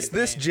 any you of missed these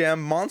this games.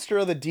 gem, Monster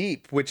of the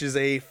Deep, which is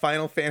a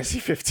Final Fantasy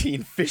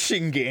 15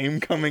 fishing game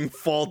coming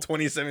fall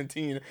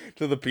 2017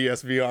 to the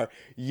PSVR.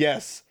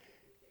 Yes,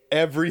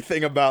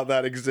 everything about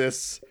that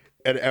exists,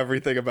 and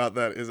everything about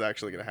that is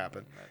actually going to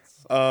happen.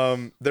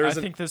 That's- There's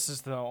I think this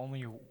is the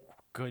only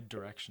good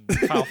direction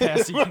Final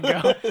Fantasy can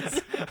go.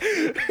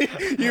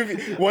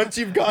 once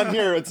you've gone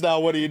here, it's now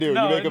what do? You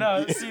No, make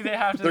no. See, they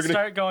have to they're gonna-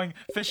 start going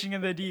Fishing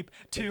in the Deep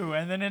 2,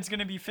 and then it's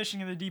gonna be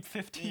Fishing in the Deep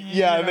 15.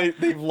 Yeah, you know? and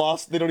they've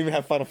lost. They don't even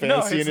have Final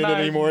No, Fantasy it's in it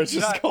not- anymore. It's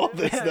just not- called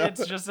this now.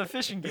 It's just a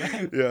fishing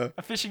game. Yeah.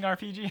 A fishing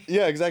RPG.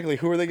 Yeah, exactly.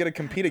 Who are they going to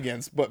compete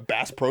against? But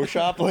Bass Pro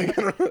Shop? Like,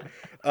 I don't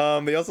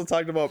know. They also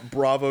talked about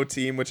Bravo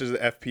Team, which is an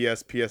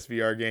FPS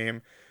PSVR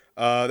game.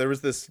 There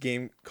was this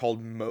game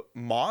called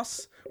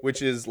Moss,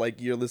 which is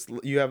like you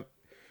have,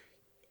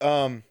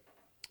 oh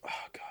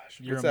gosh,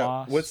 You're what's a that?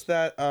 Moss. What's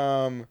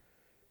that?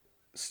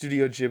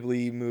 Studio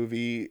Ghibli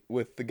movie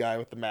with the guy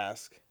with the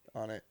mask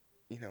on it.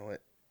 You know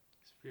it?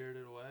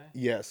 Spirited Away.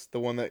 Yes, the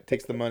one that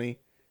takes the money,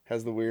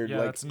 has the weird Yeah,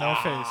 like. that's no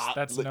face.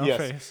 That's no yes.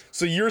 face.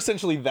 So you're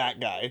essentially that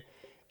guy,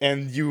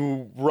 and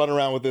you run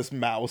around with this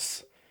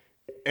mouse,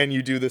 and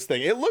you do this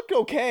thing. It looked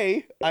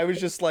okay. I was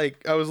just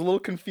like, I was a little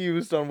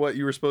confused on what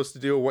you were supposed to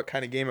do or what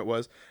kind of game it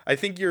was. I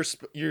think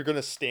you're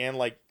gonna stand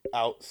like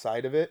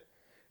outside of it,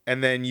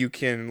 and then you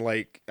can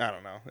like, I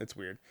don't know, it's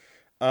weird.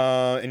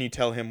 And you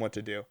tell him what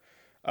to do.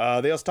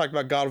 They also talked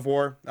about God of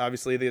War.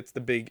 Obviously, it's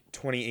the big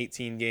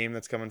 2018 game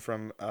that's coming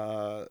from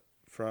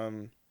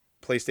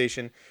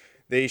PlayStation.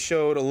 They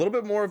showed a little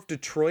bit more of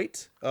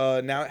Detroit.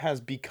 Now it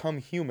has Become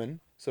Human.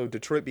 So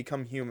Detroit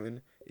Become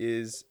Human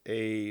is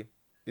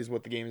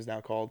what the game is now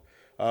called.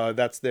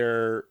 That's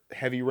their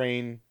Heavy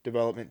Rain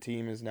development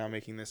team is now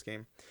making this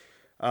game.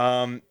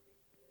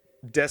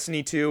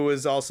 Destiny 2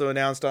 was also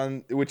announced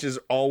on, which is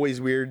always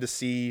weird to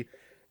see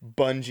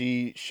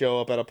Bungie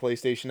show up at a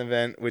PlayStation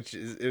event, which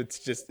is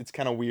it's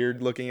kind of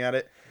weird looking at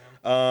it.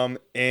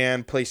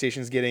 And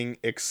PlayStation's getting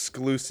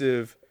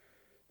exclusive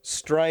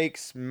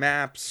strikes,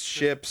 maps,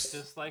 ships.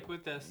 Just like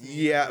with Destiny.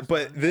 Yeah, first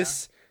but one,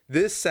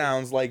 this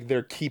sounds like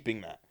they're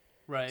keeping that.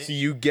 right. So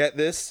you get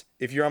this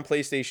if you're on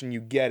PlayStation, you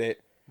get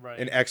it, right.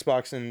 and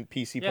Xbox and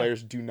PC Yeah.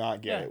 players do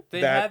not get yeah, it. they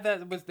had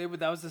that.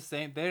 That was the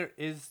same. There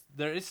is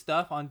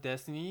stuff on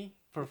Destiny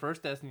for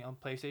first Destiny on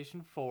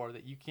PlayStation 4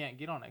 that you can't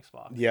get on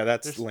Xbox. Yeah,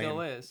 that's There lame.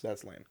 still is.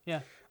 That's lame.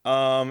 Yeah.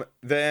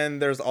 Then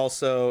there's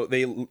also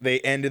they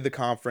ended the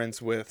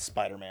conference with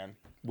Spider-Man,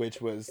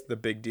 which was the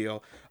big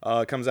deal.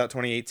 Comes out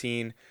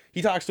 2018.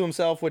 He talks to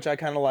himself, which I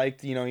kind of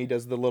liked. You know, he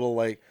does the little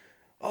like,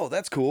 oh,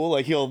 that's cool.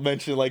 Like he'll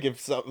mention like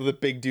if the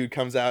big dude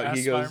comes out, As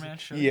he goes, Spider-Man,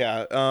 sure.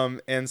 yeah.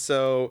 And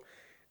so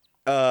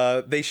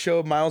they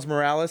showed Miles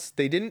Morales.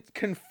 They didn't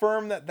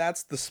confirm that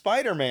that's the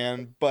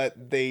Spider-Man,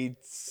 but they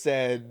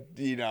said,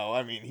 you know,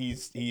 I mean, he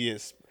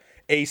is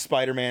a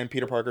Spider-Man.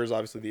 Peter Parker is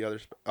obviously the other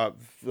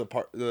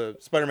the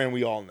Spider-Man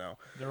we all know.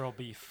 There will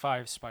be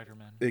 5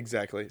 Spider-Men.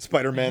 Exactly,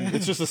 Spider-Man.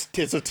 It's just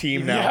it's a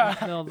team now.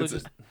 Yeah. No, they're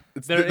just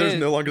There's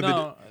no longer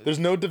no. there's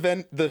no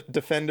the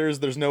Defenders.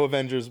 There's no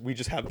Avengers. We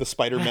just have the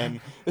Spider-Men.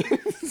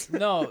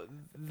 no.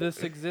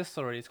 This exists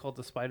already. It's called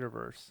the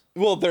Spider-Verse.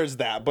 Well, there's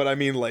that, but I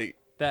mean, like,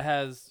 That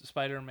has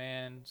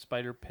Spider-Man,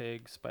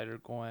 Spider-Pig,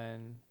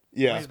 Spider-Gwen.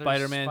 yeah, Wait, there's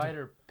Spider-Man.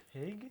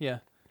 Spider-Pig? Yeah.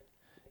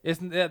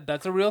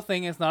 That's a real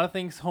thing. It's not a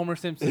thing Homer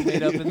Simpson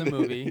made up in the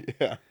movie.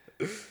 yeah.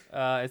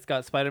 It's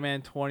got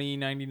Spider-Man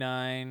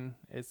 2099.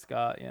 It's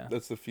got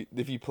That's if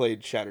you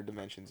played Shattered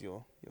Dimensions,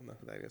 you'll know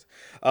who that is.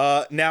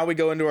 Now we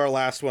go into our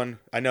last one.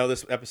 I know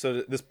this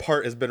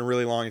part has been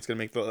really long. It's gonna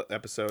make the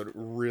episode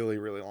really,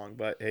 really long.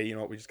 But hey, you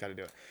know what? We just got to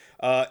do it.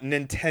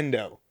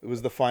 Nintendo. It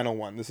was the final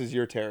one. This is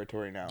your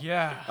territory now.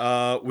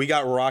 Yeah. We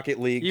got Rocket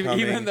League coming.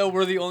 even though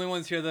we're the only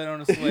ones here that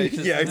own a Switch.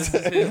 Yeah, this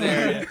is his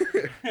area.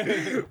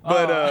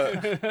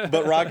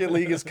 But Rocket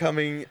League is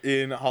coming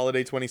in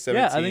holiday 2017.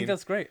 Yeah, I think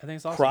that's great. I think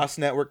it's awesome. Cross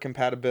network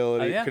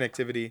compatibility, Yeah.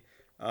 connectivity.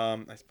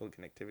 I spelled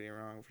connectivity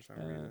wrong for some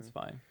reason. It's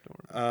fine.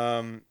 Don't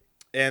worry.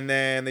 And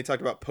then they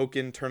talked about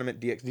Pokken Tournament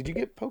DX. Did you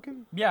get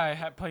Pokken? Yeah, I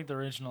had played the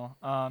original.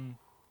 How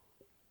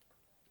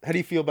do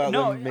you feel about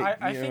No, them?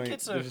 I think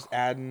it's they're a just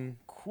adding.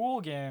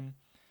 cool game.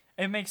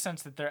 It makes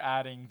sense that they're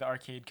adding the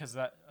arcade because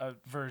that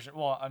version,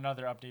 well,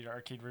 another updated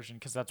arcade version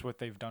because that's what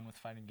they've done with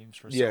fighting games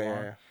for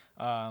so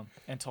long.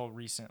 Until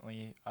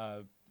recently,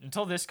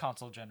 until this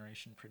console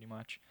generation, pretty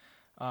much.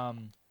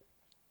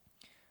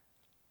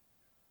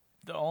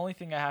 The only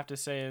thing I have to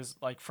say is,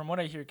 like, from what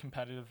I hear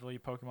competitively,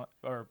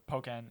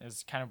 Pokken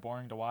is kind of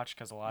boring to watch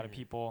because a lot of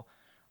people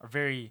are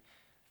very,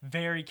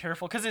 very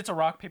careful because it's a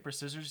rock paper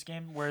scissors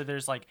game where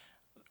there's like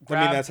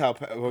grab, that's how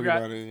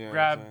Pokemon is. Yeah,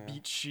 grab, so, yeah.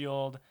 beat,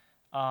 shield.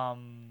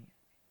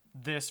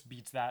 This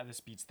beats that. This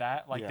beats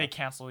that. Like they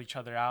cancel each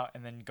other out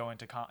and then go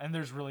into and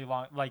there's really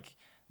long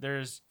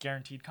there's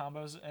guaranteed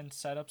combos and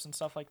setups and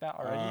stuff like that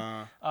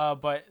already.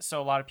 But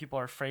so a lot of people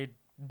are afraid.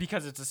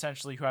 Because it's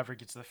essentially whoever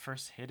gets the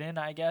first hit in,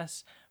 I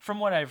guess. From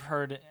what I've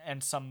heard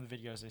and some of the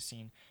videos I've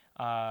seen,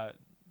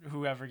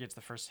 whoever gets the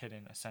first hit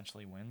in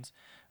essentially wins.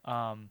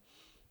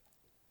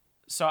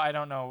 So I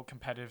don't know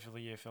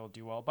competitively if it'll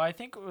do well. But I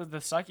think the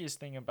suckiest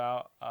thing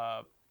about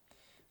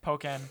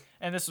Pokken,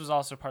 and this was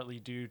also partly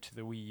due to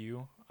the Wii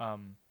U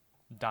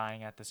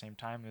dying at the same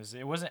time, is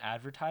it wasn't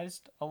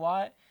advertised a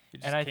lot.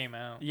 It just came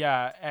out.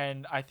 Yeah,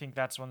 and I think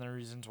that's one of the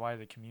reasons why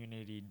the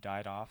community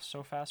died off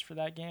so fast for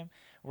that game.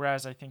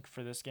 Whereas I think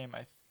for this game,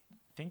 I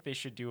think they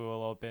should do a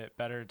little bit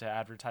better to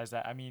advertise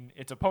that. I mean,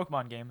 it's a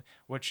Pokemon game,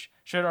 which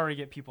should already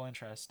get people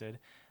interested.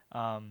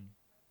 And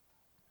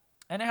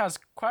it has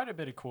quite a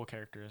bit of cool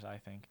characters, I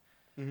think.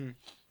 Mm-hmm.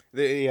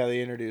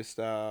 They introduced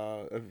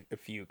a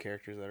few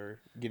characters that are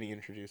getting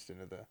introduced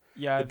into the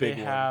they big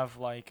have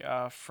like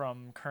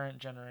from current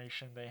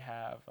generation they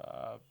have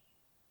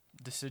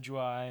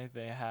Decidueye,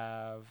 they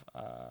have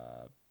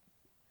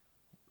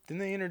didn't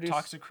they introduce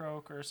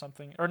Toxicroak or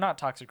something, or not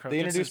Toxicroak? They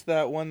introduced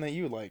that one that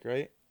you like,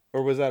 right?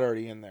 Or was that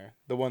already in there?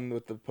 The one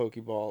with the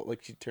Pokeball,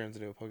 like she turns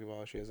into a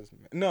Pokeball. She has this.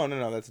 No,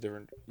 that's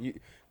different.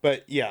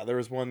 But yeah, there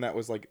was one that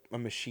was like a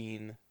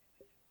machine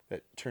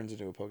that turns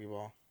into a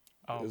Pokeball.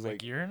 Oh,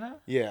 Bagheera now?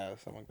 Yeah,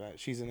 something like that.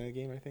 She's in a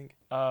game, I think.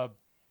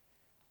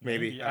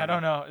 Maybe. I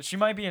don't know. She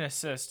might be an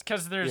assist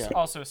because there's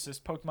also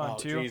assist Pokemon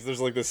too. Jeez,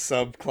 there's like this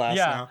subclass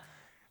now.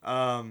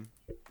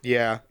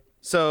 Yeah.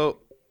 So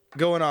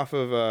going off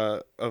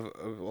of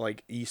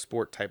like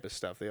esport type of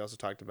stuff, they also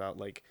talked about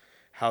like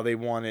how they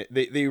wanted.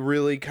 They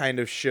really kind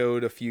of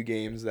showed a few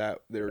games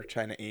that they were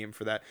trying to aim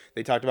for that.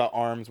 They talked about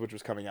ARMS, which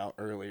was coming out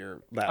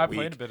earlier that week.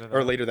 I played a bit of that.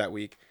 Or later that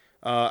week.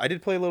 I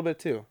did play a little bit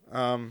too.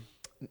 I'm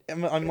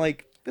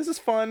like, this is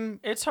fun.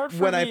 It's hard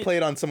for when me. I play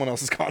it on someone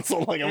else's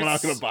console. Like, I'm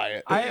not gonna buy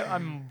it.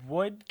 I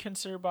would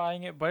consider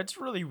buying it, but it's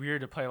really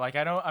weird to play. Like,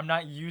 I'm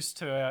not used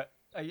to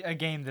a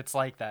game that's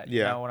like that.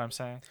 You know what I'm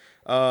saying?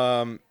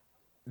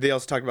 They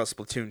also talked about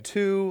Splatoon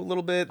 2 a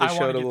little bit. They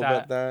showed a little bit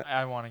of that.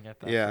 I want to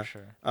get that for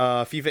sure.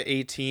 FIFA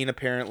 18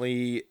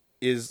 apparently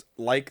is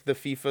like the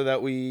FIFA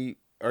that we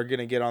are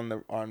gonna get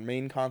on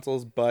main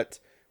consoles, but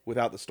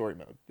without the story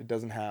mode. It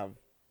doesn't have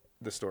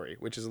the story,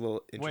 which is a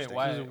little interesting.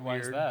 Wait, why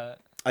is that?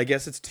 I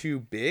guess it's too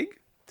big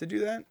to do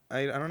that.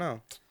 I don't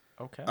know.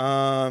 Okay.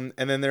 And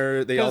then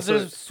they also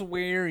there's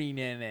swearing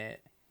in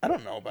it. I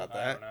don't know about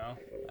that. I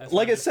don't know.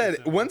 Like I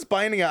said, once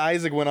Binding of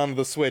Isaac went onto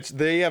the Switch,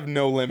 they have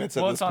no limits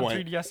at this point. Well,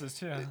 it's on 3DSs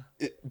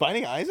too.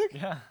 Binding of Isaac?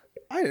 Yeah.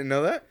 I didn't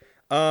know that.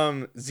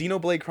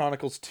 Xenoblade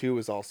Chronicles 2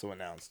 is also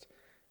announced.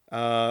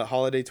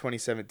 Holiday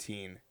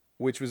 2017,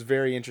 which was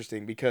very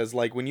interesting because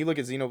like when you look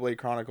at Xenoblade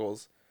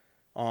Chronicles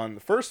on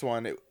the first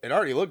one, it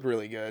already looked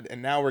really good,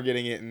 and now we're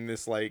getting it in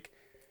this like,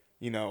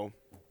 I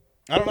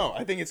don't know.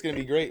 I think it's going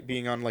to be great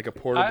being on like a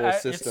portable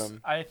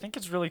system. I think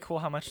it's really cool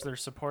how much they're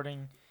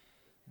supporting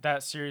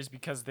that series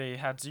because they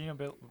had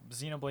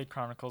Xenoblade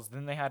Chronicles,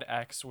 then they had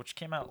X, which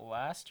came out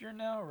last year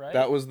now, right?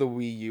 That was the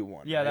Wii U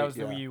one. Yeah, right? that was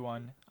the Wii U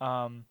one.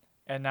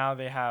 And now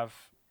they have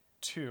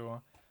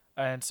 2,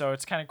 and so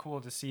it's kind of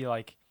cool to see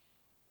like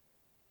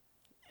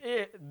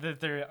that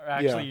they're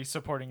actually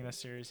supporting this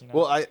series.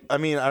 Well, I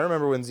mean, I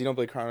remember when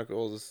Xenoblade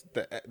Chronicles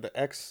the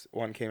X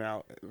one came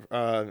out,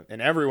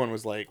 and everyone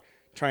was like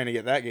trying to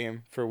get that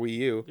game for Wii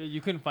U. Yeah,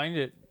 you couldn't find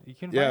it.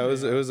 It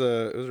was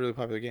a really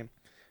popular game.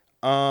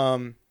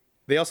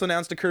 They also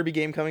announced a Kirby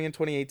game coming in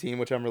 2018,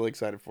 which I'm really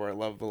excited for. I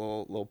love the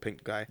little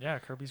pink guy. Yeah,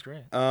 Kirby's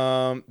great.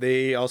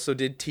 They also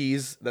did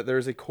tease that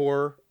there's a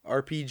core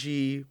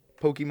RPG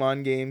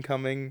Pokemon game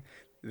coming.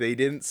 They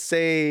didn't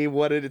say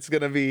what it's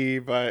gonna be,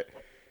 but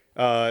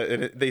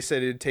they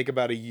said it'd take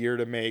about a year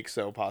to make,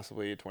 so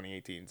possibly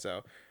 2018.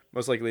 So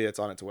Most likely it's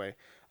on its way.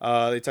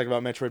 They talked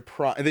about Metroid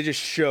Prime. They just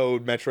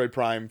showed Metroid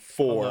Prime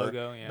 4.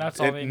 Logo, yeah. That's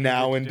all they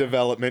Now needed in to do.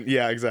 development.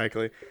 Yeah,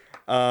 exactly.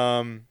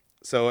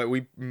 So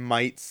we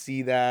might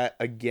see that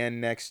again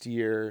next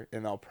year,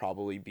 and that'll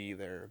probably be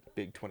their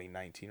big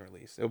 2019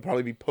 release. It'll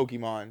probably be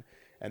Pokemon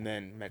and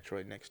then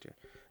Metroid next year,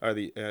 or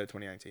the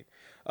 2019.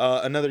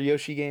 Another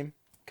Yoshi game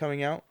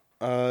coming out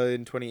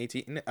in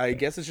 2018. I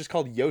guess it's just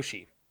called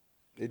Yoshi.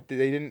 They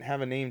didn't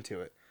have a name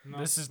to it. No,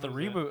 This is the what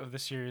that? reboot of the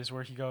series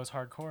where he goes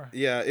hardcore.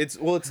 Yeah, it's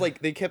like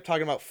they kept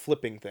talking about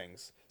flipping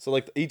things. So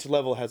like each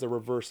level has a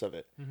reverse of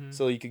it. Mhm.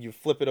 So you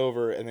flip it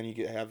over and then you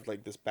could have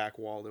like this back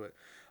wall to it.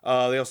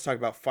 They also talk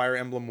about Fire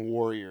Emblem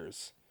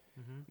Warriors.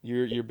 Mhm.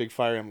 You're a big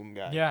Fire Emblem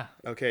guy. Yeah.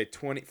 Okay,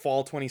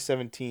 fall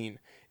 2017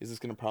 is this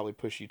going to probably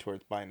push you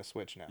towards buying a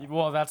Switch now?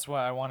 Well, that's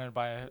what I wanted to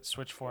buy a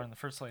Switch for in the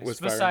first place.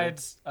 Was Fire Emblem?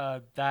 Besides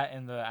that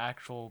and the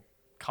actual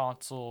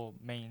console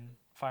main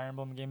Fire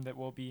Emblem game that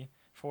will be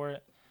for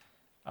it.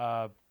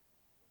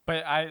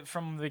 But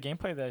from the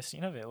gameplay that I've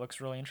seen of it, it looks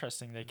really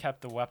interesting. They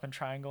kept the weapon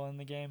triangle in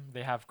the game.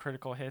 They have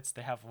critical hits.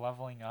 They have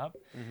leveling up.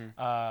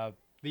 Mm-hmm.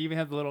 They even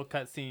have the little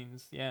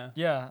cutscenes,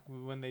 Yeah.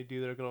 when they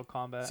do their little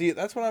combat. See,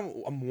 that's what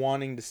I'm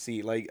wanting to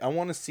see. Like I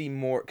want to see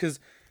more cuz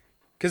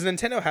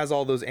Nintendo has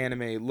all those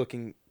anime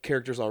looking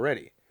characters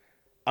already.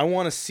 I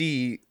want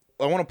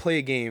to play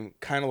a game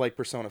kind of like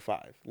Persona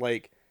 5.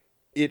 Like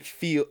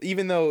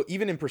even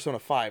in Persona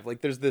 5,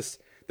 like there's the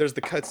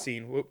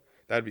cutscene. Whoop,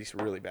 that'd be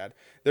really bad.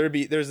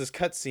 There's this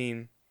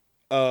cutscene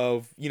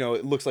of,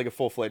 it looks like a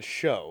full-fledged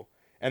show,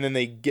 and then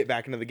they get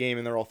back into the game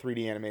and they're all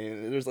 3D animated.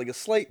 And there's like a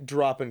slight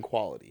drop in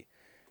quality.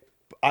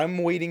 I'm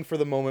waiting for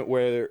the moment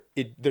where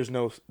there's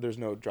no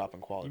drop in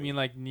quality. You mean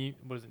like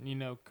what is it, Ni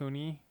no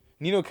Kuni?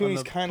 Ni no on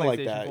Kuni's the kind of like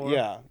PlayStation that, 4?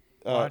 yeah.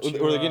 Why Or don't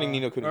you, they're getting Ni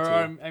no Kuni Or,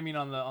 too. I mean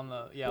on the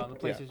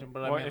PlayStation,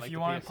 but I Well, mean if like you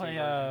the want to PS3 play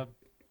version.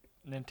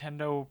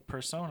 Nintendo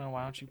Persona,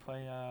 why don't you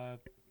play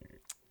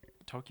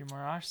Tokyo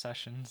Mirage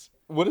Sessions?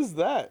 What is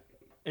that?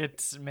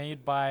 It's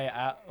made by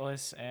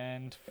Atlas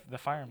and the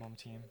Fire Emblem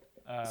team.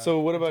 So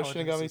what about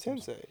Intelligent Shinigami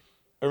Systems. Tensei?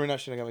 Or not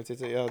Shinigami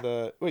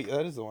Tensei. Wait,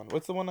 that is the one.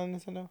 What's the one on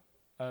Nintendo?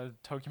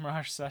 Tokyo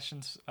Mirage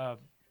Sessions,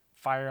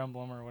 Fire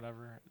Emblem or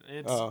whatever.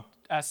 It's Oh,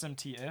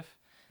 SMT if.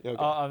 yeah,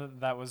 okay.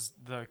 That was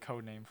the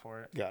code name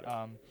for it. Got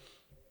it.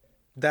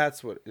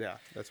 That's That's what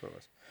it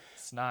was.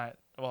 It's not.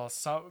 Well,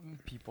 some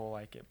people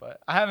like it, but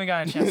I haven't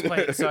gotten a chance to play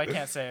it, so I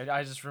can't say.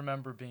 I just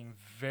remember being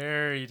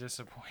very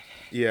disappointed.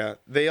 Yeah,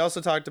 they also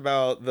talked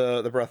about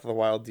the Breath of the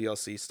Wild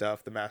DLC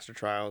stuff, the Master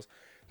Trials,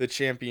 the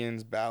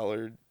Champions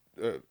Ballard.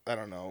 I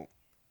don't know,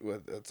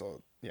 that's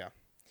all. Yeah,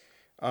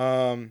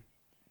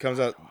 comes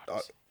out.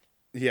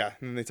 Yeah,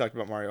 and then they talked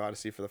about Mario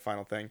Odyssey for the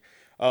final thing.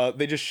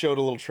 They just showed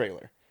a little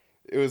trailer.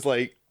 It was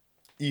like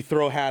you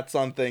throw hats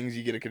on things,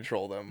 you get to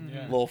control them.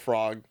 Yeah. Little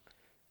frog,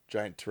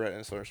 giant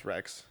Tyrannosaurus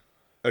Rex,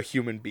 a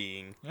human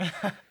being,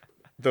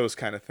 those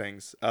kind of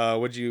things.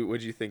 What'd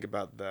you think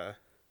about the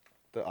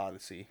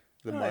Odyssey,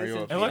 the Oh,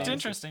 Mario? it's It looked Odyssey?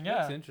 interesting,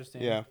 That's yeah.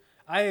 interesting. Yeah.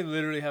 I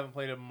literally haven't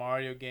played a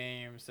Mario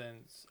game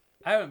since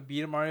I haven't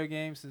beat a Mario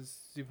game since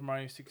Super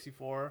Mario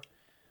 64.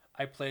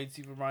 I played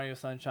Super Mario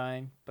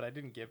Sunshine, but I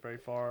didn't get very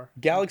far.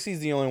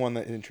 Galaxy's the only one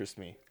that interests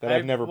me that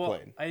I've never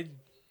played.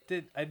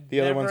 The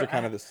other ones are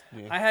kind of this.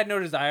 Yeah. I had no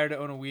desire to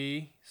own a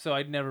Wii, so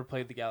I'd never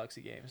played the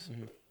Galaxy games.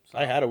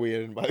 I had a Wii, I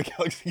didn't buy the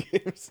Galaxy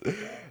games.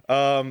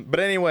 But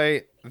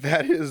anyway,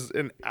 that is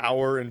an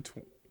hour and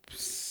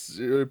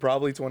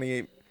probably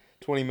 20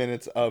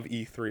 minutes of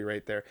E3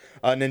 right there.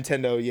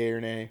 Nintendo, yay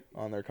or nay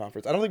on their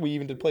conference. I don't think we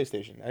even did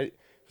PlayStation.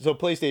 So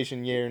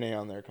PlayStation, yay or nay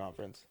on their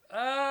conference.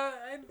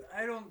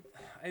 I don't.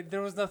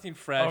 There was nothing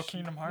fresh. Oh,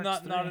 Kingdom Hearts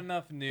Not 3.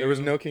 enough new. There was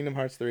no Kingdom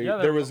Hearts 3. Yeah,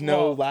 there was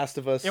no well, Last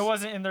of Us. It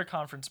wasn't in their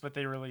conference, but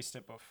they released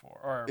it before.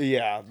 Or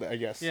Yeah, I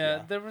guess.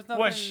 Yeah, there was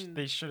nothing. Which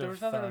they should There have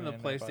was nothing thrown in the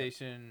in there, but-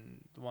 PlayStation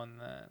one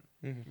that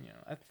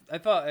Mhm. I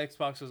thought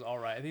Xbox was all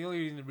right. I think the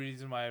only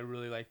reason why I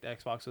really liked the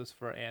Xbox was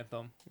for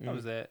Anthem. That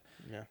was it.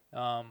 Yeah.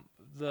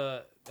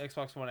 The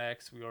Xbox One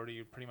X, we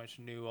already pretty much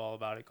knew all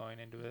about it going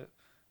into it.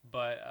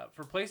 But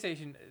for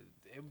PlayStation,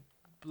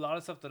 a lot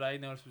of stuff that I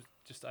noticed was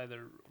just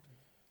either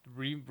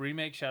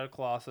remake Shadow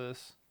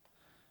Colossus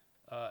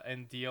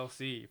and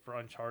DLC for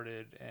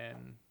Uncharted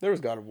and There was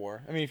God of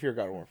War. I mean, if you're a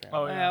God of War fan.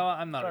 Oh, yeah. well,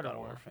 I'm not God a of God of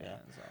War War, fan.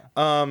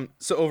 yeah. So.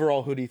 So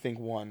overall, who do you think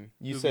won?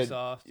 You said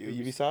Ubisoft.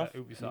 Ubisoft.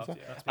 Ubisoft.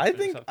 Yeah. I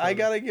think I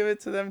gotta give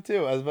it to them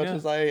too. As much Yeah.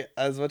 as I,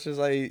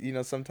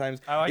 sometimes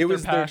I like it their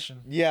was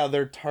passion.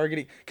 they're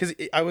targeting. Because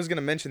I was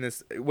gonna mention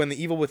this when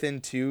the Evil Within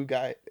 2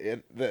 guy,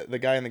 the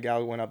guy in the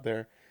gal went up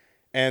there,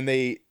 and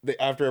they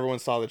after everyone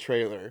saw the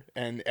trailer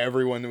and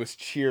everyone was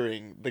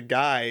cheering, the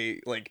guy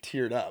like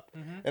teared up,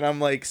 and I'm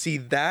like, see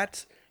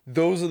that.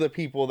 Those are the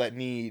people that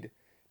need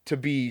to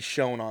be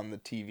shown on the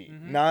TV.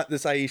 Not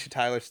this Aisha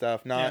Tyler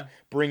stuff, not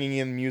bringing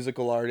in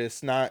musical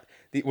artists,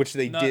 which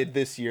they did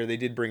this year. They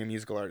did bring a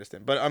musical artist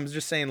in. But I'm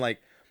just saying,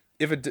 like,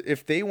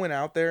 if they went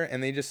out there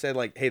and they just said,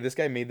 like, hey, this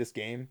guy made this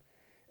game,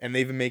 and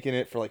they've been making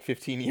it for, like,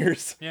 15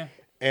 years. Yeah.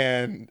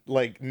 And,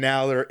 like,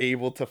 now they're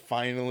able to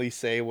finally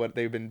say what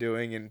they've been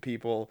doing, and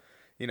people,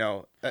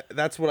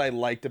 That's what I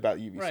liked about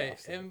Ubisoft.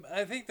 Right, and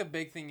I think the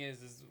big thing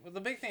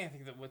the big thing I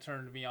think that what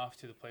turned me off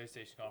to the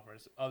PlayStation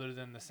conference, other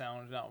than the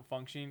sound not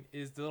functioning,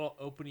 is the little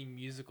opening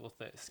musical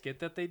skit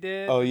that they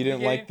did. Oh, you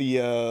didn't like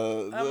the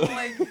I'm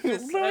like,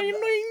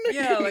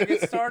 yeah, like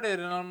it started,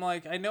 and I'm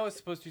like, I know it's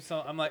supposed to be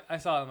something. I'm like, I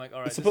saw it, I'm like, all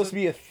right, it's supposed to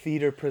be a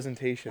theater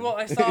presentation. Well,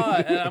 I saw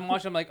it, and I'm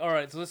watching. I'm like, all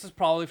right, so this is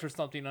probably for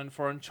something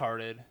for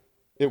Uncharted.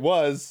 It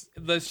was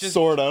Let's just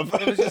sort of.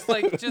 It was just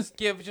like just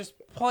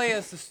play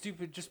us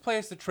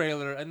the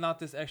trailer and not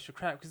this extra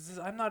crap because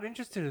I'm not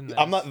interested in this.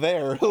 I'm not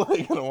there.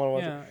 Like I don't want to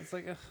watch Yeah, it's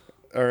like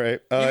All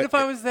right. even if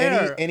I was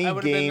there, any I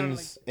would've been there,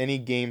 games, any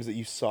games that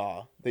you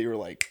saw that you were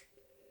like,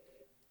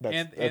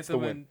 that's the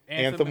Anthem win.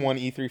 Anthem won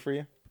E3 for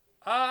you.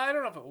 I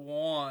don't know if it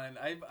won.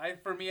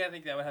 For me, I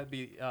think that would have to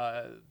be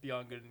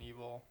Beyond Good and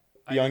Evil.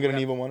 Beyond Good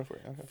and Evil won it for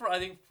you.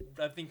 Okay.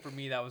 I think for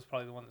me that was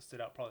probably the one that stood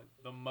out probably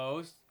the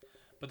most.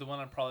 But the one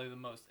I'm probably the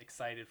most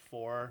excited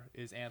for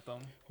is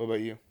Anthem. What about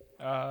you?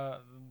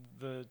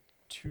 The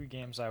 2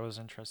 games I was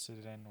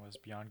interested in was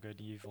Beyond Good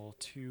Evil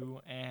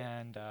 2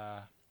 and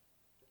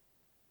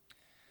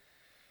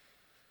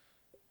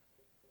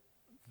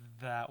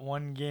that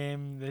one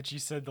game that you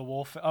said the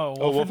Wolf. Oh,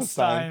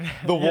 Wolfenstein.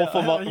 The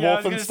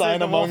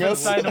Wolfenstein Among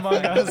Us. Wolfenstein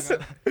Among Us.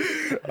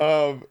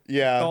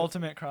 Yeah. The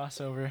ultimate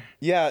crossover.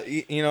 Yeah,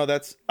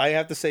 that's. I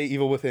have to say,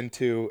 Evil Within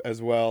 2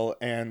 as well,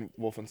 and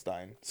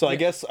Wolfenstein. So I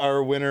guess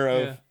our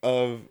winner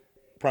of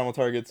Primal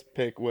Target's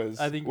pick was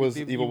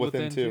Evil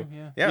Within 2.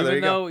 Yeah, there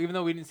you go. Even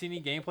though we didn't see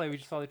any gameplay, we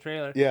just saw the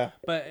trailer. Yeah.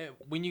 But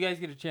when you guys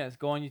get a chance,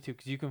 go on YouTube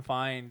because you can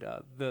find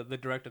the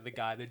director,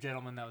 the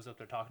gentleman that was up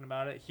there talking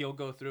about it. He'll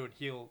go through and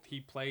he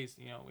plays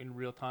in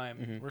real time.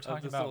 Mm-hmm. We're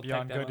talking about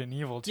Beyond Good and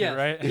Evil 2, yes.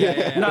 right?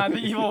 Yeah. Not the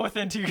Evil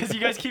Within 2 because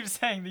you guys keep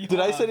saying the Evil.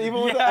 Did I say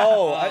Evil Within? Yeah.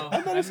 Oh,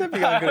 I thought I said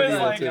Beyond Good and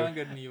Evil 2. Beyond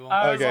Good and Evil.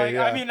 I was Okay, like,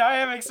 yeah. I mean, I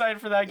am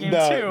excited for that game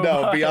No, too.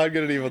 no, Beyond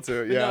Good and Evil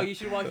 2. But Yeah. no, you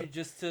should watch it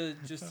just to.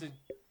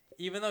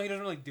 Even though he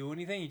doesn't really do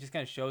anything, he just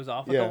kind of shows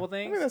off a Yeah. couple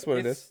things. I mean, that's what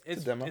it is.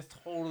 It's a demo. It's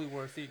totally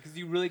worth it because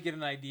you really get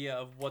an idea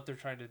of what they're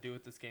trying to do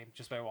with this game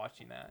just by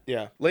watching that.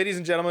 Yeah. Ladies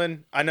and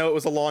gentlemen, I know it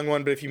was a long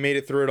one, but if you made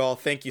it through it all,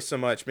 thank you so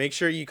much. Make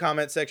sure you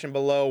comment section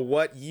below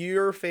what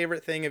your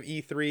favorite thing of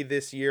E3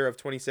 this year of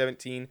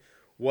 2017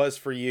 was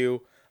for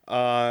you.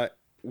 We're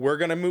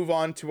going to move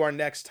on to our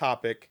next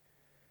topic.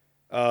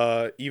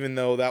 Even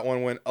though that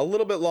one went a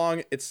little bit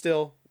long,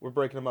 we're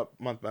breaking them up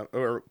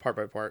part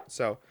by part.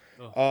 So,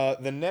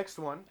 the next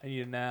one, I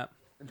need a nap.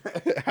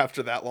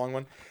 after that long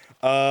one,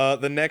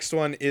 the next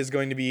one is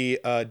going to be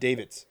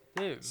David's.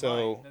 Dude,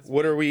 So, mine.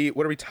 what are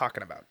we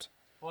talking about?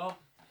 Well,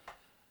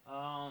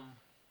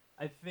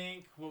 I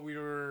think what we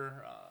were.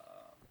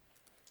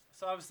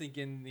 So I was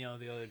thinking, the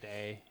other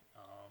day,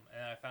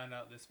 and I found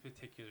out this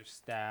particular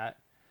stat,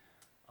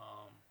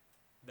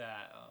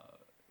 that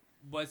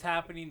what's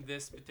happening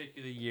this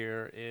particular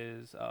year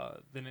is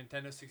the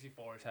Nintendo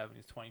 64 is having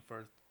its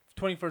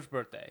 21st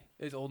birthday.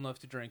 It's old enough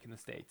to drink in the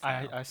States.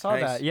 now. I saw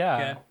Nice. that.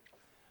 Yeah.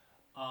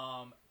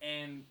 Okay.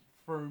 And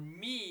for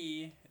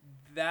me,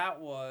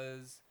 that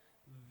was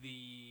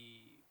the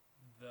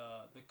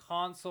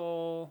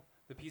console,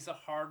 the piece of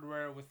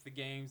hardware with the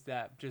games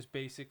that just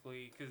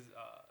basically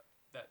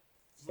that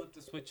flipped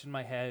the switch in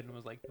my head and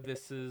was like,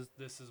 this is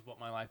what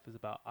my life is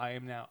about. I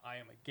am a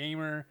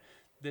gamer.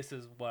 This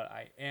is what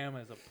I am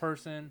as a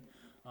person.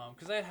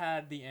 Because I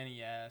had the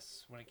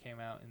NES when it came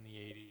out in the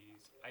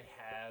 80s. I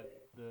had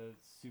the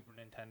Super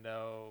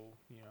Nintendo,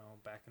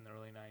 back in the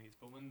early 90s.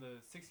 But when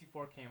the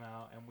 64 came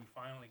out and we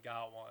finally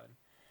got one,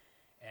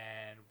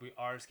 and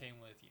ours came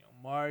with,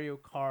 Mario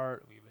Kart.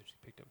 We eventually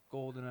picked up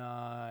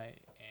GoldenEye,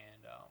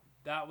 and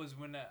that was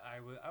when I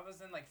was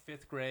in like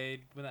 5th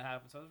grade when that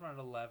happened. So I was around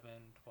 11,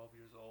 12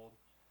 years old.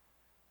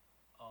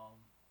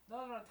 No,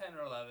 I was around 10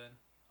 or 11.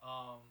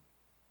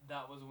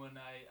 That was when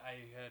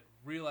I had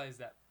realized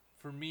that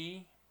for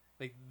me,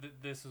 like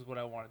this is what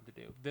I wanted to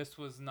do. This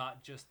was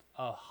not just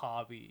a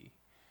hobby,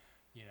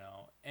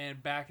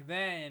 And back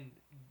then,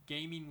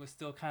 gaming was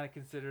still kind of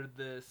considered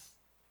this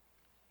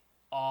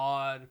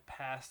odd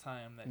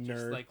pastime that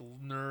just like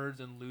nerds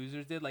and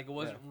losers did. Like it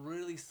wasn't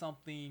really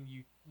something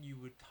you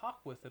would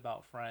talk with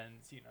about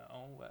friends,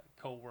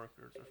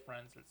 coworkers or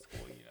friends at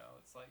school.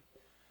 It's like,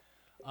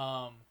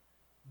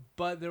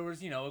 but there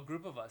was a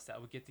group of us that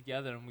would get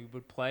together and we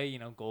would play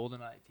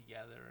GoldenEye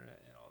together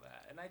and all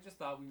that. And I just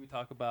thought we would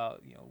talk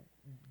about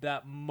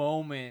that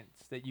moment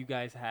that you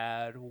guys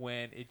had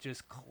when it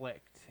just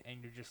clicked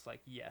and you're just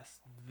like,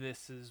 yes,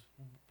 this is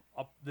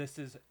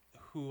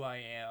who I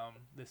am.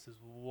 This is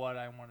what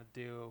I want to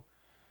do.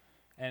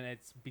 And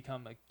it's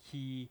become a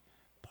key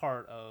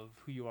part of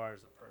who you are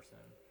as a person.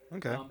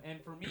 Okay.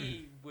 And for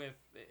me,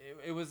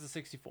 it was the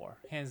 64,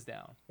 hands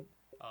down.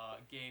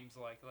 Games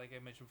like I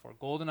mentioned before,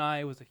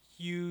 GoldenEye was a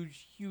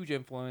huge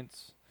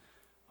influence.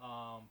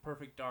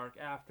 Perfect Dark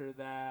after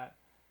that.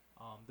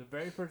 The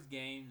very first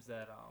games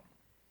that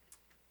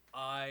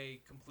I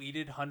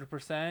completed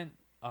 100%.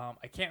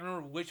 I can't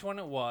remember which one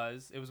it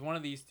was. It was one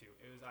of these two.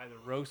 It was either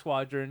Rogue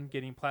Squadron,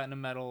 getting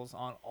platinum medals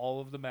on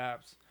all of the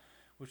maps,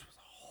 which was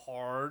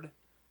hard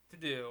to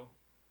do,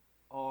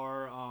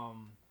 or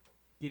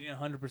getting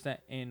 100%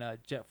 in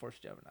Jet Force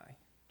Gemini.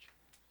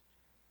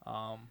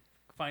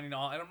 Finding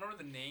all, I don't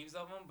remember the names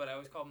of them, but I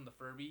always call them the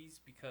Furbies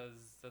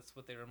because that's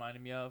what they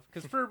reminded me of.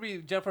 Because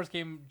Jet Force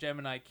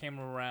Gemini came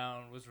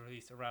around, was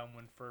released around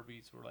when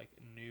Furbies were like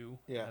new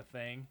a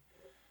thing,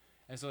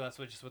 and so that's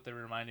what they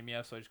reminded me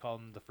of. So I just called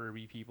them the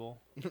Furby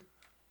people.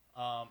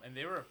 And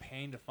they were a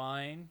pain to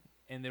find,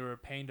 and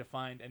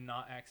and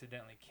not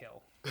accidentally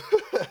kill.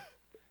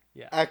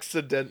 Yeah,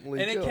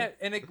 accidentally. And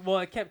kill.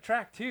 it kept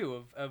track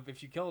too of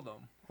if you killed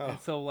them. Oh. And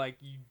so like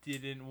you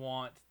didn't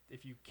want.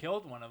 If you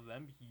killed one of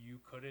them, you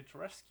couldn't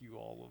rescue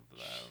all of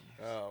them.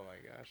 Oh my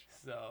gosh!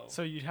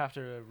 So you'd have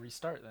to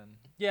restart then.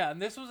 Yeah,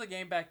 and this was a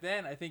game back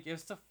then. I think I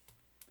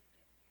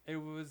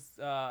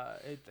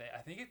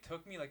think it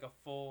took me like a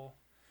full.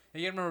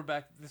 You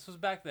remember this was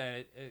back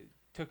then. It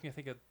took me I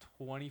think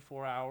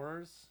 24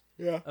 hours.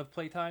 Of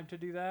playtime to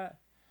do that,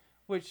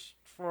 which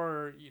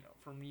for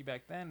me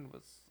back then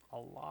was a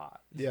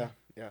lot. Yeah.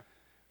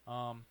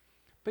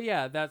 But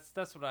yeah, that's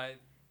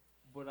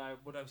what I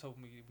was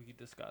hoping we could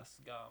discuss.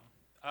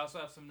 I also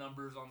have some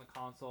numbers on the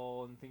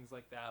console and things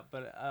like that,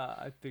 but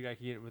I think I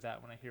can get with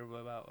that when I hear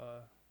about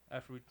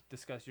after we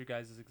discuss your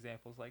guys'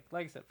 examples. Like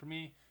I said, for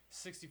me,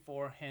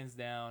 64 hands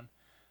down.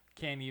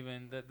 Can't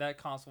even that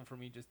console for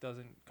me just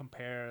doesn't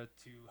compare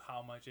to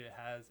how much it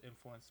has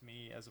influenced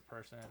me as a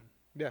person.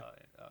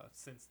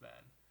 Since then.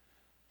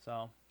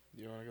 So.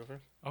 You want to go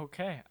first?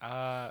 Okay.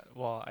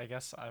 Well, I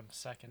guess I'm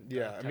second.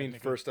 Yeah, I mean,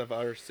 first of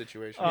our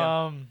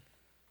situation.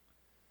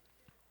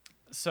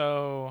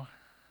 So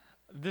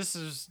this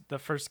is the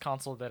first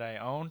console that I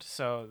owned,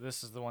 so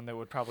this is the one that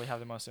would probably have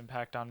the most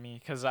impact on me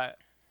because I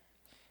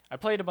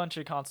played a bunch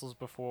of consoles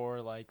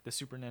before, like the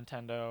Super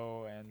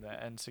Nintendo and the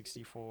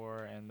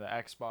N64 and the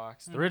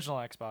Xbox, the original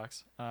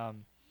Xbox,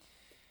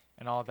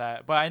 and all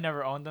that. But I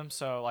never owned them,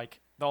 so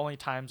like the only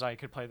times I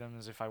could play them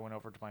is if I went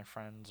over to my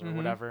friends or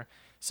whatever.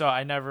 So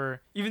I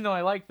never, even though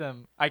I liked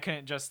them, I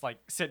couldn't just like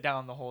sit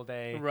down the whole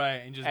day,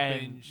 right, and just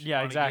binge.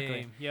 Yeah, exactly. A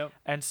game. Yep.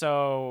 And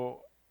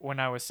so when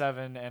I was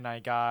 7 and I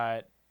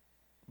got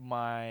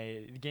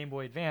my Game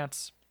Boy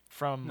Advance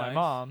from my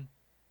mom,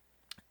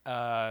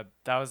 that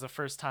was the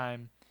first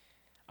time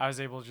I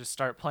was able to just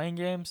start playing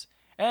games.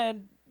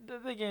 And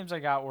the games I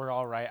got were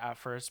all right at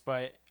first,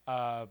 but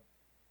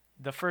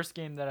the first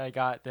game that I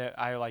got that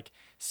I like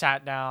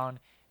sat down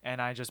and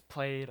I just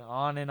played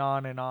on and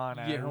on and on.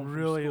 And I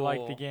really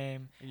liked the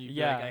game. And you'd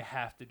be like, I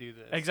have to do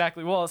this.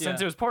 Exactly. Well, since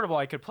it was portable,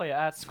 I could play it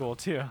at school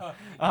too. So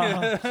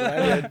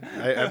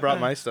I brought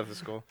my stuff to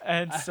school.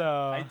 And so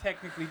I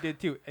technically did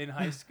too. In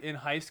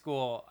high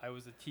school, I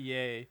was a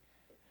TA.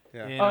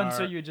 Yeah. And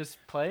so you just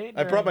played?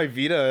 I brought my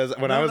Vita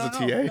when I was a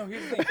TA. No,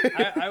 here's the thing.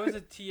 I was a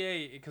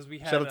TA because we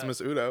had. Shout out to Miss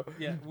Udo.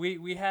 Yeah,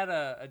 we had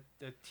a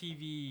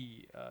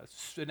TV,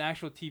 an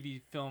actual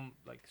TV film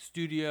like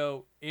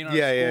studio in our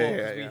school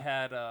because we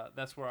had.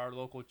 That's where our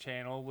local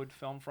channel would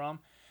film from,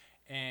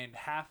 and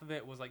half of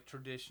it was like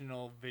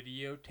traditional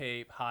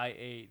videotape, high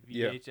 8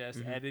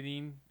 VHS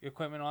editing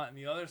equipment on it, and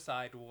the other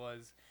side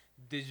was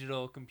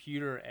digital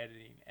computer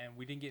editing, and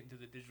we didn't get into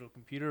the digital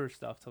computer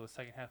stuff till the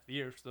second half of the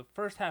year. So the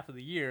first half of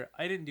the year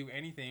I didn't do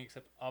anything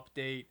except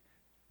update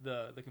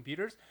the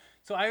computers.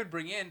 So I would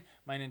bring in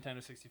my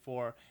Nintendo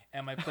 64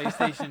 and my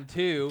PlayStation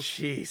 2.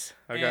 Jeez.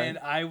 Okay. And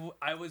I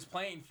was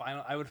playing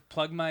I would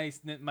plug my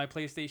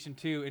PlayStation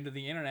 2 into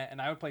the internet and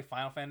I would play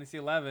Final Fantasy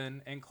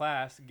 11 in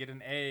class, get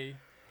an A,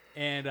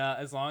 and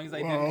as long as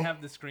I didn't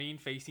have the screen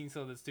facing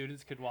so the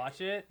students could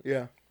watch it.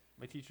 Yeah.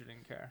 My teacher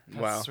didn't care.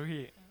 That's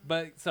sweet.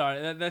 But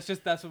sorry, that's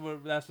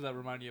what that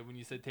reminded you of when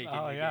you said taking.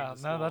 Oh yeah,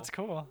 no, that's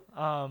cool.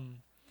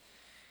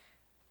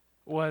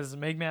 Was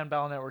Mega Man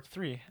Battle Network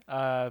 3.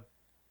 And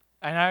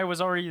I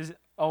was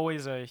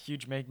always a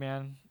huge Mega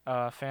Man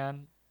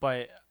fan,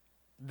 but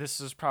this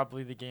is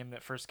probably the game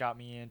that first got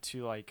me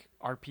into like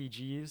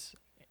RPGs.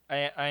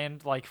 I am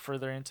like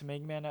further into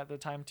Mega Man at the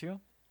time too.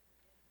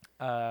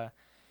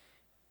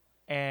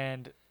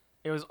 And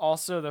it was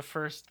also the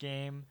first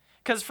game.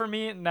 Because for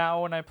me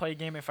now, when I play a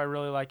game, if I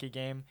really like a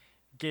game,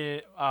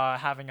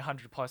 having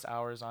 100+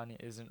 hours on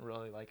it isn't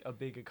really like a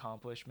big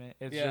accomplishment.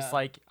 It's just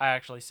like I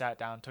actually sat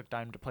down, took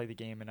time to play the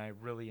game, and I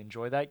really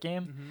enjoy that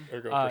game.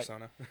 Ergo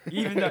Persona.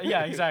 Even though,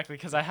 yeah, exactly,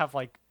 because I have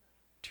like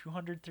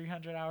 200,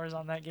 300 hours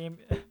on that game.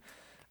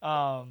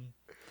 I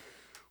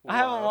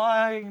have a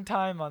long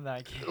time on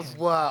that game.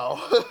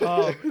 Wow.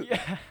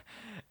 Yeah,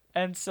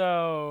 and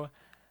so.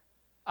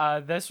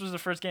 This was the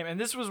first game, and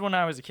this was when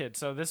I was a kid.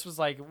 So this was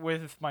like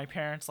with my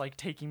parents, like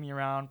taking me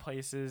around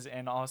places,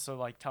 and also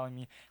like telling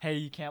me, "Hey,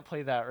 you can't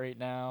play that right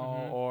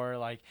now," or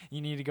like, "You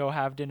need to go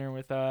have dinner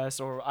with us,"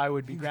 or I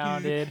would be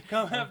grounded.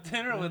 Come have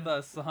dinner with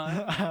us,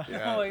 son.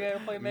 Yeah. I gotta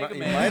play Mega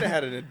Man. You might have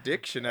had an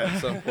addiction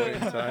at some point in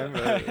time.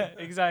 But...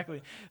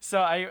 Exactly. So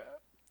I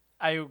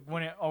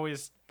wouldn't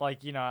always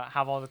like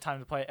have all the time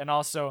to play, and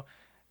also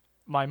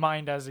my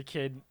mind as a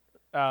kid,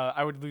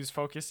 I would lose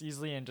focus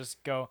easily and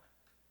just go.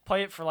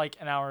 Play it for like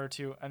an hour or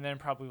two and then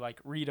probably like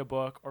read a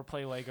book or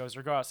play Legos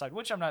or go outside,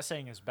 which I'm not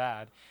saying is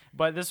bad,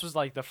 but this was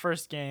like the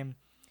first game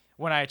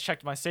when I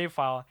checked my save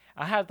file.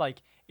 I had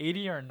like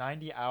 80 or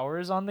 90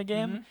 hours on the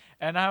game, Mhm.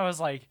 and I was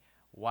like,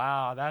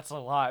 wow, that's a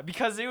lot,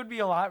 because it would be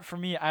a lot for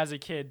me as a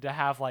kid to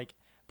have like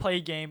play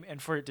a game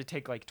and for it to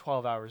take like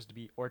 12 hours to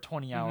beat or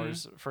 20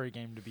 hours for a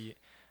game to beat.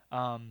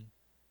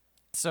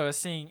 So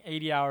seeing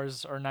 80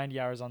 hours or 90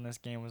 hours on this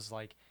game was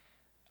like,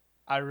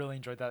 I really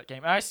enjoyed that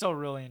game. And I still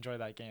really enjoy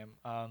that game.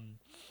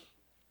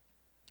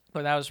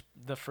 But that was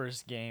the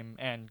first game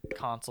and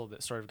console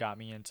that sort of got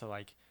me into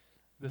like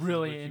This is what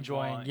really you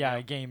enjoying, want, yeah,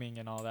 yep. gaming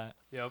and all that.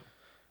 Yep.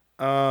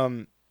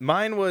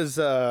 Mine was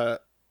the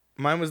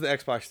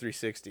Xbox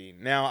 360.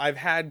 Now I've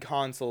had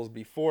consoles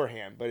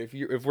beforehand, but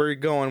if we're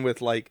going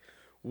with like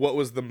what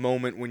was the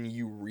moment when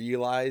you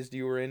realized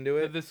you were into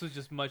But it? this was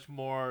just much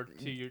more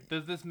to your.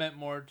 Does this meant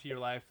more to your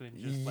life than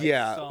just like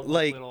Yeah, some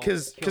like, little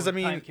 'cause I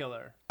mean, time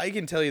killer? I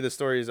can tell you the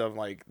stories of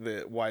like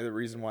the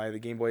reason why the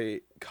Game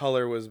Boy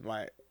Color was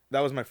my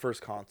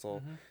first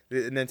console.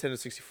 The Nintendo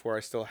 64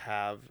 I still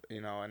have,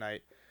 and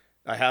I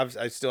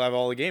still have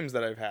all the games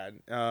that I've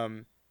had.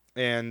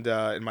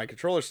 And my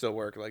controllers still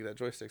work, like that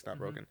joystick's not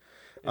broken.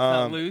 It's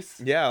not loose.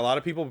 Yeah, a lot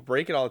of people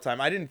break it all the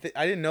time. I didn't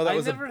know that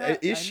was an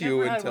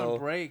issue I never until had one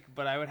break,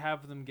 but I would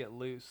have them get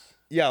loose.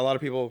 yeah, a lot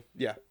of people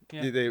Yeah.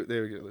 they would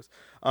get loose.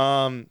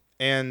 But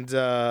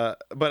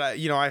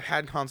I've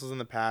had consoles in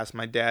the past.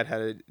 My dad had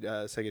a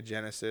Sega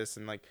Genesis,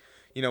 and like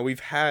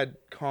we've had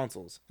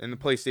consoles and the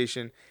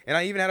PlayStation, and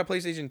I even had a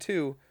PlayStation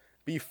 2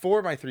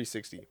 before my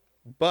 360.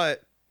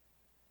 But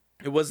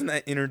it wasn't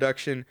that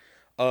introduction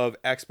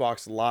of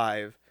Xbox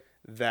Live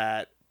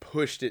that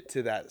pushed it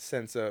to that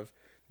sense of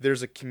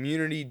there's a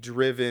community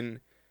driven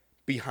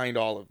behind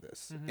all of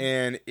this,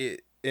 and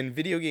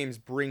video games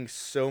bring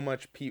so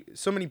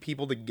many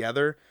people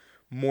together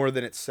more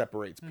than it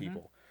separates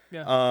people.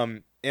 Yeah.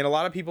 And a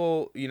lot of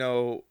people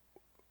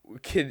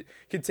could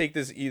take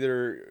this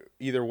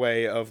either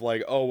way of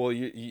like, oh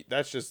well,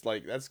 that's just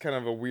like, that's kind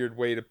of a weird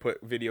way to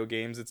put video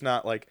games. It's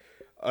not like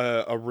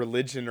a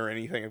religion or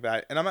anything like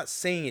that, and I'm not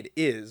saying it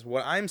is.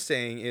 What I'm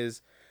saying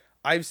is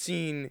I've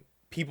seen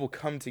people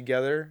come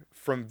together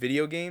from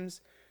video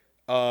games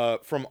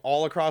from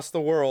all across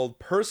the world,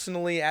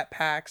 personally at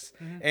PAX,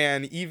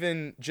 and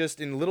even just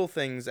in little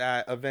things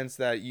at events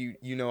that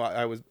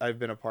I've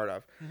been a part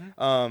of.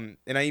 And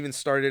I even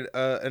started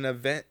an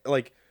event,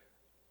 like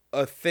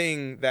a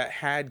thing that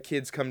had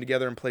kids come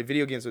together and play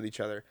video games with each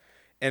other.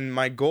 And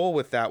my goal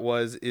with that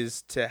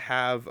is to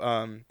have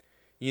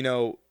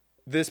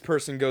this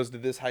person goes to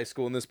this high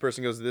school and this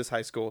person goes to this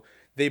high school.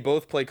 They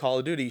both play Call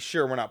of Duty.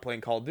 Sure, we're not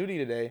playing Call of Duty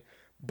today,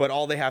 but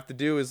all they have to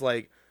do is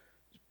like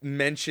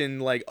mention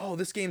like, oh,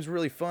 this game's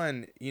really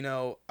fun.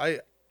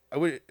 I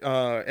would,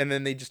 and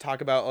then they just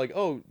talk about like,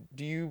 oh,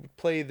 do you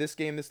play this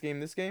game?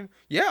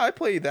 Yeah, I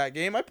play that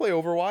game. I play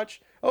Overwatch.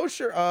 Oh,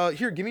 sure.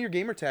 Here, give me your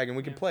gamer tag and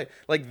we can play.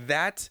 Like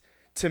that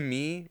to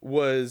me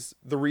was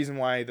the reason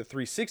why the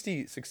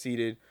 360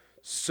 succeeded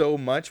so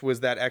much,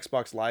 was that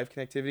Xbox Live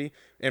connectivity,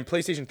 and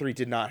PlayStation 3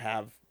 did not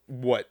have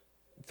what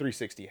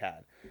 360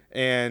 had.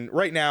 And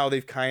right now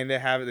they've kind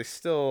of have it. They're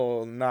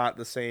still not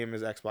the same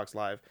as Xbox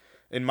Live,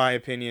 in my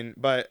opinion.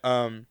 But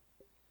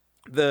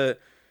the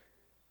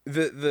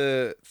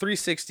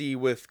 360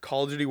 with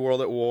Call of Duty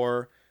World at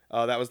War,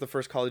 that was the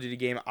first Call of Duty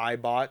game I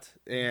bought,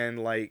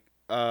 and like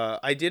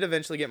I did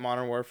eventually get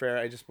Modern Warfare.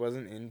 I just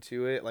wasn't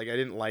into it. Like I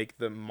didn't like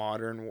the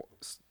modern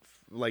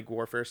like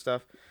warfare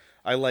stuff.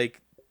 I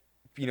like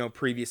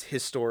previous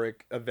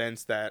historic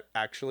events that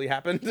actually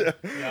happened.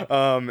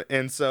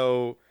 And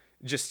so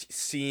just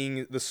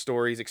seeing the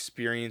stories,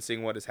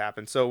 experiencing what has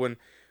happened. So when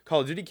Call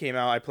of Duty came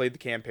out, I played the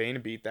campaign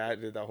and beat that,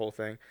 did that whole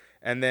thing.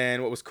 And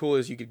then what was cool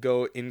is you could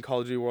go in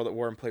Call of Duty World at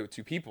War and play with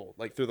two people,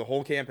 like through the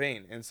whole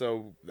campaign. And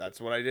so that's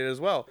what I did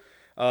as well.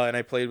 And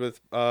I played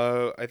with,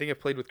 I think I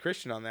played with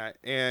Christian on that.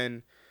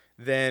 And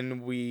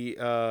then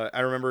I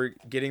remember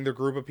getting the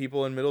group of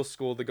people in middle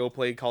school to go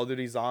play Call of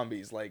Duty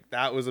Zombies. Like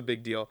that was a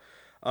big deal.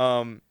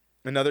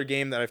 Another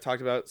game that I've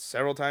talked about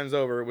several times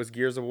over was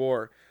Gears of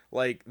War.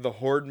 Like the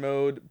Horde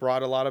mode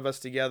brought a lot of us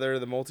together.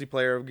 The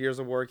multiplayer of Gears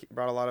of War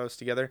brought a lot of us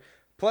together.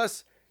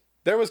 Plus,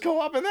 there was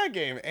co-op in that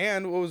game.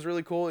 And what was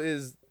really cool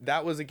is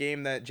that was a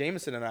game that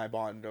Jameson and I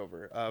bonded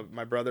over.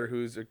 My brother,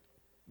 who's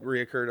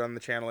reoccurred on the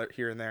channel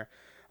here and there.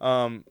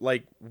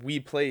 Like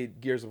we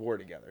played Gears of War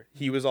together.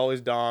 He was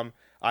always Dom.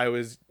 I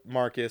was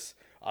Marcus.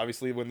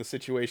 Obviously, when the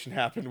situation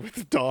happened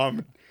with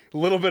Dom, a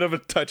little bit of a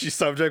touchy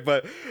subject,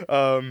 but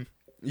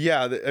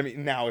yeah, I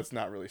mean, now it's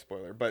not really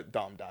spoiler, but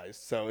Dom dies.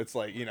 So it's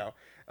like,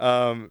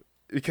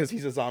 because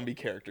he's a zombie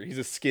character. He's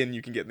a skin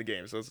you can get in the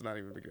game, so it's not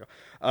even a big deal.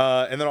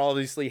 And then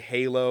obviously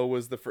Halo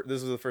was this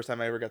was the first time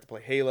I ever got to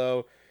play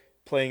Halo,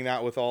 playing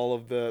that with all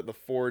of the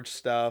Forge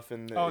stuff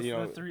and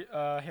Halo 3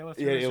 was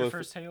your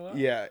first Halo?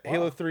 Yeah, Wow.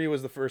 Halo 3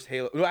 was the first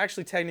Halo. Well,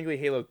 actually, technically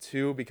Halo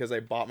 2, because I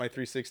bought my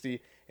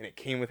 360 and it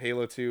came with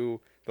Halo 2,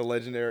 the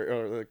legendary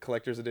or the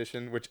collector's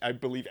edition, which I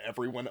believe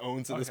everyone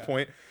owns at this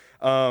point.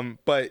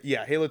 But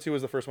yeah, Halo 2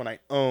 was the first one I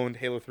owned.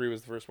 Halo 3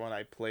 was the first one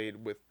I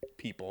played with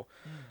people.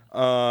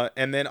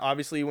 And then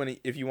obviously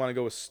if you want to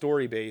go with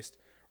story based,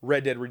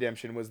 Red Dead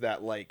Redemption was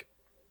that like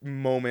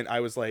moment I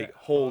was like,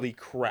 holy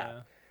crap.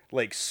 Yeah.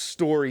 like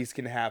stories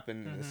can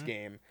happen in this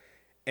game,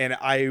 and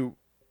I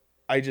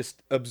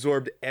just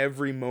absorbed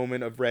every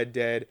moment of Red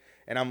Dead,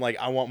 and I'm like,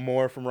 I want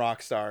more from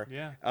Rockstar.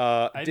 Yeah.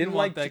 I didn't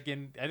want that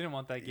game. I didn't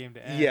want that game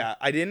to end. Yeah,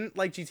 I didn't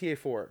like GTA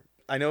 4.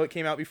 I know it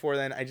came out before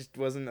then. I just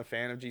wasn't a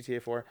fan of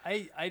GTA 4.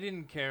 I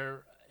didn't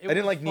care. I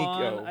didn't like fun.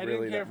 Nico I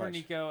really didn't care that for much.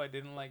 Nico. I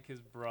didn't like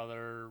his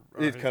brother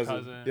or His his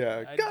cousin.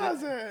 Yeah, I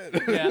cousin.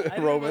 Yeah, I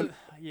didn't Roman. really-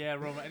 yeah,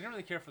 Roman. I didn't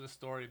really care for the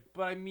story,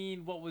 but I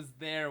mean, what was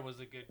there was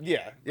a good game.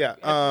 Yeah, yeah.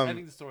 I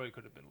think the story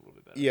could have been a little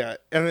bit better. Yeah,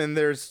 and then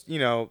there's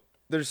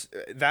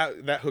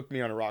that hooked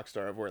me on a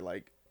Rockstar of where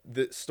like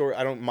the story.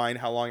 I don't mind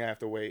how long I have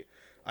to wait.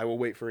 I will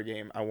wait for a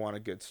game. I want a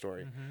good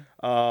story.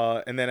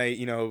 And then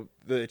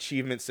the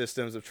achievement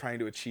systems of trying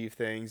to achieve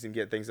things and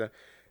get things done.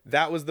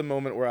 That was the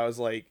moment where I was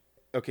like,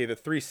 okay, the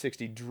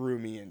 360 drew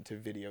me into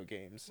video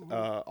games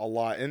a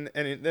lot, and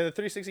the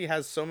 360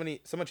 has so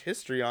much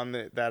history on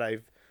that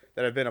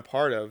I've been a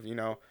part of.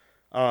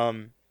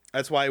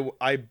 That's why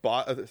I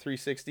bought a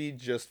 360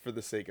 just for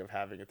the sake of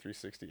having a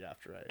 360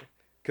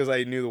 because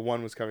I knew the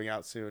one was coming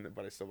out soon,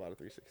 but I still bought a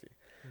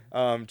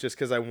 360. Just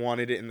because I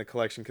wanted it in the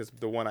collection, because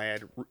the one I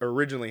had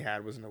originally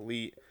had was an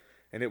Elite,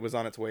 and it was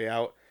on its way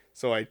out.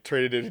 So I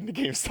traded it into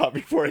GameStop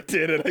before it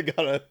did, and I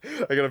got a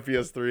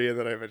PS3, and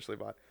then I eventually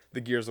bought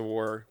the Gears of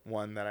War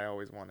one that I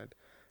always wanted.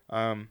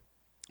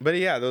 But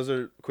yeah, those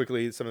are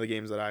quickly some of the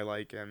games that I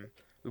like and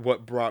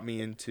what brought me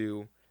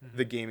into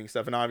the gaming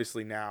stuff. And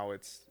obviously now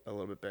it's a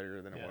little bit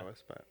better than it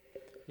was. But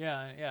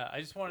Yeah. I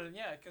just wanted,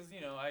 because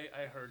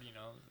I heard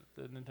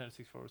the Nintendo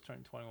 64 was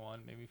turning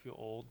 21, made me feel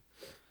old,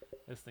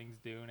 as things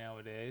do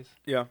nowadays.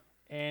 yeah,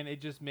 And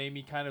it just made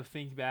me kind of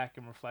think back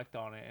and reflect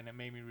on it, and it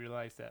made me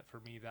realize that for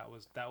me that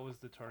was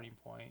the turning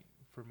point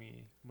for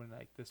me, when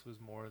like this was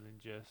more than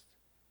just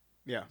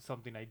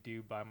something I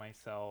do by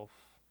myself.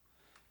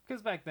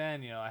 Because back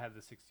then, I had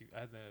the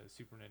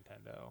Super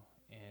Nintendo,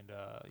 and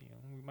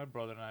my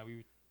brother and I, we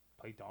would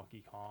play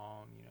Donkey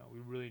Kong. We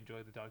really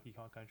enjoyed the Donkey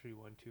Kong Country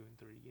 1, 2, and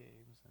 3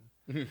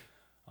 games,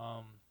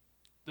 and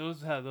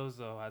those had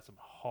some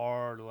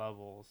hard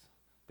levels.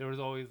 There was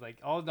always like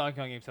all the Donkey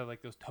Kong games have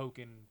like those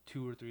token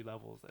 2 or 3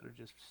 levels that are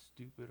just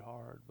stupid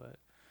hard. But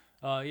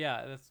I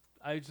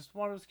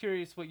was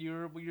curious what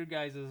your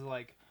guys'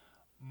 like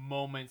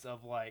moments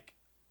of like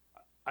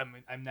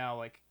I'm now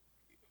like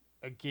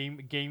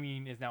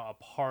gaming is now a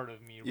part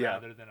of me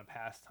rather than a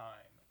pastime.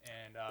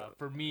 And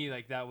for me,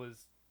 like that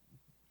was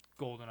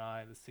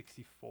GoldenEye, the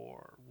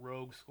 64,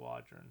 Rogue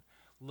Squadron,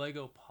 not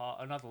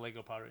the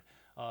Lego Pod,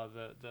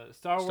 the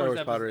Star Wars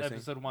Pod Racing.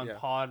 Episode 1 Yeah.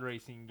 pod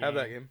racing game. have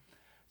that game.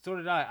 So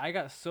did I. I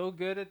got so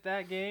good at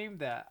that game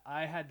that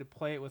I had to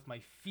play it with my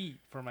feet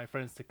for my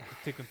friends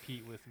to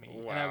compete with me,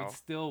 and I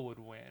would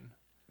win.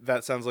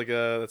 That sounds like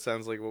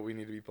what we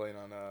need to be playing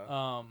on.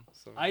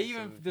 I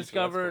even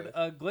discovered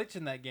a glitch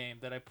in that game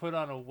that I put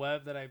on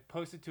that I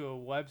posted to a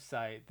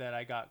website that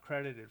I got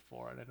credited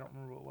for, and I don't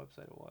remember what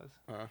website it was.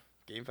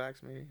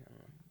 GameFAQs maybe. I don't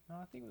know. No,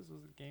 I think it was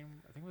a game.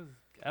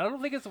 I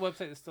don't think it's a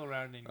website that's still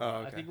around anymore. Oh,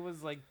 okay. I think it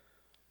was like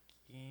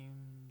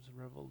Games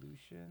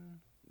Revolution.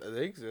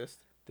 They exist.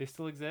 They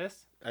still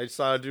exist? I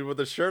saw a dude with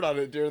a shirt on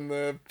it during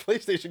the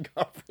PlayStation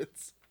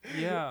conference.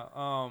 Yeah.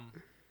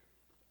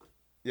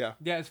 Yeah.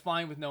 Yeah, it's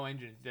fine with no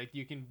engines. Like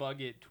you can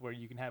bug it to where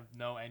you can have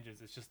no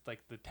engines. It's just like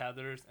the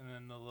tethers and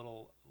then the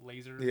little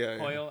laser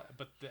coil,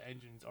 but the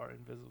engines are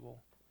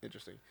invisible.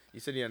 Interesting. You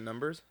said you had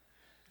numbers?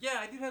 Yeah,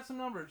 I do have some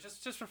numbers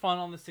just for fun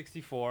on the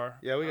 64.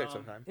 Yeah, we got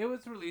some time. It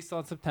was released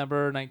on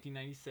September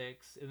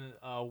 1996 in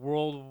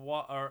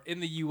the in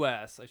the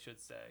U.S. I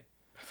should say.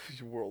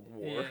 World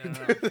War.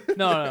 Yeah,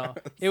 no.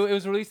 It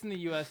was released in the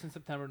U.S. in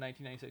September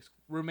 1996.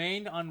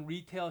 Remained on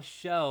retail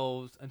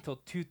shelves until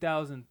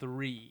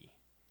 2003.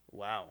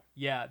 Wow.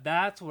 Yeah,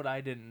 that's what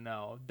I didn't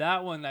know.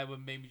 That one that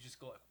would made me just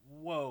go like,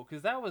 whoa,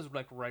 because that was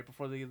like right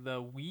before the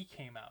Wii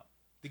came out.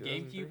 The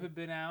GameCube had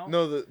been out.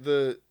 No,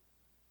 the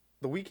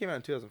Wii came out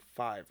in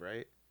 2005,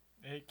 right?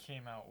 It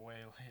came out way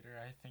later,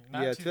 I think.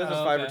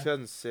 2005 or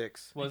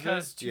 2006.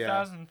 Because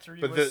 2003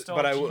 But was still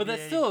GTA. But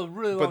that's still a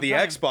really long But the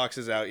time. Xbox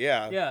is out,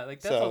 yeah. Yeah, like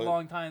that's a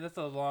long time. That's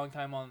a long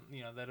time on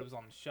that it was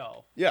on the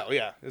shelf.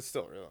 Yeah, it's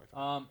still a really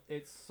long time.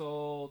 It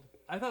sold.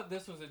 I thought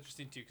this was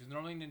interesting too, because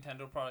normally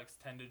Nintendo products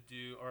tend to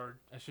do, or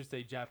I should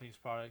say Japanese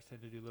products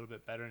tend to do a little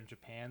bit better in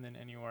Japan than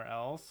anywhere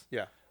else.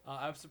 Yeah.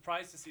 I was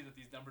surprised to see that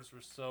these numbers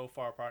were so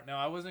far apart. Now,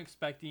 I wasn't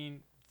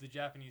expecting the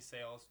Japanese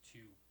sales to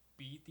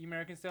beat the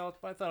American sales,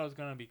 but I thought it was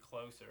going to be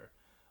closer.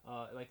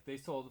 Like they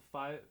sold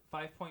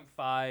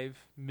 5.5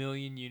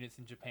 million units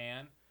in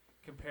Japan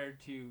compared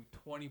to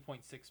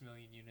 20.6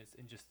 million units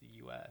in just the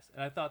U.S.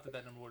 And I thought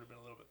that number would have been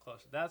a little bit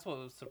closer. That's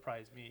what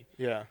surprised me.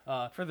 Yeah.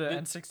 For the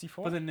N64?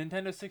 For the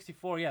Nintendo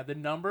 64, yeah. The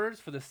numbers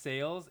for the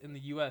sales in the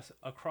U.S.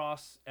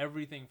 across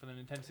everything for the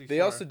Nintendo 64.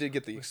 They also did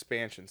get the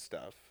expansion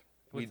stuff.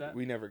 What's that?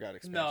 We never got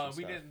expansion No, stuff.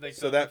 we didn't. Like,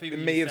 so the that thing it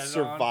you may have set it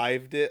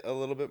survived it a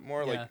little bit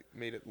more, Yeah. like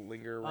made it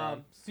linger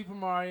around. Super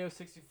Mario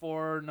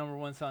 64, number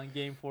one selling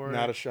game for it.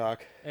 Not a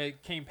shock.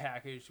 It came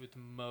packaged with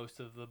most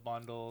of the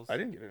bundles. I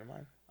didn't get it in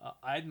mine.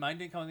 Mine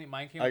didn't come with it.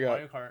 Mine came I with got-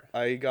 Mario Kart.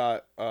 I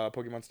got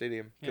Pokemon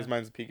Stadium because Yeah.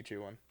 mine's a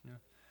Pikachu one.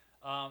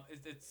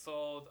 It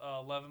sold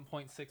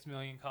 11.6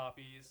 million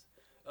copies.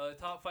 The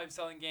top 5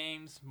 selling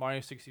games: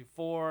 Mario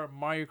 64,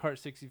 Mario Kart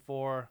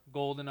 64,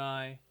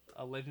 GoldenEye,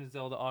 Legend of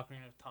Zelda: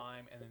 Ocarina of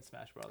Time, and then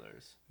Smash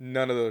Brothers.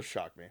 None of those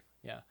shock me,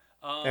 Yeah.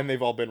 and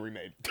they've all been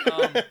remade.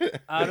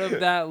 Out of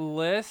that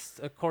list,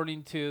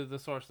 according to the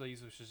source they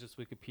use, which is just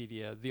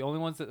Wikipedia, the only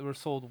ones that were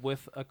sold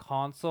with a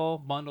console,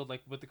 bundled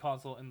like with the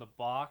console in the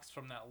box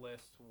from that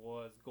list,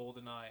 was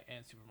GoldenEye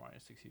and Super Mario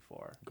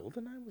 64.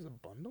 GoldenEye was a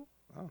bundle.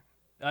 Oh,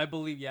 I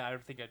believe, yeah, I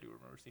think I do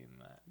remember seeing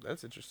that.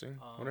 that's interesting.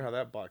 Wonder how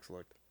that box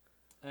looked.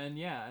 And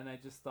yeah, and I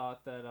just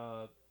thought that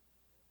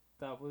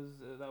that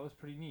was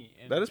pretty neat.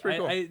 And That is pretty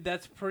cool.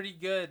 That's pretty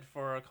good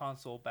for a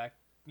console back,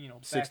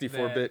 back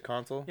 64-bit then.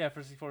 console. Yeah,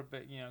 for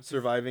 64-bit, 'cause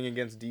Surviving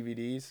against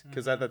DVDs,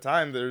 because at the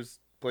time there's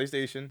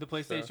PlayStation. the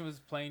PlayStation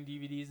was playing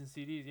DVDs and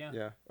CDs. Yeah.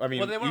 Yeah, I mean,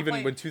 Well, they weren't even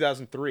playing- when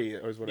 2003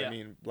 is what I Yeah.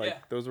 mean. Like Yeah.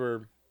 those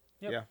were.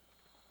 Yep. Yeah.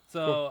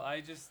 So Cool.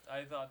 I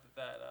thought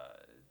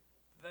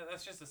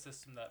that's just a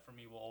system that for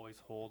me will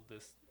always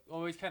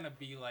always kind of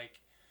be like,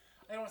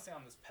 I don't want to say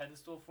on this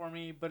pedestal for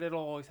me, but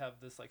it'll always have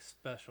this like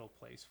special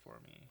place for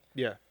me.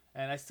 Yeah.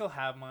 And I still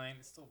have mine.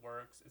 It still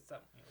works. It's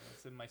that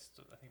it's in my I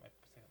think my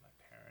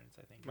parents.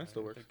 I think Mine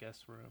still works. Their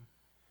guest room.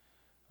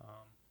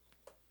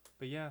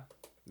 But yeah.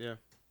 Yeah.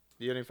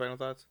 Do you have any final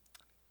thoughts?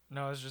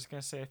 No, I was just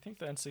gonna say I think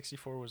the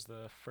N64 was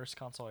the first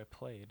console I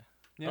played.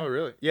 Yeah. Oh,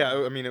 really? Yeah.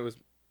 I mean, it was.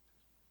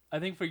 I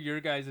think for your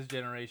guys'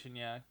 generation,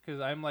 yeah, because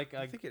I'm like,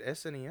 I think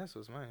SNES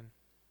was mine.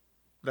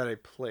 That I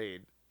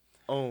played,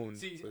 owned.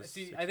 see, was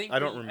I think I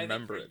don't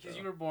remember it because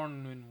though. you were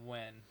born in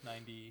when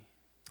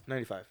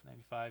 95.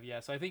 95, yeah.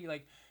 So I think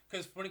like,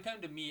 because when it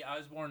came to me, I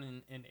was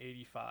born in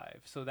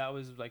 85, so that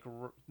was like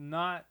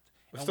not.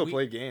 I and still we-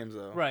 played games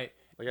though. Right.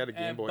 Like I had a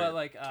Game Boy. But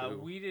like, too.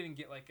 we didn't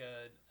get like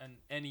an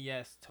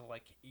NES till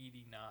like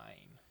 89.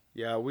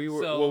 Yeah, we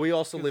were. So- well, we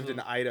also 'cause lived of- in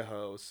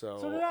Idaho, so.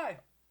 So did I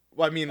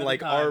Well, I mean, At the like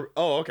time. our.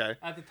 Oh, okay.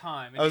 at the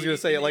time. I was gonna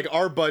say like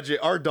our budget,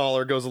 our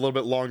dollar goes a little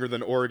bit longer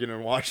than Oregon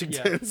and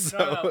Washington. Yeah. So.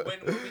 No.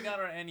 When we got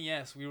our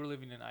NES, we were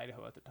living in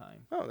Idaho at the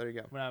time. Oh, there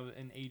you go. When I was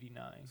in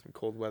 89, Some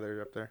cold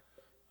weather up there.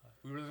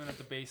 we were living at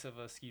the base of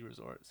a ski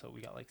resort, so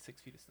we got like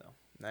 6 feet of snow.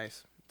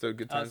 Nice. So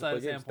good time to Outside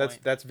play of games.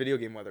 Sandpoint. That's video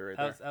game weather right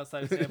there.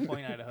 Outside of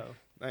Sandpoint, Idaho.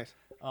 Nice.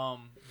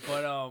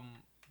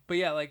 But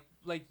yeah, like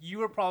you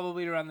were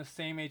probably around the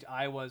same age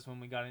I was when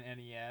we got an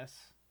NES.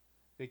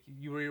 Like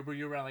were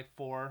you around like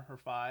 4 or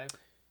 5?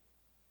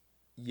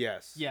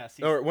 Yes. Yeah,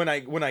 see- Or when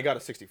I got a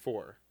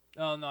 64.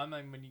 Oh no, I'm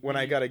not When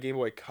I got a Game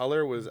Boy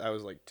Color I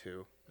was like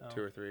 2 Oh.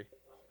 2 or 3.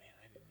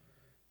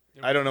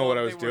 They I don't know well, what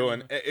I they was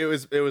weren't doing.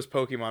 even- It was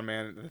Pokemon,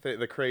 man.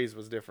 The craze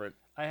was different.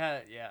 I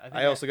had I think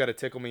I also got a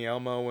Tickle Me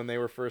Elmo when they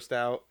were first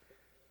out.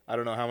 I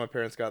don't know how my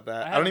parents got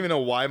that. I I had don't a- even know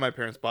why my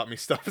parents bought me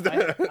stuff.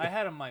 I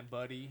had a My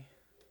Buddy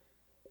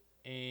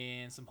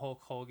and some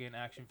Hulk Hogan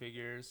action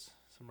figures,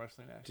 some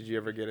wrestling action. Did you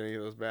ever get any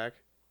of those back?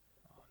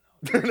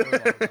 Those are long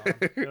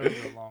gone.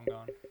 Those are long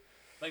gone.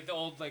 Like the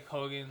old like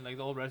Hogan, like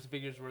the old wrestling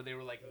figures where they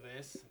were like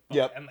this,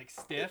 Yep. and like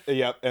stiff.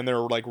 Yep, and they're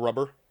like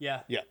rubber.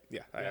 Yeah, Yeah,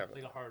 I yeah, have.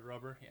 like a hard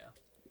rubber. Yeah.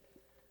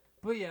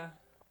 But yeah,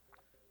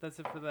 that's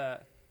it for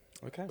that.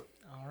 Okay.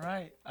 All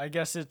right, I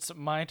guess it's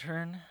my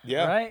turn.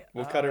 Yeah. Right.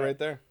 We'll cut it All right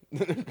there.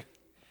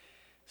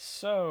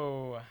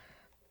 So,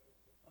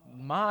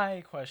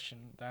 my question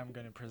that I'm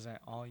going to present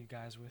all you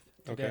guys with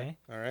today: Okay.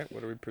 All right.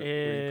 What are what are you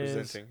is-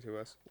 presenting to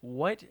us?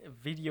 What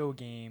video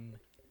game,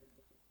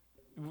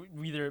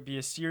 whether it be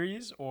a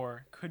series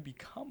or could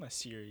become a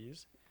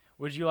series,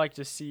 would you like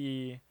to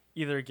see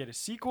either get a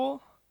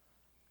sequel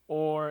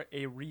or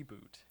a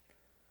reboot?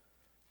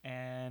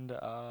 And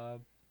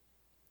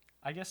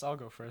I guess I'll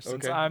go first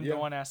since Okay, I'm yeah. the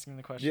one asking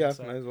the question. Yeah,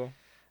 so. might as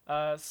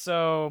well.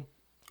 So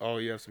Oh,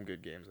 you have some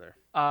good games there.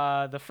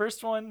 the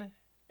first one,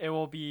 it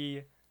will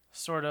be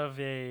sort of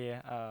a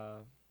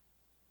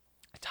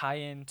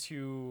tie-in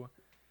to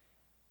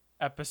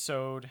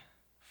episode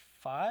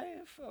 5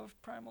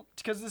 of Primal,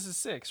 because this is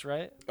 6,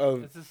 right? Oh,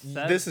 This is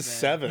this is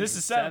 7. This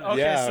is 7. Okay,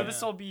 Yeah. so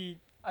this will be.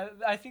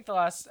 I think the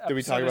last episode Did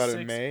we talk about of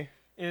it in 6 May?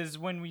 is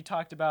when we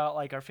talked about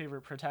like our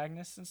favorite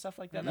protagonists and stuff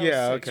like that. That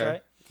Yeah, was 6, okay.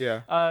 right?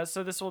 Yeah.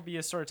 So this will be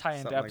a sort of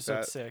tie-in Something to like episode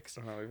that. 6.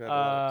 We've had a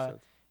lot of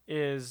episodes.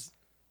 Is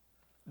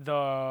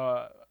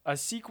a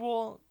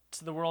sequel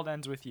to The World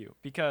Ends With You,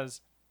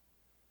 because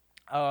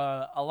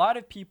a lot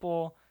of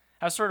people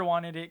have sort of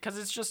wanted it because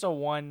it's just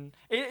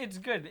it's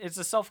good. It's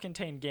a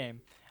self-contained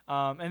game.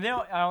 And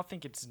I don't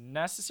think it's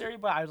necessary,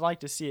 but I'd like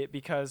to see it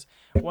because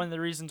one of the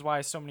reasons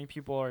why so many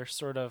people are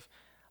sort of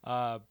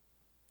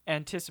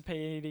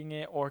anticipating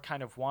it or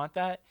kind of want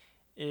that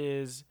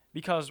is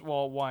because,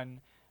 well,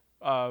 one,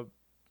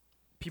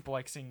 people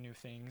like seeing new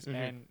things, Mhm.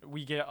 and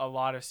we get a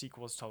lot of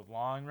sequels to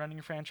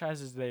long-running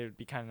franchises. They would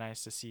be kind of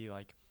nice to see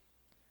like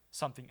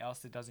something else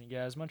that doesn't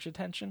get as much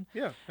attention,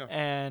 Yeah.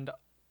 and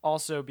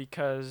also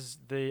because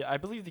I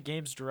believe the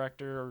game's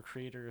director or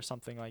creator or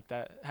something like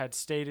that had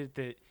stated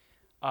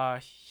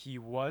that he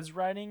was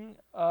writing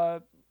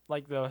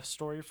like the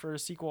story for a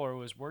sequel or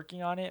was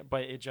working on it,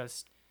 but it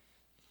just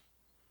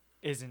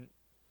isn't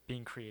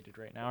being created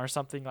right now or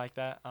something like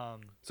that.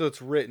 So it's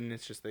written.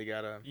 It's just they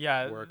gotta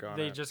work on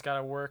they it. just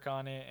gotta work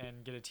on it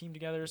and get a team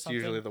together or It's something.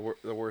 usually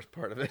the worst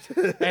part of it.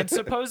 And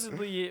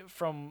supposedly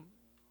from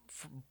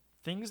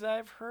things that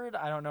I've heard,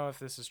 I don't know if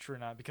this is true or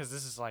not, because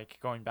this is like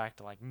going back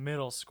to like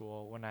middle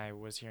school when I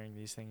was hearing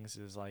these things,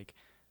 is like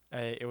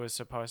it was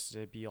supposed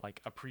to be like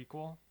a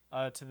prequel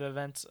to the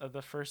events of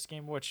the first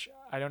game, which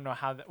I don't know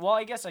how that, well,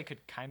 I guess I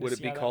could kind of Would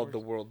it be called The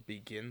World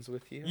Begins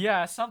With You?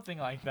 Yeah, something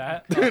like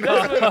that.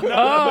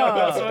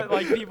 That's what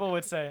like people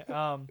would say.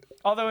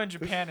 Although in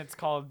Japan it's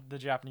called, the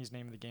Japanese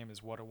name of the game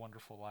is What a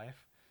Wonderful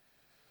Life.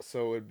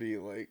 So it would be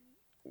like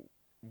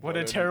What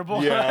a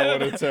terrible Yeah, life.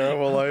 what a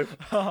terrible life.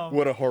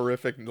 What a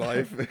horrific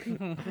life.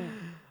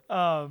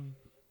 That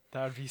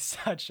would be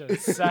such a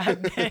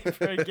sad name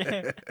for a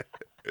game.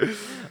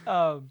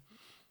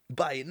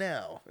 Buy it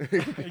now.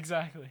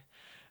 Exactly.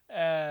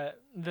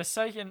 The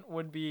second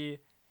would be,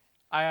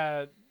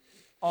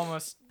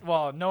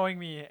 knowing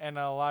me and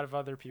a lot of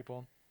other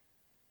people,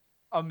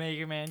 a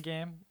Mega Man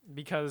game,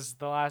 because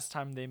the last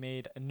time they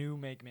made a new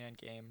Mega Man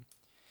game,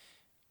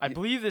 I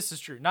believe this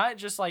is true. Not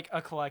just like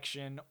a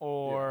collection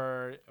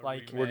or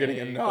like We're getting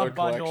a another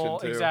bundle. collection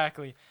too.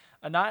 Exactly.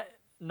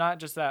 Not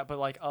just that, but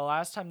like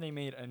last time they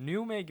made a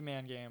new Mega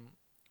Man game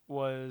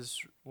was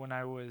when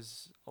I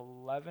was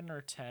 11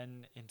 or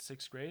 10 in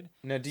 6th grade.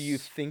 Now, do you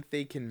think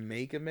they can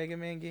make a Mega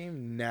Man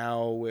game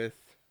now with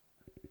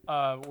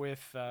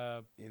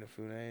Inafune?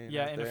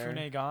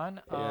 Inafune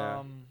gone.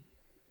 Yeah.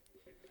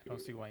 I don't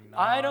see why not.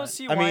 I don't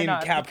see why I mean,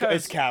 not.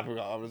 it's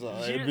Capcom. So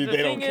The they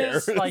don't thing care.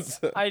 is, like,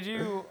 So- I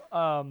do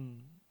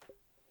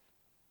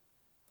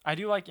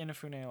like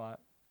Inafune a lot,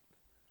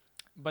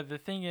 but the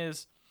thing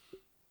is,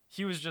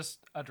 he was just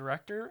a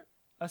director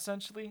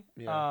essentially.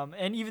 Yeah.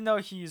 And even though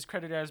he's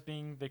credited as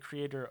being the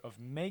creator of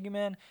Mega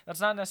Man,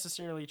 that's not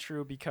necessarily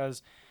true,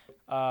 because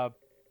there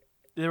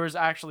was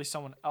actually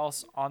someone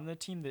else on the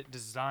team that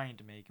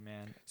designed Mega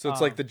Man. So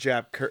it's like the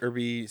Jap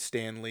Kirby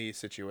Stan Lee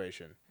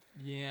situation,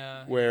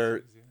 Yeah.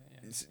 where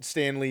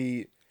Stan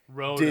Lee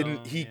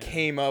Rotom,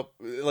 came up,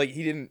 like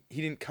he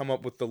didn't come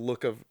up with the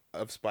look of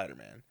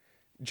Spider-Man.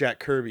 Jack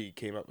Kirby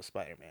came up with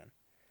Spider-Man,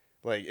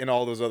 like, and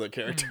all those other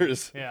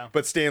characters. Yeah.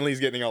 But Stan Lee's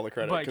getting all the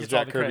credit But because gets all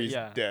Jack the credit, Kirby's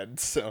yeah. dead.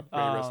 So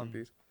may he rest in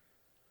peace.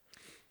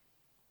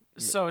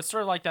 So it's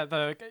sort of like that.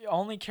 The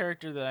only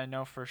character that I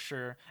know for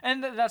sure,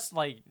 and that's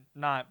like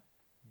not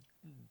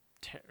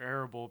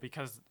terrible,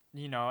 because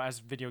as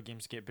video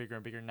games get bigger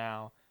and bigger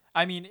now.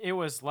 I mean, it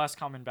was less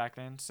common back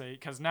then, say,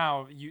 because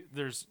now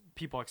there's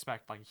people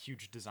expect like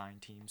huge design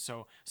teams.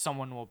 So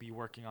someone will be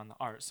working on the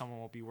art, someone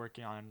will be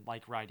working on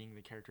like writing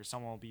the characters,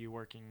 someone will be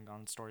working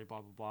on story,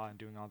 blah blah blah, and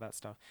doing all that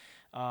stuff.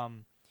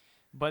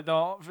 But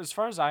as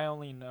far as I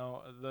only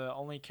know, the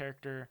only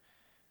character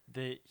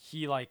that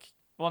he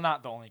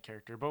not the only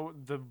character, but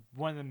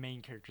one of the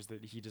main characters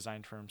that he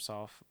designed for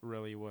himself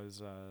really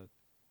was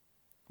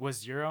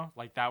Zero.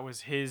 Like, that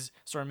was his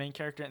sort of main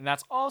character, and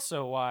that's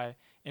also why,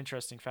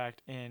 interesting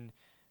fact, in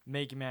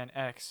Mega Man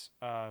X,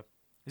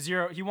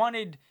 Zero, he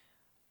wanted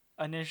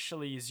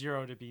initially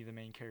Zero to be the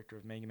main character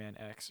of Mega Man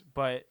X,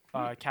 but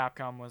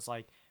Capcom was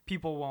like,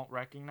 people won't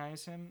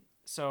recognize him,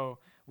 so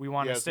we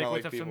want to stick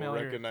with a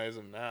familiar. Recognize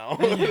him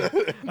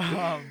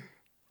now.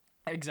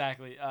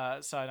 Exactly.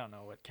 So I don't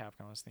know what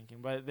Capcom was thinking,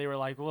 but they were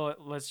like, well,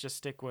 let's just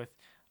stick with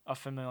a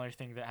familiar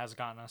thing that has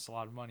gotten us a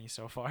lot of money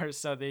so far.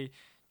 So they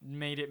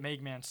made it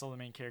Mega Man still the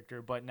main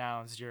character, but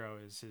now Zero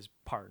is his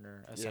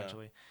partner,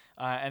 essentially.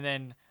 And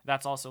then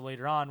that's also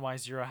later on why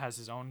Zero has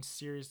his own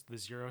series, the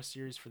Zero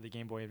series for the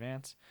Game Boy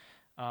Advance,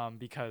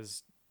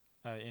 because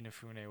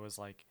Inafune was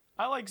like,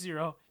 I like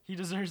Zero. He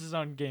deserves his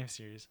own game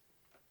series.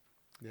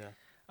 Yeah.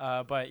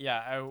 But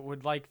yeah, I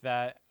would like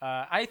that.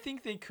 I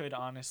think they could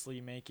honestly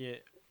make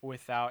it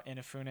without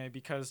Inafune,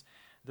 because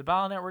the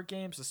Battle Network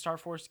games, the Star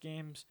Force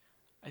games,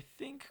 I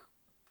think...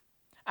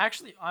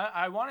 Actually,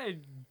 I want to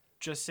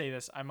just say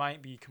this. I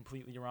might be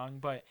completely wrong,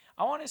 but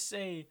I want to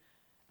say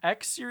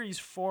X Series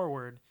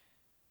forward,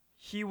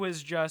 he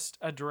was just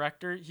a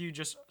director. He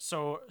just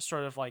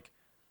sort of like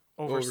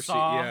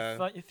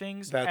oversaw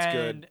things. That's and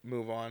good.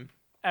 Move on.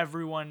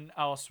 Everyone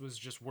else was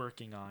just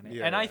working on it.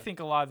 Yeah, and I think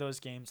a lot of those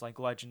games, like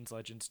Legends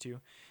 2,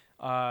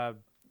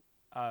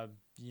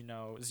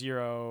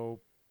 Zero,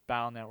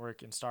 Battle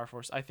Network, and Star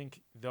Force, I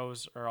think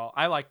those are all...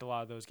 I liked a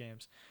lot of those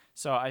games.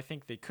 So I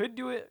think they could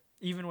do it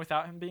even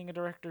without him being a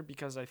director,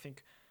 because I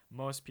think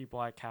most people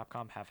at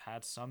Capcom have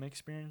had some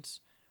experience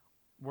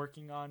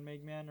working on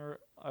Mega Man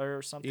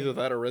or something. Either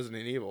that or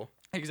Resident Evil.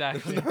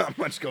 Exactly. There's not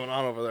much going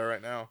on over there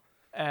right now.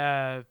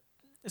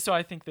 So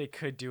I think they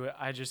could do it.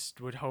 I just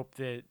would hope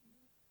that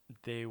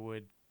they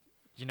would,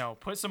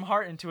 put some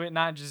heart into it,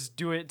 not just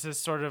do it to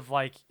sort of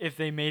like, if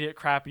they made it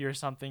crappy or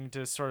something,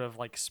 to sort of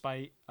like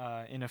spite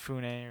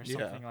Inafune or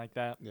something like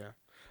that. Yeah.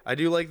 I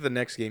do like the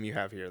next game you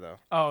have here, though.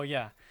 Oh,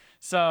 yeah.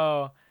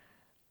 So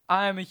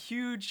I'm a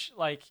huge,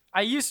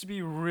 I used to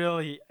be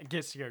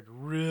get scared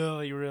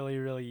really, really,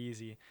 really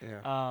easy.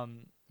 Yeah.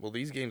 Well,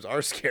 these games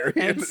are scary.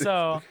 And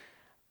so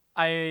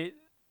I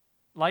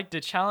like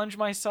to challenge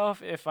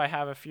myself if I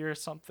have a fear of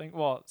something.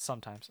 Well,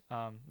 sometimes,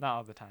 not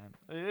all the time.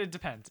 It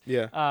depends.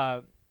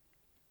 Yeah.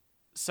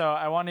 So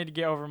I wanted to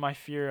get over my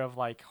fear of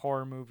like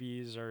horror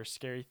movies or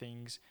scary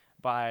things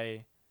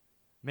by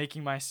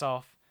making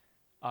myself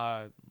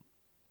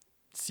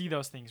see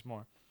those things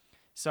more.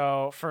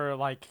 So for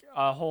like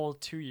a whole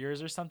 2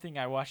 years or something,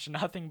 I watched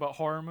nothing but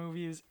horror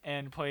movies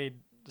and played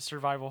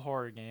survival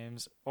horror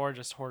games or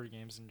just horror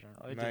games in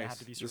general. It didn't have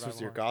to be survival This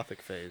was your horror.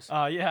 gothic phase.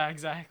 Yeah,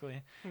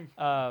 exactly.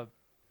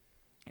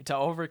 To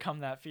overcome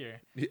that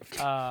fear.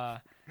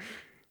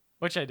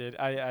 Which I did.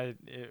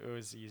 It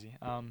was easy.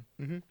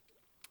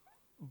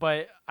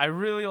 But I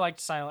really liked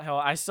Silent Hill.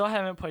 I still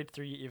haven't played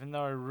 3, even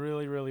though I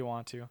really, really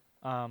want to.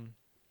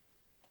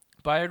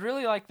 But I'd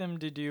really like them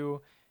to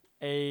do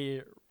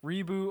a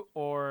reboot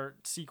or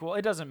sequel.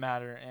 It doesn't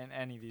matter in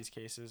any of these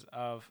cases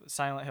of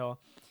Silent Hill,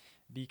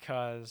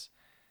 because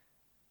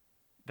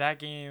that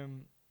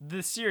game,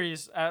 the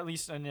series, at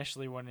least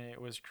initially when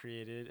it was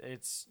created,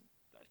 it's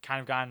kind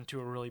of gotten to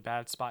a really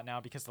bad spot now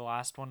because the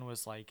last one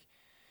was like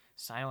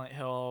Silent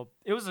Hill.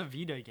 It was a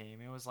Vita game.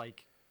 It was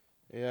like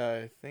Yeah,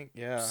 I think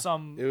it was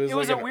like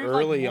like a an weird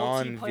early like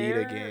on Vita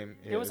multiplayer game.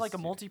 It was like a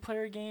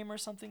multiplayer game or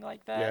something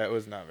like that. Yeah, it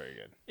was not very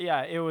good.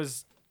 Yeah, it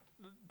was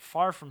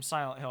far from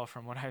Silent Hill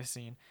from what I've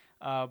seen.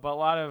 But a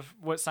lot of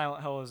what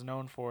Silent Hill is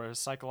known for is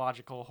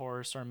psychological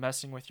horror, sort of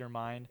messing with your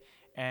mind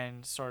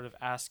and sort of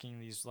asking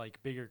these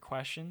like bigger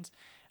questions,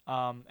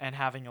 and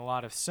having a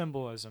lot of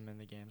symbolism in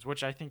the games,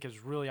 which I think is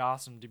really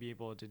awesome to be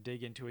able to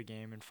dig into a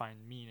game and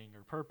find meaning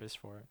or purpose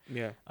for it.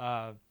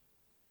 Yeah.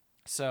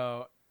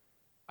 So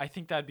I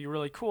think that'd be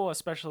really cool,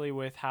 especially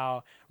with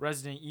how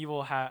Resident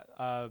Evil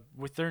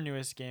with their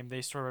newest game,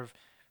 they sort of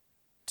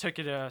took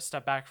it a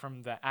step back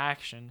from the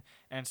action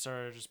and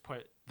sort of just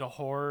put the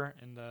horror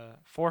in the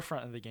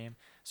forefront of the game.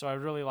 So I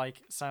really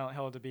like Silent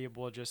Hill to be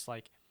able to just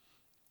like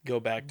Go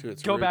back to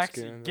its go roots, back,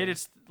 kind of. get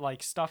its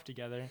like stuff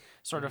together,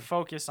 sort of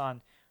focus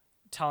on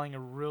telling a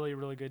really,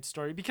 really good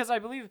story, because I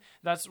believe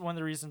that's one of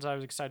the reasons I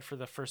was excited for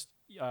the first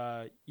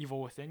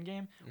Evil Within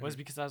game was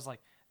because I was like,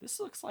 this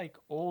looks like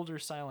older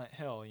Silent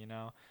Hill, you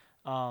know.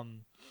 I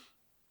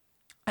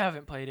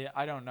haven't played it.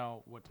 I don't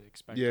know what to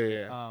expect.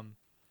 Yeah.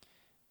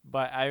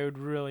 But I would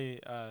really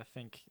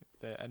think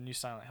that a new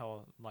Silent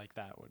Hill like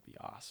that would be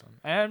awesome.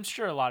 And I'm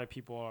sure a lot of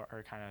people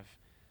are kind of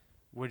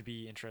would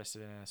be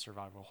interested in a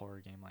survival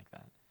horror game like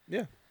that.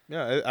 Yeah,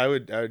 I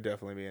would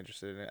definitely be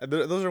interested in it.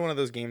 Those are one of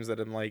those games that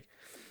I'm like,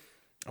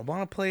 I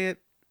want to play it,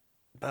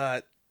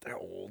 but they're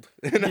old.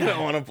 And I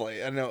don't want to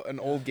play. I know,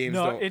 and old games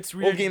don't. It's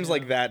weird. Old games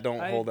like that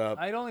don't hold up.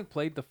 I'd only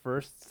played the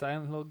first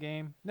Silent Hill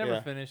game. Never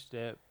Yeah. finished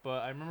it,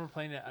 but I remember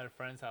playing it at a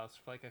friend's house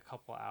for like a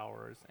couple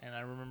hours, and I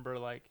remember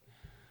like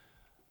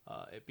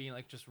it being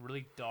like just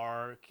really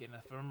dark, and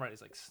if I remember right,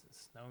 it's like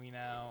snowing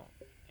out.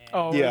 And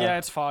Oh Yeah. yeah,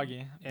 it's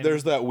foggy. and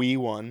There's that Wii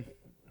one.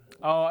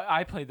 Oh,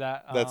 I played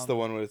that. That's the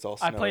one where it's all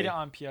I snowy. played it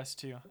on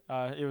PS2.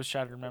 It was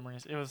Shattered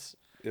Memories. It was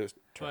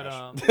trash.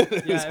 But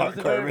It yeah, was it hot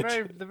was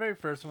garbage. the very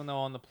first one though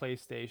on the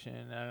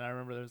PlayStation, and I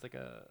remember there was like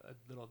a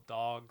little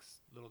dog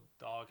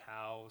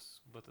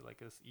house with like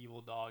this evil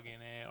dog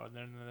in it, or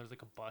then there was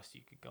like a bus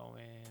you could go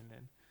in,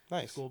 and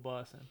Nice. school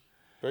bus, and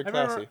Very I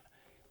remember- classy.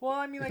 well,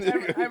 I mean, like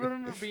I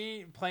remember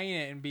playing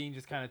it and being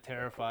just kind of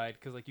terrified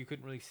because like you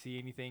couldn't really see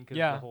anything because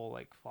Yeah. of the whole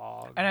like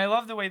fog. And I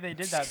love the way they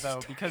did that though,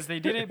 because they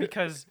did it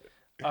because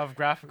of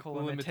graphical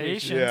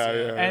Limitations.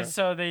 limitations. Yeah. And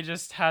so they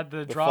just had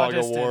the The draw fog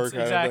of war distance.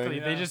 kind of Exactly.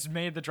 thing. They Yeah. just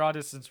made the draw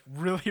distance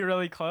really,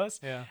 really close.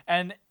 yeah.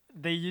 And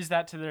they use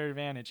that to their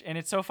advantage. And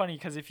it's so funny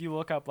because if you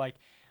look up like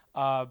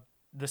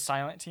the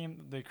Silent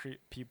Team, the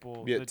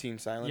people, Yeah, the, Team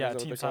Silent. yeah, is that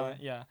what Team they call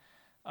Silent, it?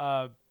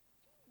 yeah.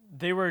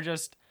 They were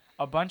just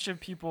a bunch of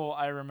people.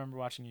 I remember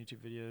watching YouTube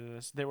videos of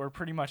this. They were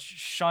pretty much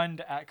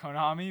shunned at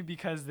Konami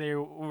because they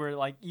were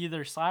like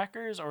either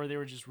slackers or they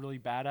were just really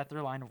bad at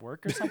their line of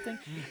work or something.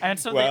 And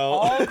so they Well.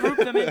 all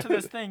grouped them into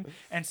this thing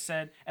and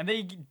said, and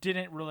they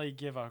didn't really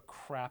give a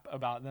crap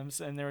about them.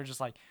 And they were just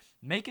like,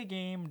 make a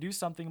game, do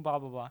something, blah,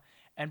 blah, blah.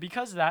 And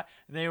because of that,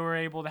 they were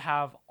able to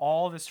have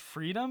all this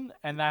freedom,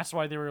 and that's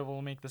why they were able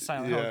to make the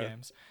Silent Hill Yeah.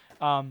 games.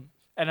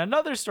 And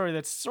another story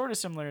that's sort of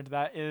similar to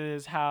that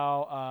is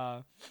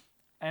how,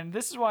 and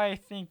this is why I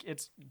think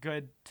it's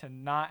good to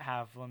not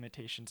have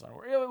limitations on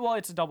work. Well,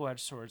 it's a double-edged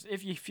sword.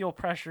 If you feel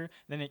pressure,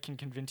 then it can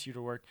convince you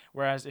to work.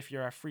 Whereas if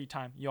you're at free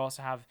time, you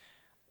also have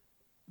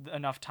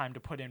enough time to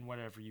put in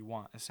whatever you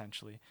want,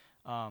 essentially.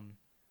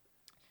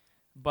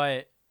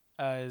 But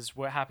as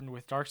what happened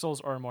with Dark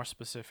Souls, or more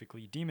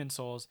specifically Demon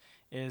Souls,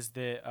 is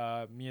that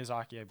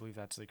Miyazaki, I believe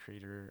that's the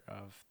creator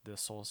of the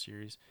Souls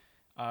series,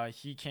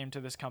 he came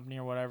to this company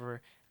or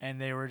whatever, and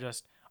they were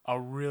just a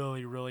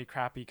really, really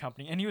crappy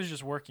company, and he was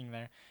just working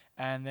there.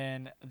 And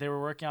then they were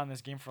working on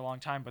this game for a long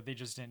time, but they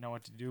just didn't know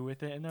what to do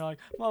with it. And they're like,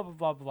 blah, blah,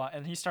 blah, blah.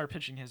 And he started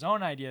pitching his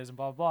own ideas and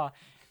blah, blah.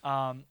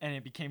 And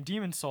it became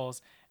Demon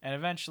Souls. And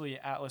eventually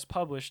Atlas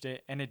published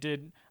it, and it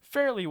did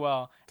fairly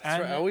well. That's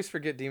and right. I always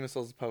forget Demon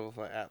Souls is published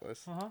by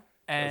Atlas. Uh-huh.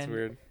 and That's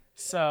weird.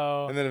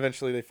 So And then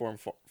eventually they formed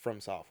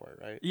From Software,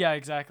 right? yeah,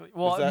 exactly.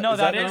 Well, that- no, is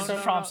that that is no,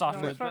 From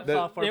Software. it's From but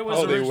Software. it was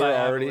Oh, they originally- were by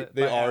already. Atlas-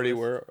 They by already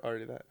Atlas. were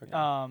already that.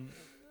 Okay.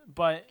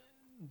 But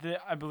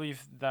I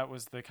believe that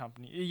was the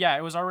company. Yeah,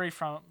 it was already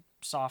From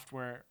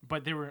Software,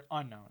 but they were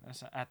unknown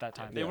at that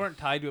time. They Yeah. weren't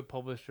tied to a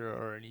publisher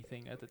or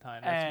anything at the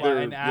time. And- That's why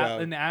They're- an, yeah.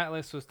 an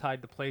Atlas was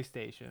tied to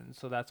PlayStation,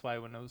 so that's why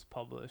when it was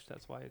published,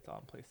 that's why it's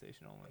on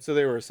PlayStation only. So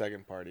they were a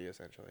second party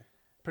essentially.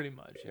 Pretty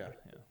much, yeah.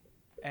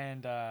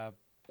 And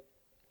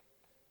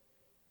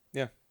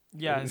Yeah.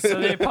 yeah. So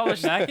they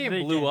published That game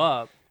the blew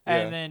up.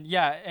 And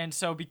Yeah. then and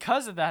so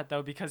because of that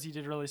though, because he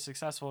did really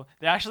successful,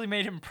 they actually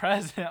made him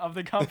president of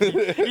the company,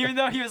 even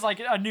though he was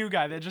like a new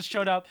guy that just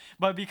showed up.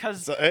 But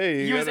because So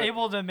hey, he you was gotta-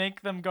 able to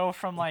make them go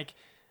from like,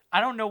 I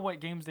don't know what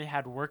games they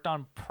had worked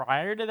on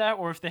prior to that,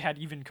 or if they had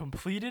even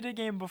completed a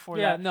game before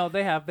Yeah, that. no,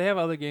 they have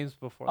other games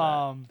before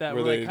that that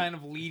Were were like they- kind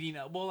of leading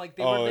up. Well, like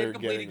Oh, they they're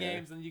completed getting there.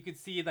 games, and you could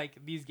see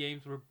like these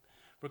games were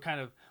kind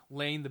of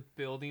laying the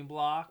building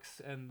blocks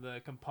and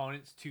the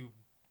components to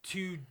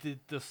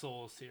the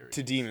Soul series.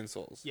 to Demon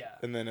Souls. Yeah.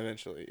 And then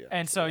eventually, yeah.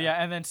 And so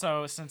and then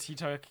so since he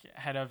took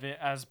head of it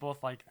as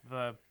both like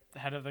the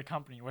head of the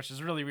company, which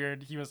is really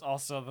weird, he was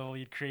also the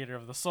lead creator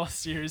of the Soul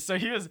series, so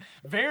he was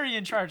very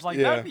in charge. Like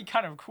Yeah. that would be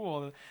kind of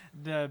cool.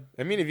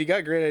 I mean, if you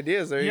got great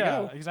ideas, there you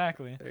go.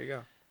 Exactly. There you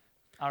go.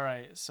 All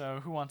right, so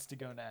who wants to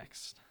go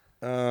next?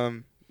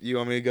 You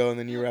want me to go and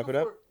then you wrap it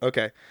up?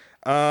 Okay.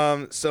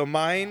 So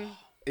mine,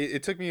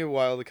 it took me a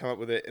while to come up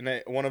with it,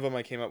 and one of them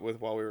I came up with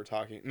while we were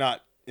talking,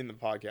 not in the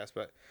podcast,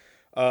 but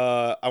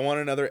I want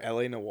another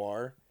LA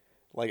Noir.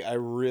 Like I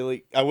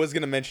was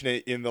gonna mention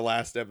it in the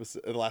last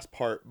episode, the last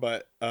part,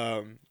 but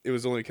it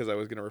was only because I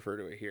was gonna refer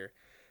to it here.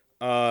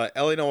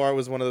 LA Noir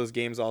was one of those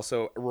games.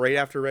 Also, right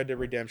after Red Dead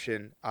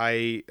Redemption,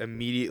 I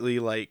immediately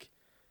like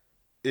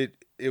it.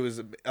 It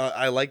was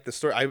I liked the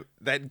story.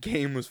 That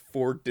game was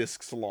 4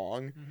 discs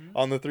long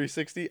on the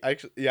 360.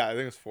 Actually, yeah, I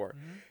think it was 4,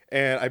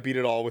 and I beat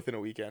it all within a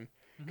weekend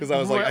because I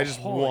was like, I just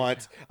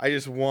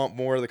want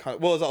more of the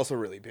well, it's also a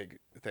really big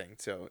thing.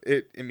 So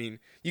I mean,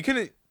 you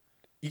couldn't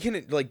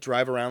like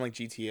drive around like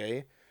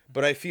GTA,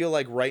 but I feel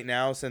like right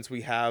now, since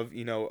we have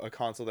a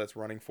console that's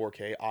running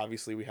 4K,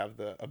 obviously we have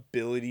the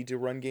ability to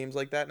run games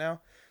like that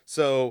now.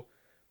 So,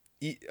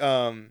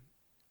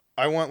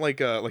 I want like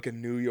a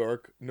New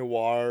York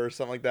noir or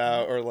something like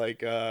that, or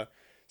like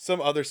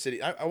some other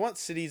city. I want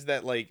cities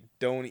that like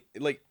don't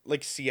like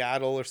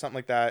Seattle or something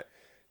like that,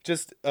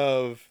 just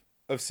of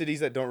cities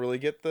that don't really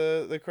get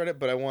the credit,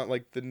 but I want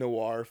like the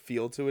noir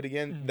feel to it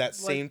again. That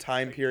same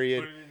time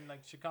period. Put it in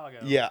like Chicago.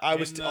 Yeah, I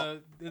was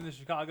in the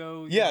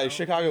Chicago. Yeah,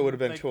 Chicago would have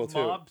been like, cool too.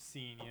 Mob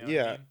scene. You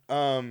know what I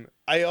Yeah. mean?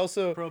 I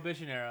also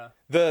Prohibition era.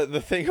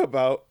 the thing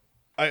about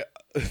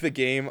the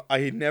game,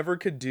 I never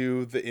could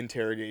do the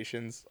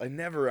interrogations. I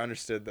never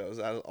understood those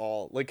at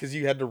all. Like, because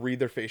you had to read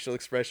their facial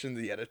expressions,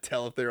 you had to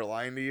tell if they were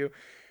lying to you,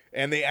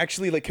 and they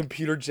actually like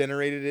computer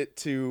generated it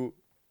to,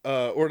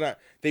 or not.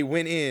 They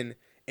went in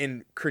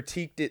and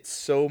critiqued it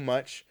so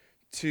much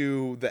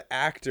to the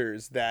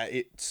actors that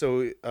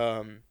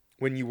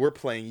when you were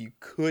playing, you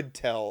could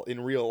tell in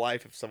real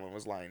life if someone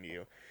was lying to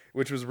you,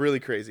 which was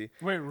really crazy.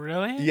 Wait,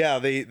 really? Yeah,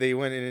 they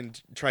went in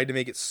and tried to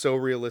make it so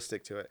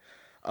realistic to it.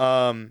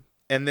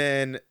 And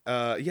then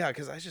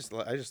because I just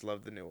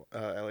loved the new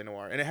LA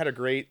Noir, and it had a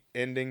great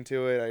ending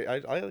to it.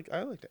 I liked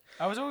it.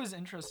 I was always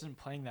interested in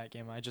playing that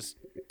game.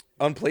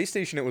 On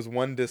PlayStation it was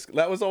 1 disc.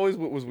 That was always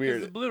what was It's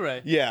weird. the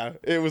Blu-ray. Yeah,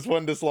 it was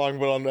 1 disc long,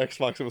 but on the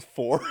Xbox it was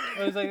 4.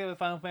 It was like the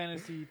Final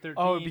Fantasy 13.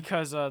 Oh,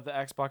 because the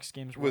Xbox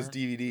games was weren't.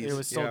 DVDs. It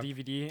was still yeah.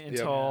 DVD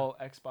until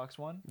Xbox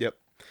One. Yep.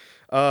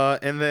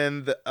 And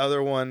then the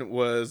other one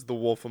was The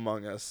Wolf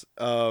Among Us.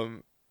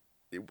 I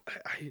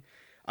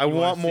You want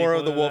want a more of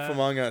sequel The to Wolf that?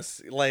 Among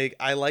Us. Like,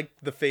 I like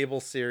the Fable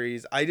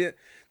series.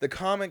 The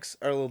comics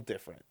are a little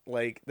different.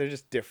 Like, they're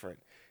just different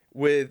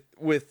with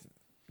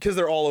because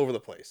they're all over the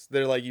place.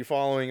 They're like, you're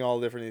following all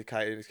different these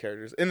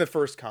characters. In the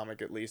first comic,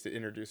 at least, it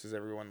introduces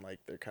everyone like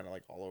they're kind of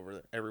like all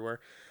over everywhere.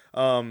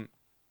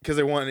 Because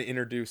they wanted to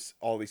introduce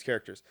all these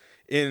characters.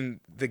 In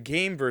the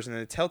game version, in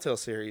the Telltale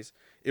series,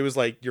 it was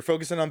like, you're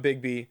focusing on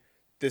Bigby.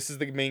 This is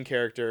the main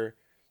character.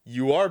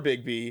 You are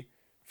Bigby.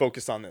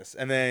 Focus on this.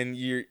 And then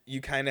you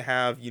kind of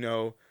have,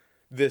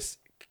 this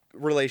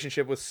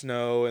relationship with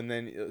Snow, and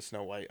then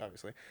Snow White,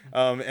 obviously.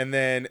 And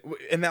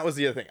that was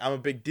the other thing. I'm a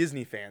big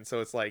Disney fan,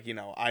 so it's like,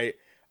 I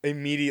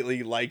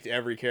immediately liked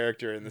every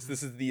character in this.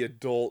 This is the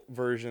adult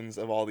versions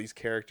of all these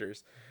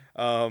characters.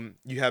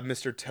 You have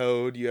Mr.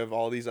 Toad, you have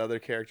all these other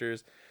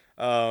characters.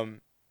 I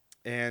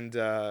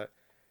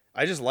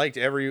just liked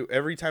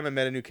every time I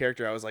met a new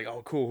character, I was like,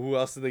 oh, cool, who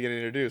else are they going to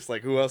introduce?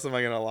 Like, who else am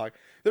I going to unlock?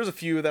 There's a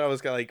few that I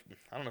was like,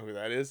 I don't know who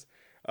that is.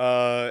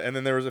 And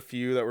then there was a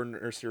few that were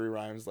nursery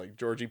rhymes, like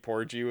Georgie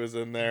Porgy was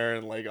in there,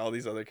 and like all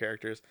these other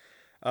characters.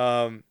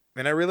 And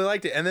I really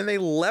liked it. And then they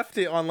left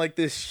it on like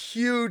this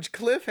huge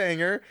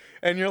cliffhanger,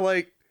 and you're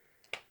like,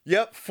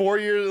 yep,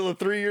 3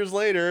 years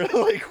later,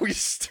 like we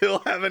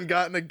still haven't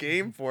gotten a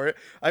game for it.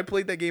 I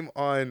played that game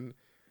on,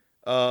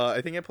 I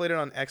think I played it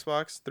on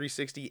Xbox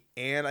 360,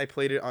 and I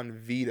played it on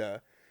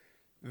Vita.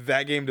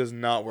 That game does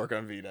not work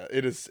on Vita.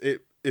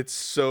 It's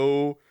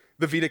so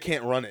the Vita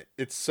can't run it.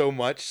 It's so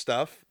much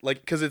stuff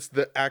like because it's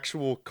the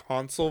actual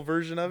console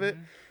version of it.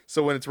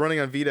 So when it's running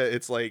on Vita,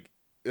 it's like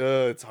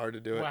it's hard to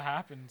do it. What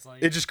happens?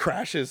 Like It just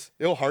crashes.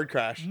 It'll hard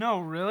crash. no,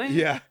 really?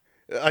 Yeah,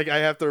 like I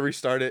have to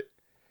restart it.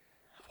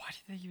 Why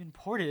did they even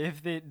port it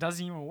if it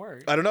doesn't even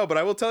work? I don't know, but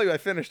I will tell you, I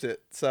finished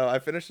it. So I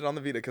finished it on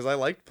the Vita because I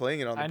liked playing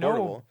it on the I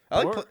know,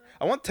 portable.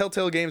 I want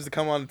Telltale games to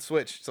come on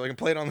Switch so I can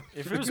play it on.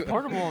 If it was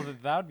portable,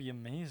 that would be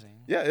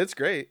amazing. Yeah, it's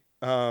great.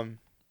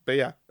 But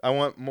yeah, I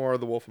want more of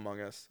The Wolf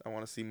Among Us. I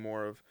want to see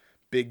more of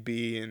Big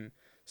B and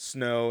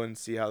Snow and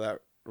see how that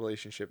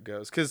relationship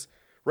goes. Because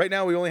right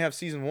now we only have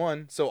season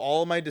 1, so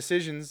all of my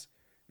decisions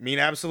mean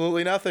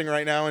absolutely nothing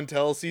right now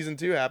until season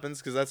 2 happens.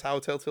 Because that's how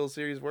Telltale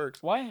series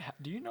works. Why?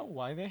 Do you know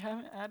why they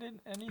haven't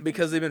added anything?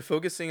 Because they've been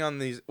focusing on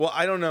these. Well,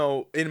 I don't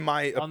know. In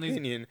my On these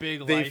opinion,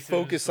 big they licensed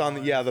focus on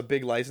ones. the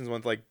big licensed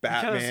ones like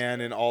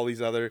Batman and all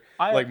these other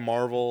like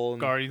Marvel.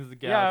 And, Guardians of the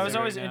Galaxy. Yeah, I was right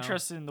always now.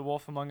 interested in The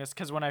Wolf Among Us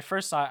because when I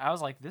first saw it, I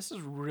was like, "This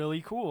is really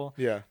cool."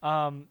 yeah,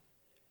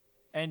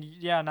 And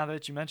yeah, now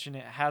that you mention it,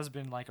 it has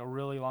been like a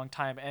really long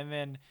time. And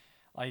then,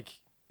 like,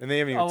 and they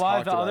haven't even a lot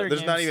of talked the about other it.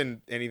 There's not games-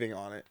 even anything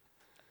on it.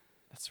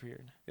 that's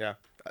weird. Yeah,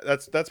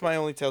 that's my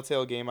only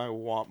Telltale game I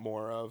want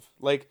more of.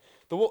 Like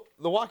the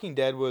Walking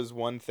Dead was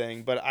one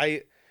thing, but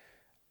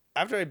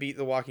after I beat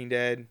The Walking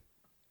Dead,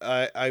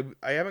 I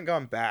haven't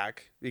gone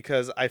back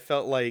because I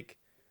felt like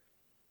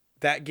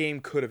that game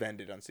could have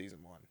ended on season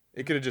 1.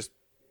 It could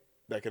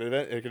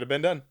have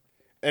been done.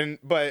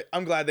 But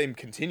I'm glad they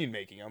continued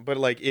making them. But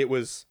like it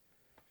was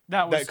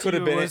That could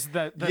have been was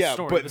the yeah.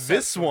 story, But the set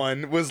this story.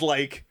 one was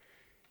like.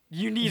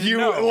 You need to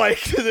know.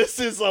 Like this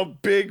is a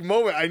big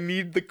moment. I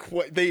need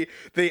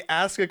they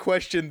ask a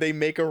question, they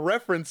make a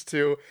reference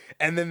to,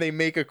 and then they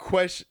make a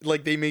question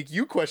like they make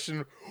you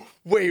question,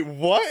 wait,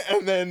 what?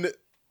 And then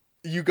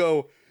you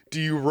go,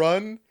 do you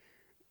run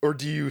or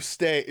do you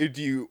stay?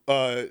 Do you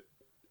or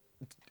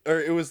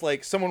it was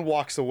like someone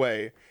walks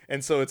away,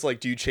 and so it's like,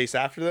 do you chase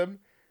after them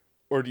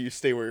or do you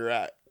stay where you're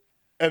at?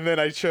 And then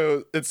I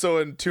chose, and so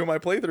in 2 of my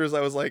playthroughs,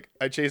 I was like,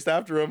 I chased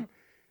after him.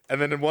 And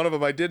then in one of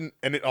them I didn't,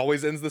 and it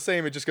always ends the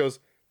same. It just goes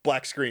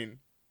black screen,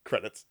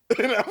 credits,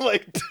 and I'm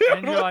like, dude,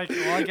 And you're like,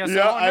 well, I guess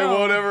yeah, I I won't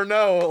won't know. ever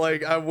know.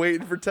 Like I'm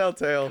waiting for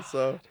Telltale,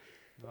 so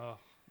Oh.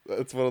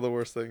 that's one of the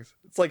worst things.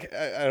 It's like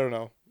I don't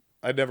know.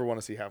 I'd never want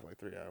to see Half-Life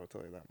 3. I will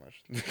tell you that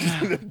much.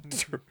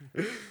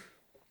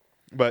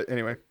 But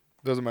anyway,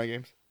 those are my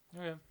games.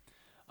 Okay.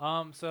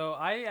 So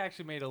I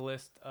actually made a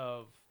list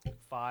of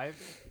 5.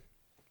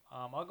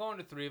 I'll go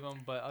into 3 of them,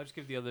 but I'll just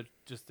give the other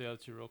 2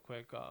 real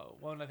quick.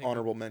 One I think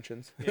Honorable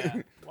mentions.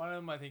 yeah, one of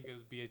them I think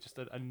would be just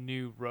a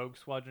new Rogue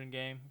Squadron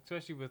game,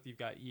 especially with you've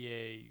got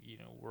EA,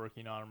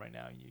 working on them right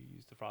now. And you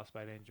use the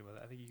Frostbite engine with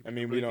it. I think you. Could I make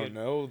mean, a we really don't good-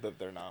 know that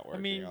they're not working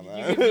I mean, on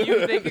you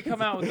that. they could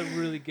come out with a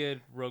really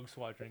good Rogue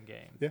Squadron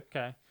game. Yeah.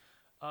 Okay.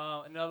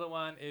 Another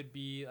one, it'd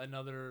be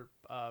another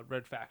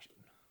Red Faction.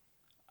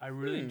 I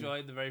really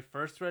enjoyed the very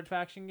first Red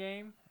Faction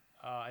game.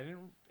 I didn't,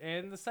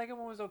 and the second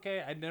one was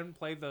okay. I didn't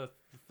play the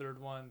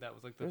third one that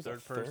was like the There's a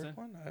third person.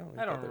 one? I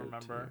don't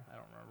remember.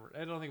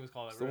 I don't think it was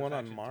called. It's that. the Red one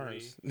on Faction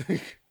Mars.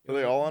 3. Are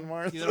they all on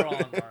Mars? Yeah, they're all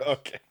on Mars.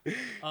 Okay.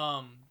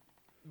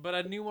 But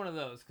I knew one of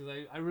those because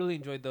I really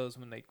enjoyed those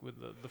when with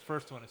the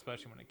first one,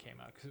 especially when it came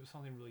out, because it was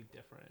something really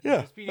different.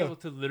 Yeah, Just being able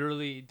to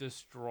literally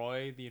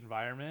destroy the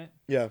environment.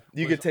 Yeah,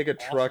 you was could take a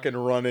truck awesome.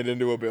 and run it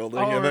into a building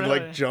Oh, and then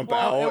really? like jump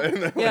Well, out. it-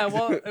 and then, yeah, like,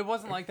 well, it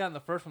wasn't like that in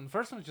the first one. The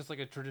first one was just like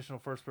a traditional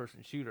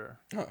first-person shooter.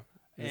 oh,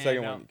 the And,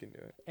 second one you can do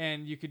it.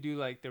 And you could do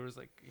like there was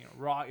like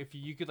rock. If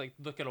you could like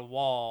look at a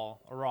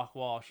rock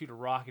wall, shoot a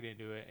rocket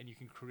into it, and you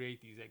can create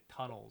these like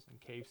tunnels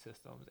and cave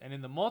systems. And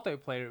in the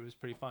multiplayer, it was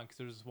pretty fun because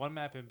there was one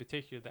map in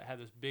particular that had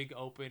this big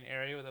open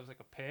area that was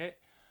like a pit,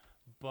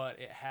 but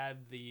it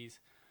had these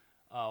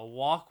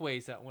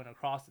walkways that went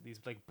across it, these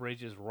like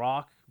bridges,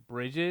 rock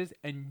bridges,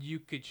 and you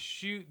could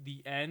shoot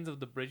the ends of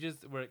the bridges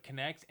where it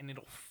connects, and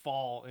it'll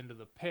fall into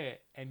the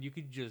pit, and you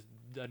could just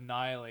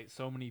annihilate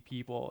so many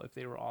people if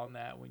they were on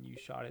that when you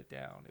shot it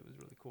down. It was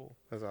really cool.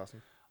 That's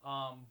awesome.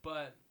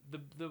 But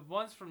the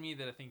ones for me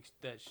that I think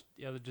that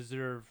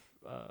deserve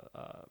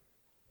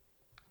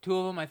 2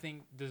 of them I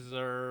think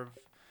deserve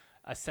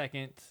a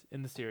second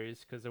in the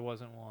series because there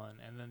wasn't one,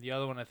 and then the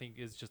other one I think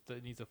is just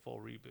it needs a full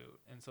reboot.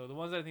 And so the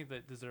ones that I think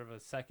that deserve a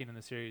second in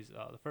the series,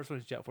 the first one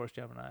is Jet Force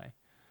Gemini.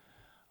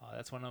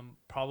 That's one I'm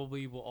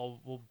probably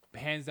will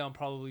hands down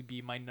probably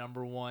be my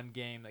number 1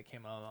 game that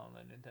came out on the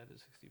Nintendo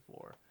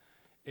 64.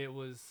 It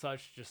was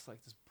such just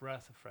like this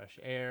breath of fresh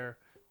air.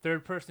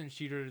 Third-person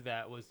shooter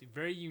that was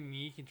very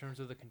unique in terms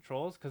of the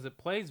controls because it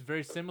plays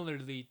very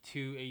similarly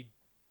to a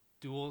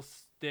dual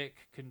stick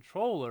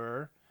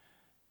controller.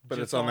 But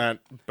just it's on that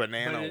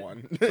banana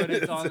one. But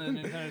it's on the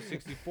Nintendo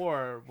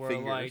 64 where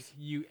Fingers. like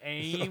you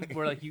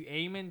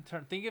aim and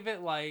turn. Think of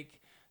it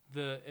like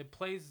it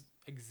plays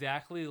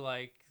exactly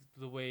like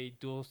the way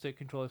dual stick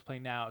controllers play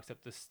now,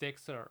 except the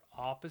sticks are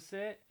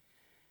opposite.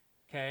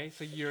 Okay,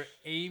 so you're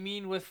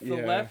aiming with the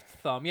Yeah. left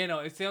thumb. Yeah, no,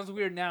 it sounds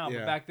weird now, Yeah.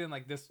 but back then,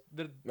 like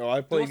No,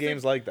 I play Dual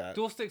games sticks- like that.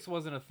 dual sticks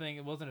wasn't a thing.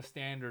 It wasn't a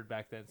standard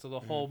back then. So the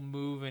Mm-hmm. whole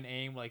move and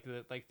aim like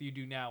you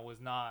do now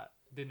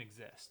didn't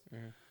exist.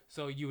 Mhm.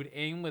 So you would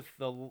aim with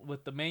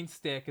the main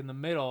stick in the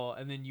middle,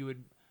 and then you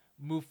would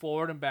move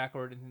forward and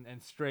backward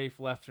and strafe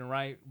left and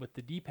right with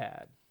the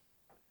D-pad.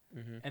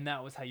 Mhm. And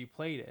that was how you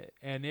played it,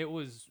 and it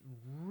was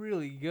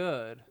really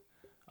good.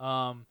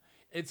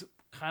 It's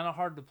kind of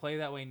hard to play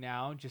that way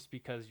now, just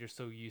because you're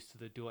so used to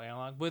the dual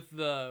analog. With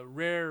the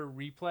Rare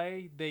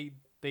Replay,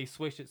 they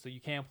switched it so you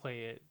can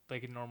play it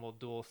like a normal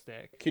dual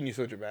stick. Can you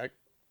switch it back?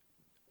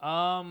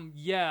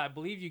 Yeah, I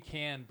believe you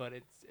can, but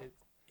it's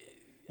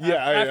Yeah,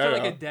 after I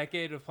like a know.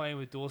 decade of playing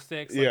with dual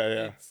sticks. Yeah,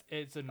 like, yeah.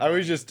 It's I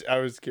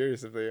annoying. was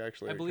curious if they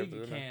actually. I believe kept it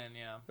you in there. can,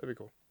 yeah. That'd be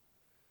cool.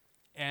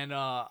 And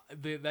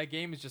that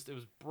game is it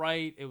was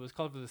bright. It was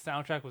colorful. The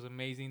soundtrack was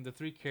amazing. The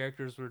 3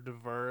 characters were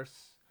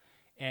diverse,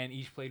 and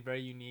each played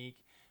very unique.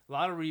 A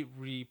lot of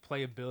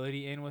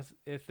replayability in with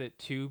it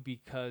too,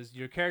 because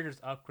your characters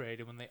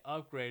upgraded. When they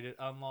upgrade, it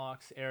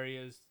unlocks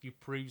areas you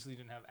previously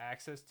didn't have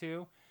access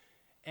to,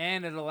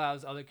 and it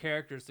allows other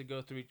characters to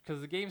go through.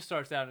 Because the game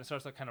starts out and it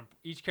starts like kind of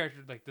each character,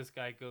 like this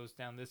guy goes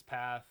down this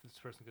path, this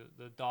person goes,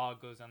 the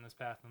dog goes down this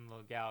path, and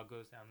the gal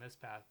goes down this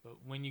path. But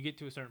when you get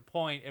to a certain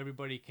point,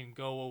 everybody can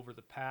go over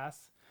the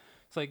paths.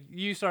 It's like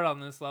you start on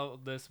this level,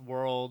 this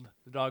world.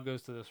 The dog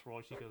goes to this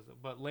world. She goes.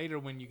 But later,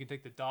 when you can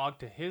take the dog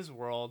to his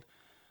world,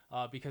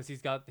 because he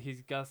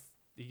gets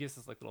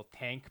this like little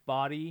tank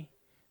body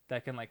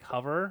that can like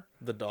hover.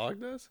 The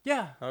dog does.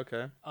 Yeah.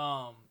 Okay.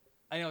 I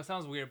know it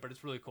sounds weird, but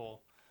it's really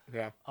cool.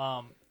 Yeah.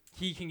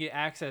 He can get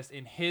access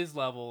in his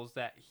levels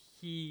that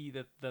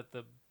the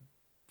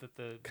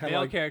Kinda male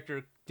like-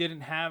 character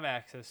didn't have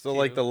access to. So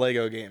like the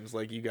Lego games,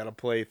 like you got to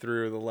play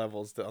through the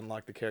levels to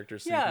unlock the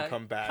characters, so you can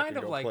come back kind and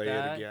of go like play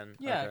that. it again.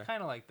 Yeah, Okay.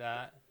 kind of like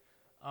that.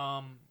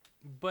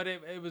 But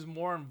it was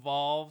more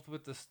involved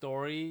with the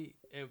story.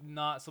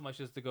 Not so much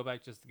as to go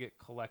back just to get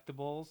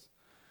collectibles.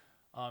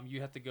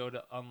 You have to go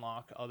to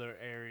unlock other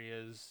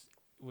areas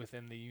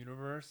within the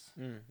universe.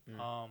 And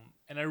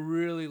I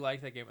really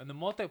liked that game. And the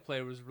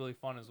multiplayer was really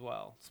fun as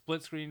well.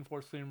 Split screen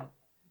 4-player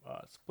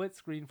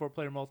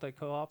multi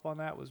co-op on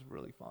that was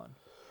really fun.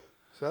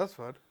 So that's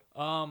fun.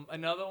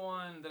 Another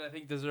one that I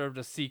think deserved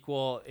a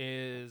sequel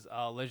is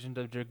Legend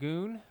of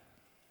Dragoon.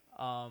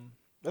 I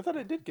thought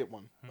I did get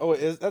one. Oh,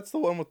 that's the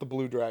one with the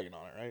blue dragon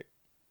on it, right?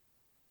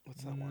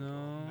 What's that one called?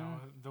 No,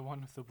 the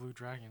one with the blue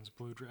dragons,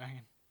 Blue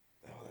Dragon.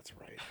 Oh, that's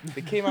right.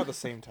 They came out the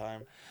same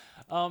time.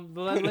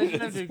 The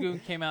Legend of Dragoon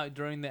came out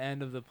during the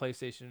end of the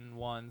PlayStation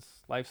 1's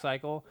life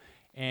cycle,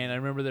 and I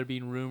remember there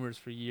being rumors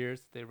for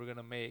years that they were going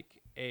to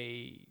make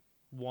a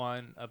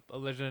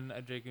Legend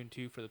of Dragoon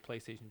 2 for the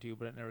PlayStation 2,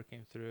 but it never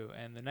came through.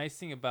 And the nice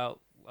thing about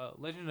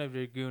Legend of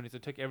Dragoon is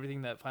it took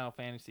everything that Final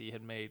Fantasy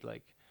had made,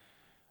 like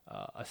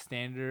a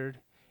standard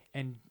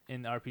and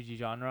in the RPG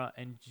genre,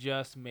 and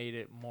just made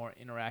it more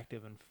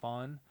interactive and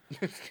fun.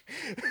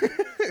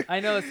 I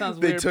know it sounds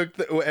They weird. took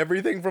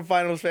everything from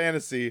Final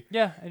Fantasy,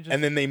 Yeah,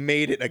 and then they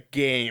made it a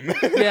game.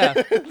 yeah,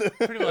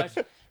 pretty much.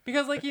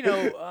 Because, like, in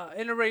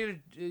a regular,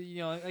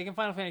 like in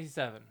Final Fantasy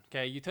VII,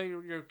 okay, you tell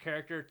your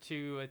character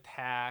to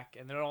attack,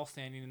 and they're all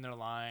standing in their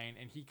line,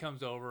 and he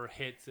comes over,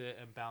 hits it,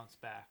 and bounce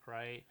back,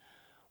 right?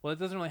 Well, it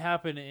doesn't really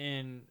happen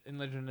in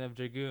Legend of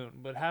Dragoon.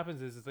 What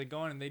happens is they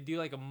go in and they do,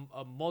 like,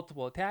 a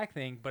multiple attack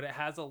thing, but it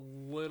has a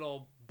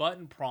little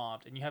button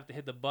prompt, and you have to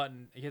hit the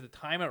button. You have to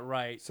time it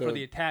right So, for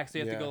the attack, so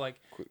you have to yeah, go, like,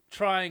 quick-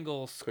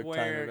 triangle, quick time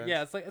square. events.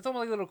 Yeah, it's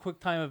almost like a little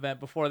quick time event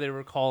before they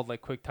were called,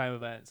 like, quick time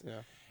events. Yeah.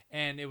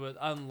 And it would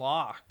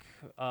unlock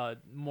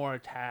more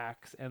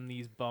attacks and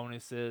these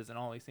bonuses and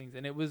all these things.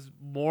 And it was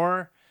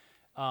more,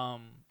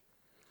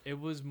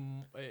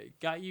 it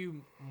got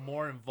you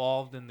more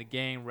involved in the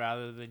game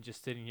rather than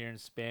just sitting here and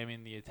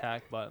spamming the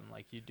attack button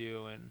like you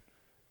do in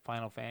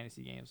Final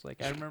Fantasy games.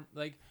 Like I remember,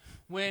 like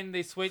when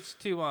they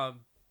switched to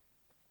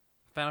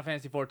Final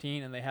Fantasy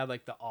 14 and they had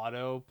like the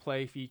auto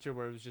play feature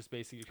where it was just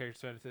basically your character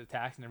spending his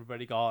attacks and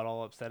everybody got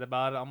all upset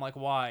about it. I'm like,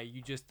 why?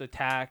 You just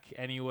attack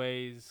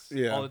anyways,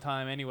 Yeah. all the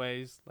time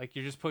anyways. Like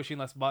you're just pushing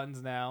less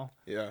buttons now.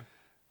 Yeah.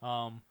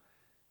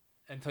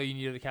 Until you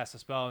needed to cast a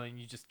spell, and then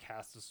you just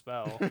cast a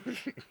spell.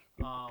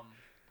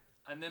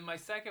 And then my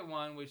second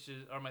one,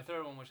 my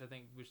third one, which I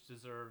think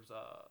deserves an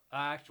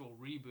actual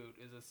reboot,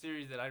 is a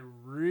series that I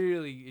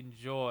really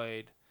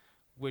enjoyed,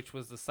 which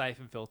was the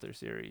Siphon Filter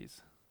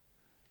series.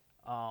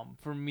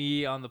 For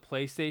me on the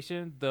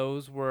PlayStation,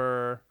 those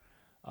were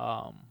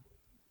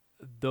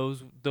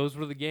those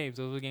were the games.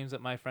 Those were the games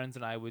that my friends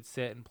and I would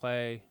sit and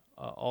play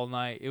all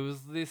night. It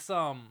was this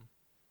I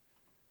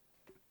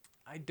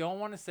don't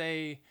want to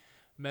say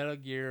Metal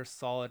Gear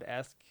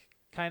Solid-esque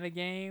kind of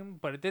game,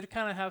 but it did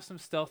kind of have some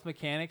stealth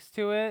mechanics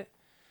to it,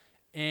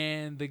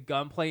 and the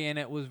gunplay in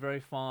it was very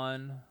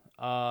fun.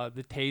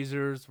 The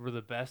tasers were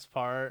the best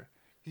part,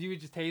 because you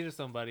would just taser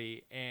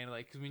somebody, and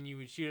because when you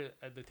would shoot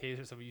at the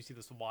taser somebody, you see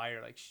this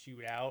wire like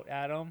shoot out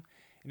at them,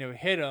 and it would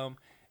hit them,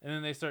 and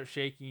then they start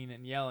shaking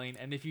and yelling,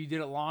 and if you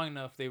did it long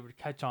enough, they would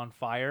catch on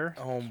fire.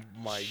 Oh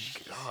my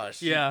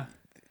gosh. Yeah,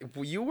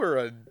 Well,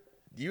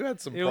 you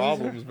had some It was-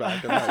 problems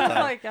back in that time.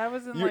 like I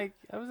was in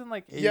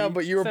like Yeah,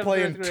 but you were 7th,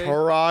 playing 8th grade.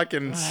 Turok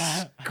and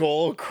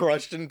skull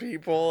crushing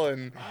people,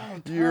 and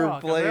you were Turok, I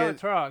playing.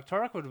 forgot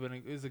Turok would have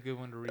been is a good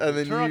one to read. And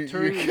then Turok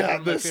 2 you is one got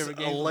of my this favorite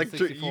games on electric.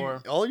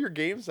 64. All your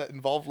games that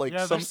involve like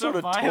Yeah, some they're so sort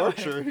of violent.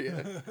 torture.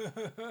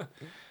 Yeah.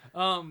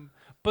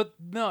 But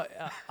no,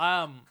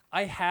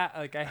 I have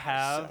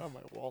Sat on my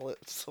wallet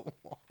so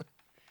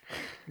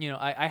long.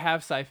 I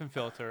have Siphon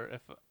Filter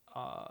if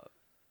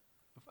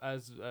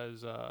as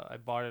I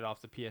bought it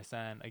off the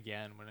PSN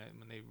again when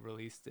they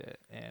released it,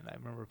 and I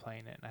remember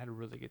playing it and I had a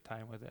really good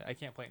time with it. I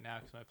can't play it now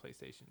because my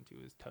PlayStation 2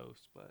 is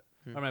toast, but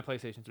or my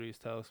PlayStation 3 is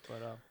toast,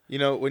 but You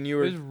know, when you it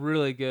were was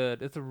really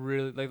good. It's a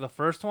really like the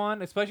first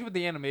one, especially with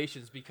the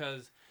animations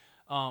because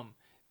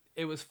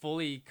it was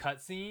fully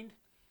cutscened.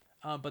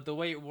 But the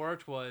way it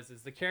worked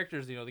is the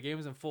characters, the game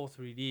was in full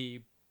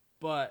 3D,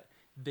 but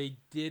they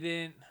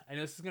didn't. I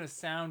know this is gonna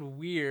sound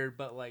weird,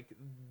 but like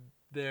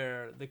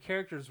the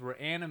characters were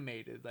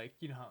animated, like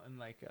how in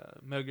like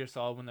Metal Gear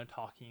Solid when they're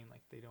talking,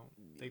 like they don't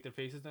like their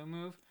faces don't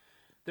move.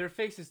 Their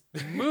faces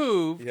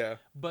moved, yeah.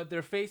 but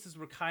their faces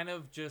were kind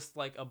of just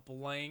like a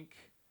blank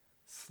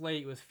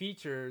slate with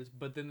features,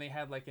 but then they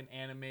had like an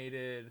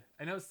animated.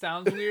 I know it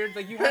sounds weird,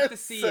 like you have to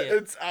see it.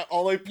 It's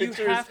all I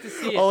picture. have to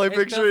see it. All I It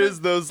picture doesn't-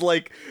 is those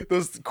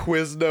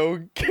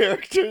Quizno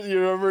characters. You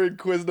remember in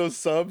Quizno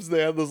subs,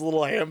 they have those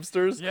little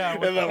hamsters. Yeah,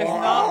 and with then, It's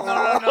not,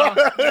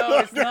 no,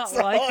 it's not That's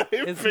all like I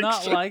it's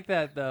not picture. like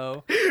that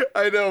though.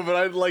 I know, but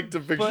I'd like to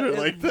picture But it it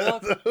like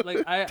that. looked though.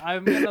 like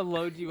I'm gonna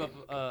load you up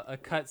a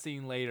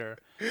cutscene later,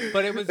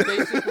 but it was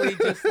basically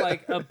just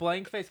like a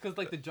blank face because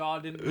like the jaw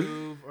didn't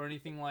move or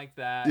anything like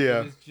that.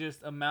 Yeah. It was just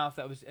a mouth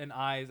that was and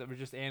eyes that were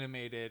just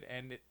animated,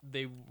 and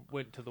they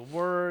went to the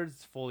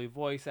words, fully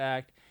voice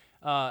act.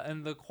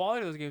 And the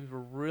quality of those games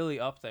were really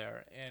up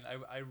there, and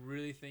I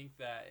really think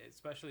that,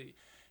 especially,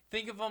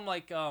 think of them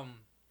like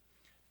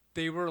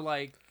they were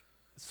like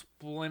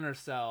Splinter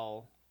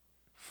Cell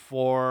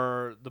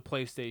for the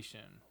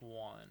PlayStation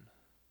 1.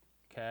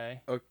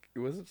 Okay? Okay,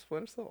 was it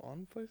Splinter Cell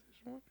on PlayStation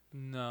 1?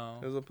 No.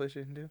 It was on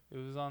PlayStation 2? It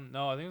was on,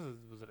 no, I think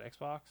was it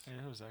Xbox?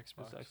 Yeah, it was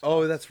Xbox. It was Xbox.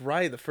 Oh, that's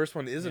right. The first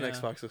one is an Yeah.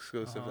 Xbox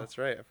exclusive. Uh-huh. That's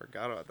right. I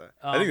forgot about that.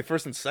 I think the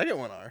first and second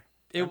one are.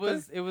 It aren't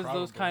they? was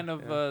those Probably, kind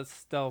of yeah.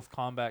 stealth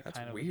combat That's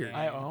kind of weird. games.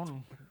 I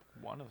own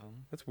one of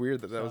them. That's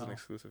weird that was an So-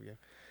 exclusive game.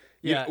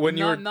 Yeah, when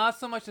you were not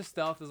so much as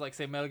stealth as like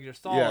say Metal Gear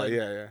Solid.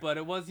 yeah. But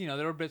it was, there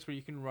were bits where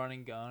you can run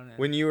and gun. And,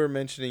 When you were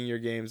mentioning your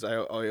games, I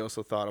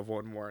also thought of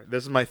one more.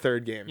 This is my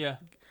third game. yeah,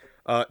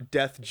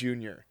 Death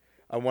Junior.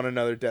 I want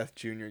another Death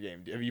Junior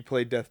game. Have you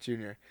played Death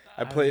Junior?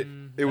 I played.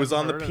 It was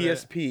never on the heard of it.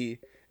 PSP.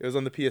 It was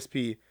on the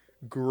PSP.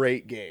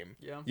 Great game.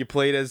 Yeah. You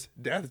played as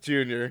Death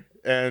Junior,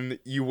 and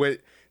you went.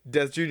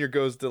 Death Junior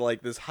goes to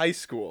like this high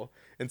school,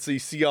 and so you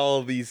see all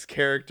of these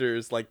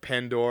characters like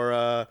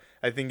Pandora.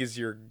 I think is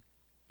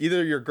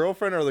either your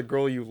girlfriend or the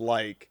girl you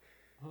like,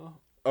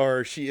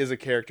 or she is a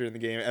character in the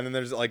game. And then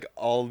there's like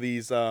all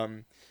these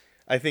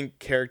I think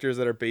characters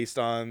that are based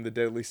on the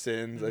Deadly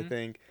Sins. I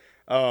think.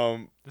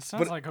 This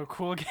sounds like a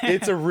cool game.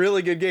 It's a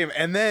really good game.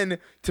 And then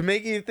to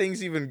make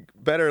things even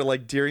better,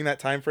 like during that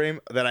time frame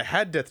that I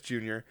had Death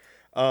Junior,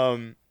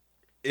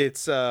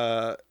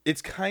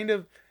 it's kind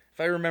of, if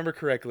I remember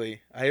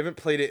correctly, I haven't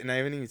played it and I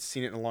haven't even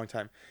seen it in a long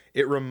time.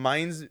 It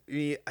reminds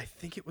me, I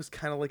think it was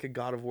kind of like a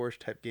God of War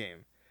type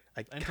game.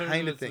 I in terms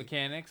kind of of its think.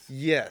 mechanics,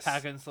 Yes.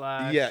 hack and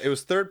slash. Yeah, it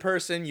was third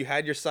person. You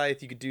had your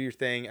scythe. You could do your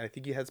thing. And I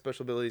think you had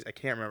special abilities. I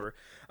can't remember.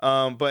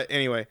 But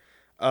anyway,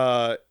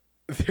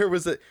 there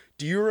was a.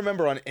 Do you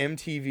remember on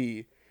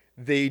MTV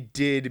they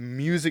did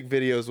music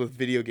videos with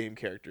video game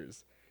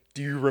characters?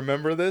 Do you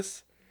remember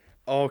this?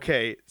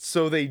 Okay,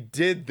 so they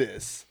did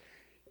this.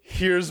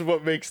 Here's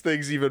what makes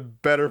things even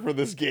better for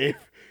this game.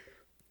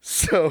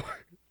 So,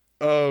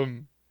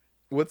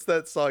 what's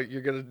that song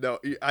you're gonna know?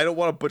 I don't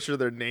want to butcher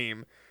their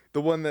name. The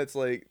one that's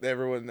like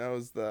everyone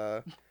knows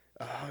the.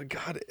 Oh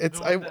God, it's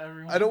The one that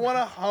everyone I don't want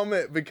to knows. hum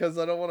it because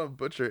I don't want to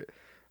butcher it.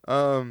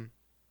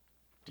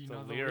 Do you What's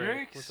know a the lyric?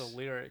 lyrics? What's a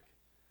lyric?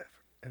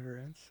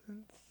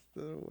 Evanescence.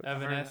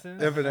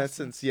 Evanescence.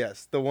 Evanescence.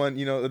 Yes, the one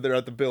they're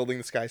at the building,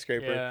 the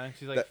skyscraper. Yeah, and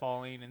she's like That-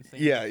 falling and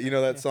singing. Yeah, you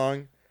know that Yeah.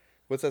 song.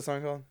 What's that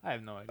song called? I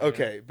have no idea.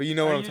 Okay, but you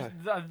know what I'm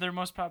talking. Their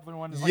most popular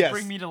one is like Yes.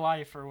 "Bring Me to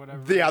Life" or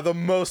whatever. Yeah, the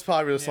most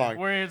popular Yeah, song.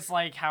 where it's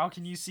like, "How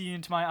can you see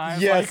into my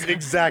eyes?" Yes, like,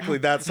 exactly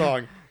that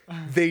song.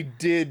 They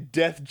did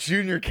Death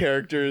Junior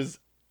characters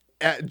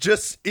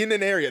just in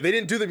an area. They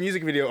didn't do the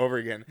music video over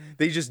again.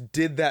 They just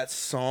did that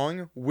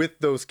song with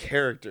those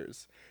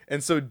characters.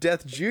 And so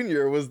Death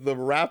Junior was the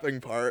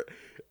rapping part,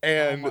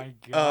 and my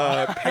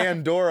God.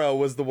 Pandora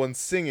was the one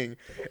singing.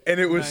 And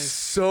it was Nice.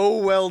 so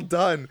well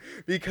done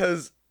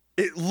because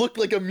it looked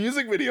like a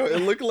music video. It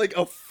looked like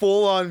a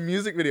full-on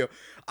music video.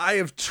 I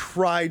have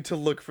tried to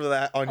look for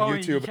that on Oh, you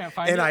YouTube, can't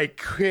find and it? I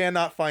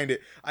cannot find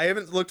it. I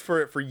haven't looked for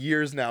it for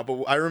years now,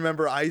 but I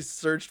remember I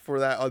searched for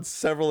that on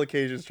several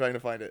occasions trying to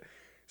find it.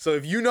 So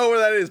if you know where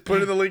that is,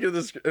 put in the link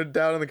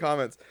down in the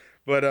comments.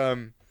 But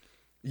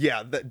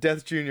yeah, that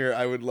Death Junior,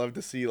 I would love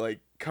to see like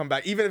come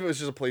back, even if it was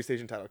just a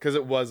PlayStation title, because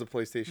it was a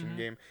PlayStation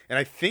game, and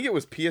I think it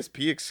was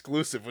PSP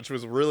exclusive, which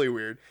was really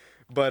weird.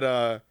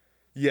 But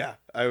yeah,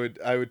 I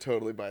would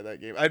totally buy that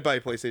game. I'd buy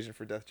a PlayStation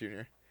for Death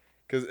Junior,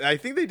 because I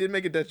think they did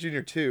make a Death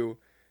Junior 2,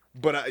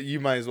 but you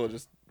might as well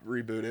just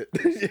reboot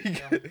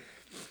it.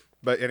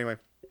 But anyway,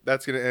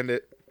 that's gonna end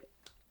it.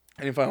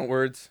 Any final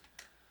words?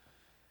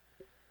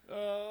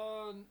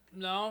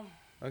 No.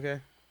 Okay.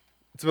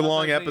 It's been a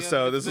long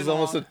episode. This is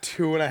almost a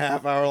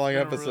 2.5 hour long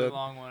episode. A really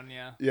long one,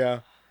 yeah. Yeah.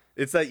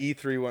 It's that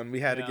E3 one.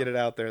 We had to get it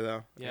out there,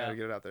 though. Yeah. We had to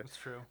get it out there. That's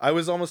true. I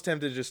was almost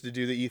tempted just to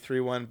do the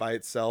E3 one by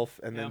itself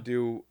and then Yeah.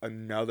 do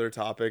another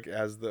topic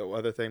as the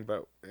other thing.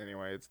 But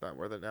anyway, it's not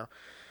worth it now.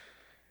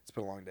 It's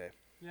been a long day.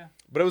 Yeah.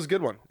 But it was a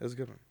good one. It was a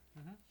good one.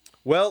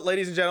 Well,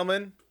 ladies and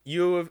gentlemen,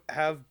 you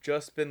have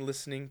just been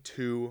listening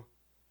to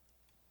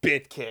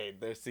Bitcade.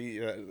 There's the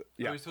Are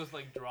yeah. we supposed to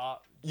like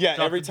drop? Yeah,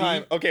 drop every the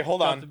time. beat? Okay,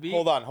 hold Drop on. the beat?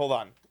 Hold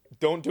on.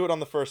 Don't do it on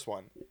the first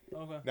one.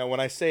 Okay. Now, when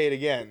I say it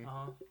again,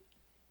 Uh-huh.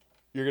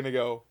 you're going to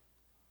go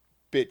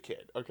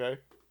Bitcade, okay?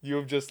 You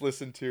have just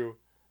listened to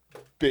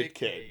Bitcade.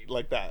 Bitcade.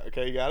 Like that,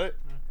 okay? You got it?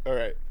 All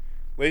right.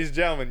 Ladies and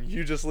gentlemen,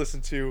 you just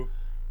listened to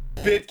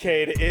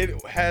Bitcade.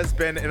 It has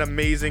been an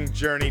amazing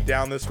journey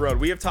down this road.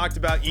 We have talked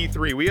about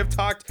E3. We have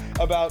talked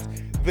about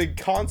the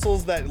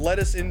consoles that led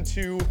us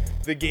into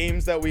the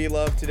games that we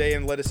love today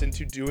and led us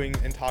into doing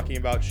and talking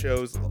about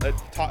shows,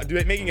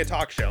 making a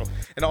talk show,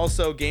 and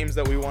also games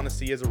that we want to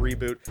see as a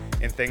reboot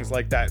and things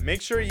like that. Make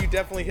sure you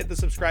definitely hit the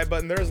subscribe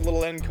button. There's a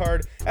little end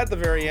card at the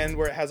very end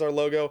where it has our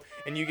logo,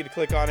 and you can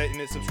click on it and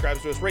it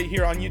subscribes to us right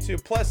here on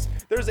YouTube. Plus,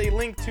 there's a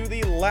link to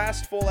the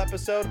last full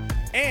episode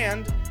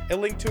and a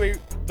link to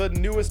the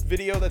newest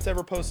video that's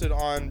ever posted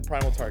on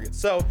Primal Target.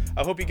 So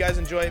I hope you guys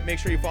enjoy it. Make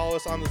sure you follow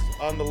us on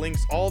the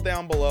links all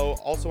down below,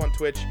 also on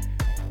Twitch.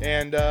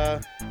 And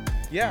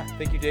yeah,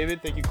 thank you,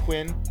 David. Thank you,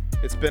 Quinn.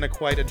 It's been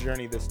quite a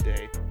journey this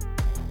day,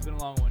 It's been a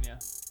long one, yeah.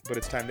 but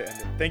it's time to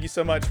end it. Thank you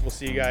so much. We'll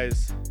see you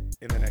guys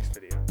in the next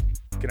video.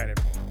 Good night,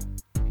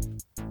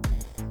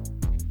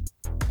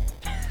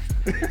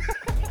 everyone.